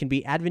 which can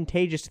be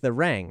advantageous to the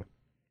Rang.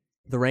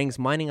 The Rang's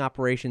mining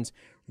operations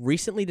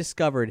recently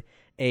discovered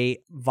a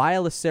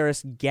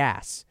Violaceris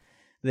gas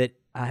that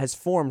has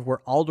formed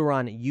where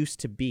Alderaan used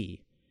to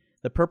be.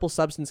 The purple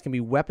substance can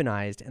be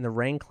weaponized, and the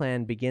Rang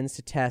clan begins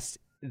to test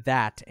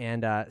that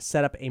and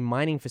set up a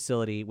mining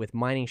facility with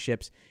mining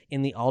ships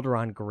in the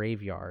Alderaan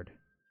graveyard.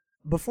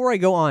 Before I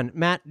go on,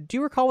 Matt, do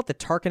you recall what the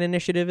Tarkin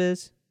Initiative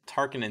is?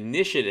 Tarkin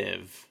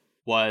Initiative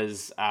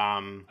was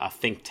a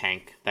think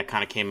tank that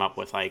kind of came up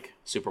with like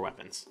super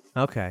weapons.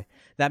 Okay,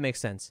 that makes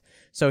sense.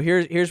 So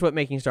here's what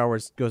Making Star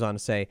Wars goes on to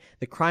say.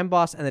 The crime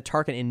boss and the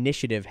Tarkin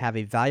Initiative have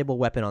a valuable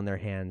weapon on their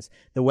hands.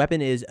 The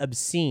weapon is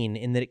obscene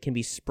in that it can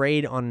be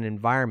sprayed on an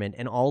environment,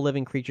 and all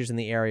living creatures in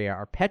the area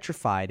are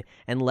petrified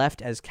and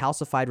left as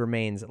calcified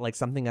remains like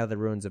something out of the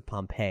ruins of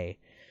Pompeii.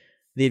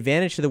 The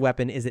advantage to the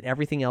weapon is that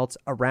everything else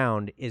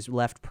around is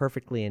left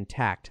perfectly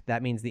intact.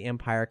 That means the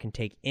Empire can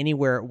take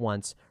anywhere it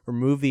wants,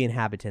 remove the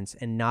inhabitants,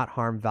 and not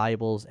harm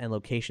valuables and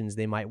locations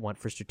they might want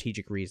for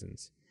strategic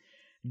reasons.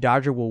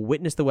 Dodger will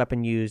witness the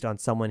weapon used on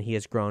someone he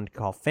has grown to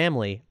call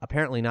family,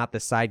 apparently not the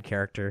side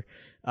character,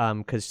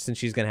 since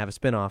she's going to have a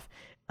spinoff,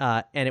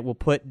 and it will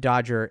put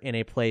Dodger in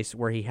a place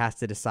where he has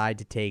to decide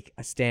to take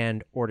a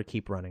stand or to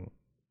keep running.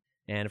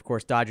 And, of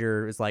course,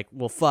 Dodger is like,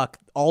 well, fuck,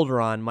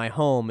 Alderaan, my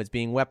home, is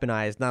being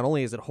weaponized. Not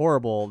only is it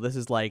horrible, this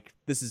is like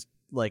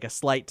a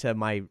slight to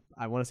my,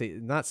 I want to say,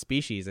 not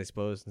species, I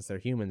suppose, since they're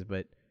humans,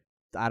 but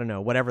I don't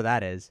know, whatever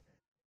that is.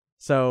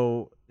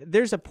 So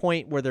there's a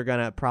point where they're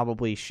going to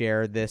probably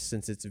share this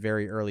since it's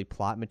very early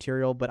plot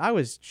material, but I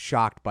was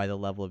shocked by the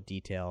level of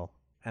detail.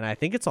 And I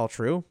think it's all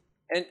true.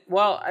 And,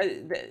 well,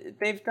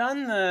 they've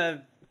done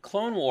the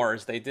Clone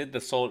Wars. They did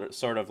the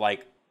sort of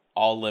like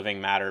all living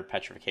matter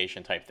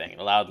petrification type thing. It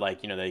allowed,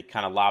 like, they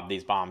kind of lobbed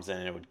these bombs in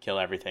and it would kill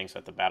everything so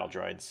that the battle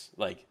droids,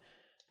 like,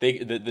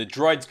 the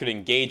droids could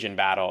engage in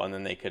battle and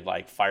then they could,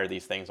 like, fire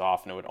these things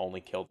off and it would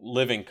only kill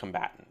living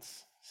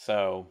combatants.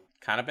 So,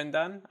 kind of been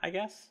done, I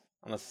guess,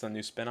 unless it's a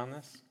new spin on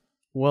this.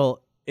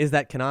 Well, is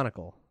that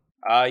canonical?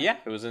 Yeah,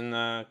 it was in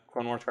the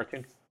Clone Wars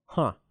cartoon.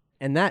 Huh.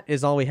 And that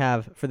is all we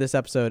have for this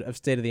episode of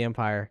State of the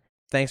Empire.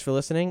 Thanks for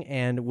listening,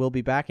 and we'll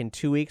be back in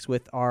 2 weeks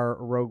with our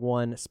Rogue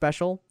One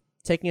special.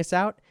 Taking us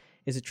out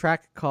is a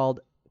track called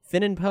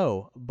Finn and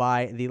Poe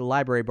by the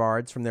Library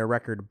Bards from their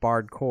record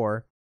Bard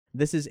Core.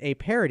 This is a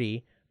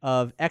parody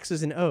of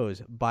X's and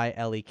O's by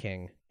Ellie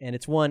King, and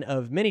it's one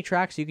of many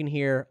tracks you can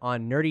hear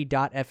on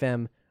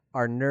nerdy.fm,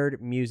 our nerd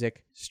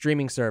music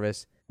streaming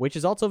service, which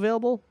is also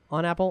available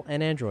on Apple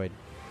and Android.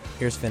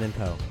 Here's Finn and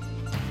Poe.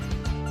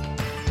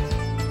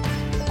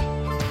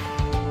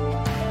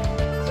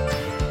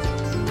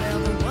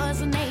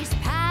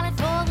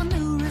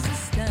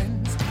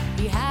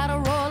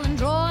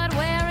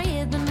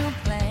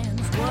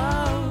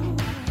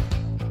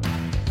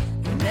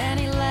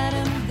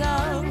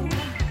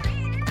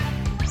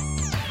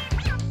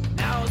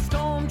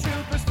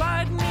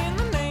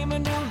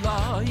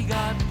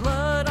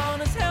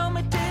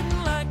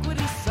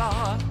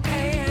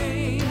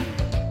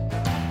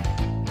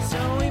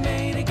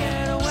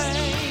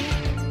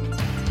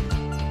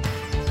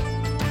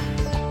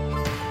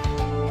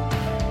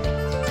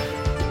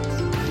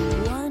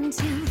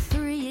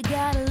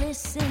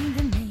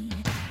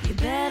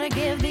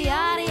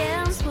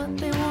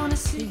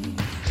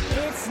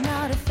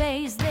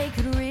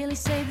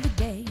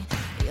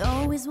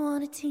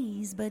 Want to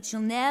tease, but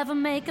you'll never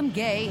make them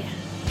gay.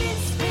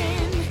 It's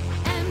Finn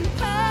and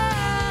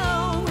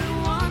Poe, we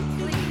want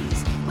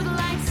please, with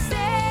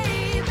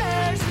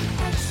lightsabers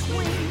and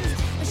X-wings,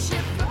 a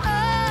ship for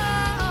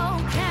all,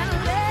 can't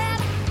let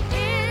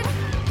it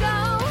go.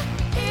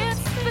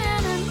 It's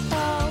Finn and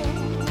Poe.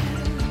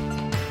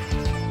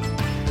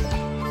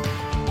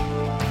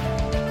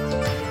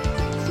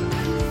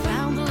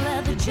 Found a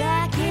leather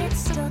jacket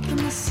stuck in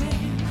the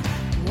sand,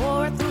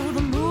 wore it through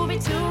the movie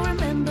to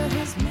remember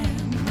his man.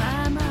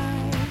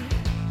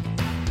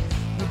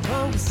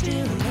 Poe is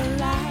still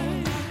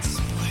alive.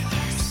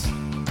 Spoilers.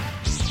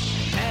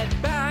 Head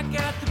back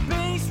at the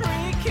base,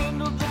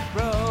 rekindled the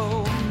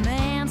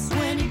romance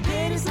when he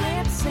bit his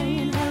lips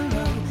saying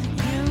hello.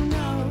 You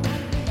know,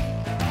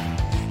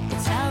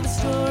 it's how the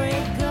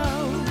story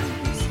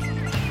goes.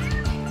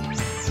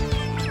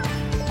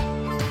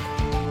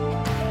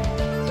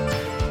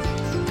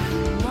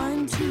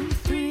 1, 2,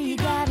 3, you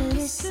gotta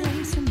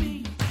listen to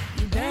me.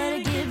 You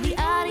better give the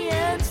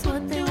audience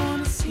what they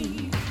want to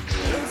see.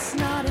 It's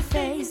not a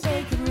phase,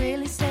 they could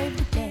really save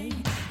the day.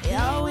 They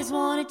always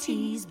want to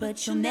tease,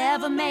 but you'll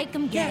never make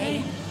them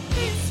gay.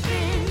 It's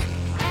Finn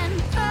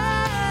and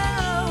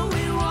Poe,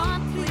 we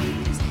want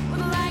please,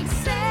 with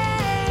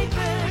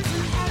lightsabers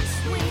and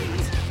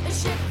X-wings, a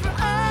ship for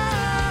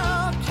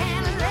all,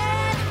 can't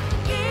let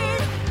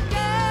it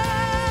go.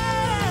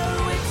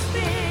 It's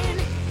Finn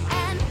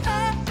and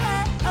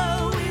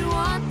Poe, we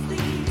want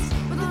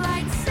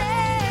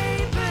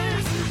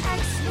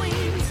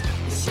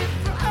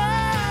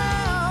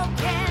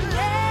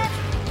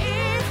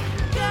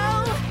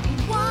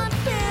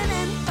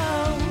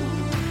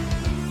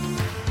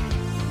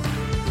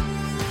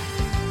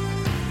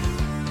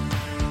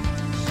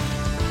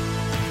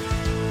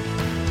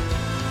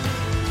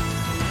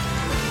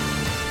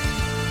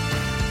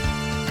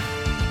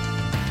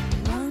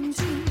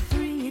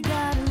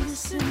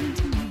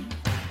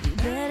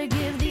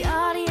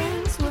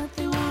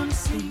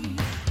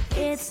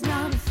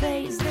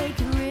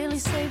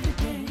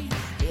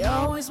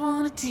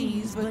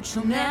tease, but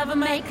you'll never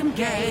make them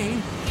gay.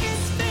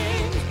 It's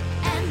Finn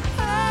and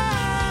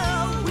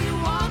Poe. We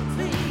want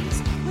things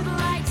with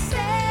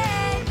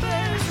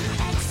lightsabers and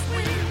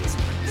X-wings.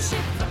 The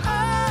ship for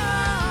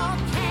all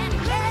can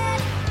let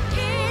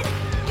it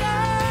go.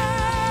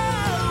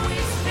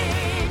 It's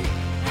Finn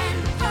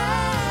and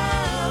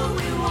Poe.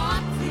 We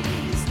want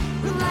things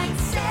with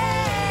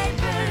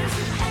lightsabers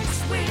and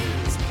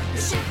X-wings.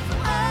 The ship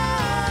for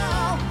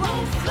all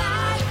won't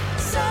fly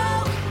so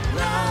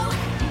low.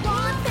 We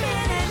want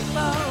Finn and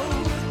Poe.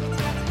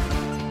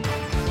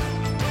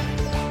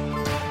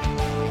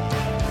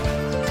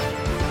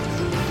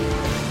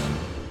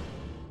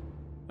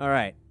 All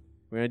right,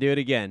 we're gonna do it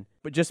again,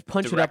 but just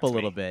punch it up Direct a me.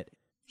 little bit.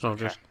 So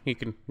just he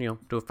can, do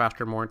it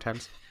faster, more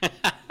intense.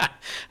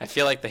 I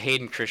feel like the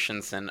Hayden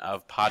Christensen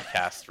of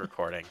podcast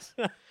recordings.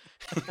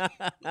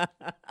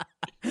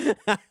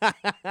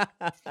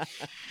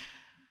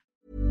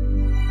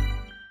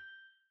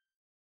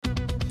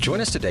 Join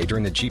us today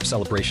during the Jeep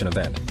Celebration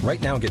event. Right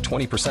now, get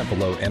 20%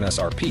 below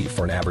MSRP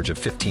for an average of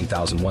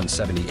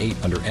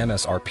 $15,178 under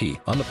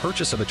MSRP on the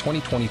purchase of a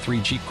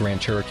 2023 Jeep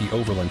Grand Cherokee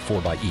Overland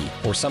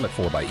 4xE or Summit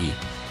 4xE.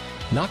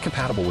 Not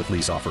compatible with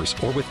lease offers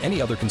or with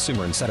any other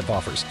consumer incentive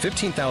offers.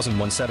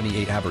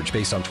 $15,178 average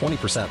based on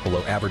 20%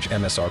 below average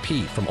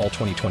MSRP from all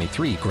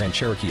 2023 Grand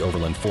Cherokee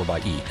Overland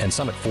 4xE and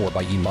Summit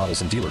 4xE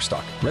models in dealer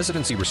stock.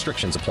 Residency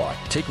restrictions apply.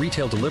 Take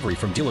retail delivery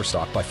from dealer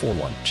stock by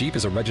 4/1. Jeep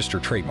is a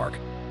registered trademark.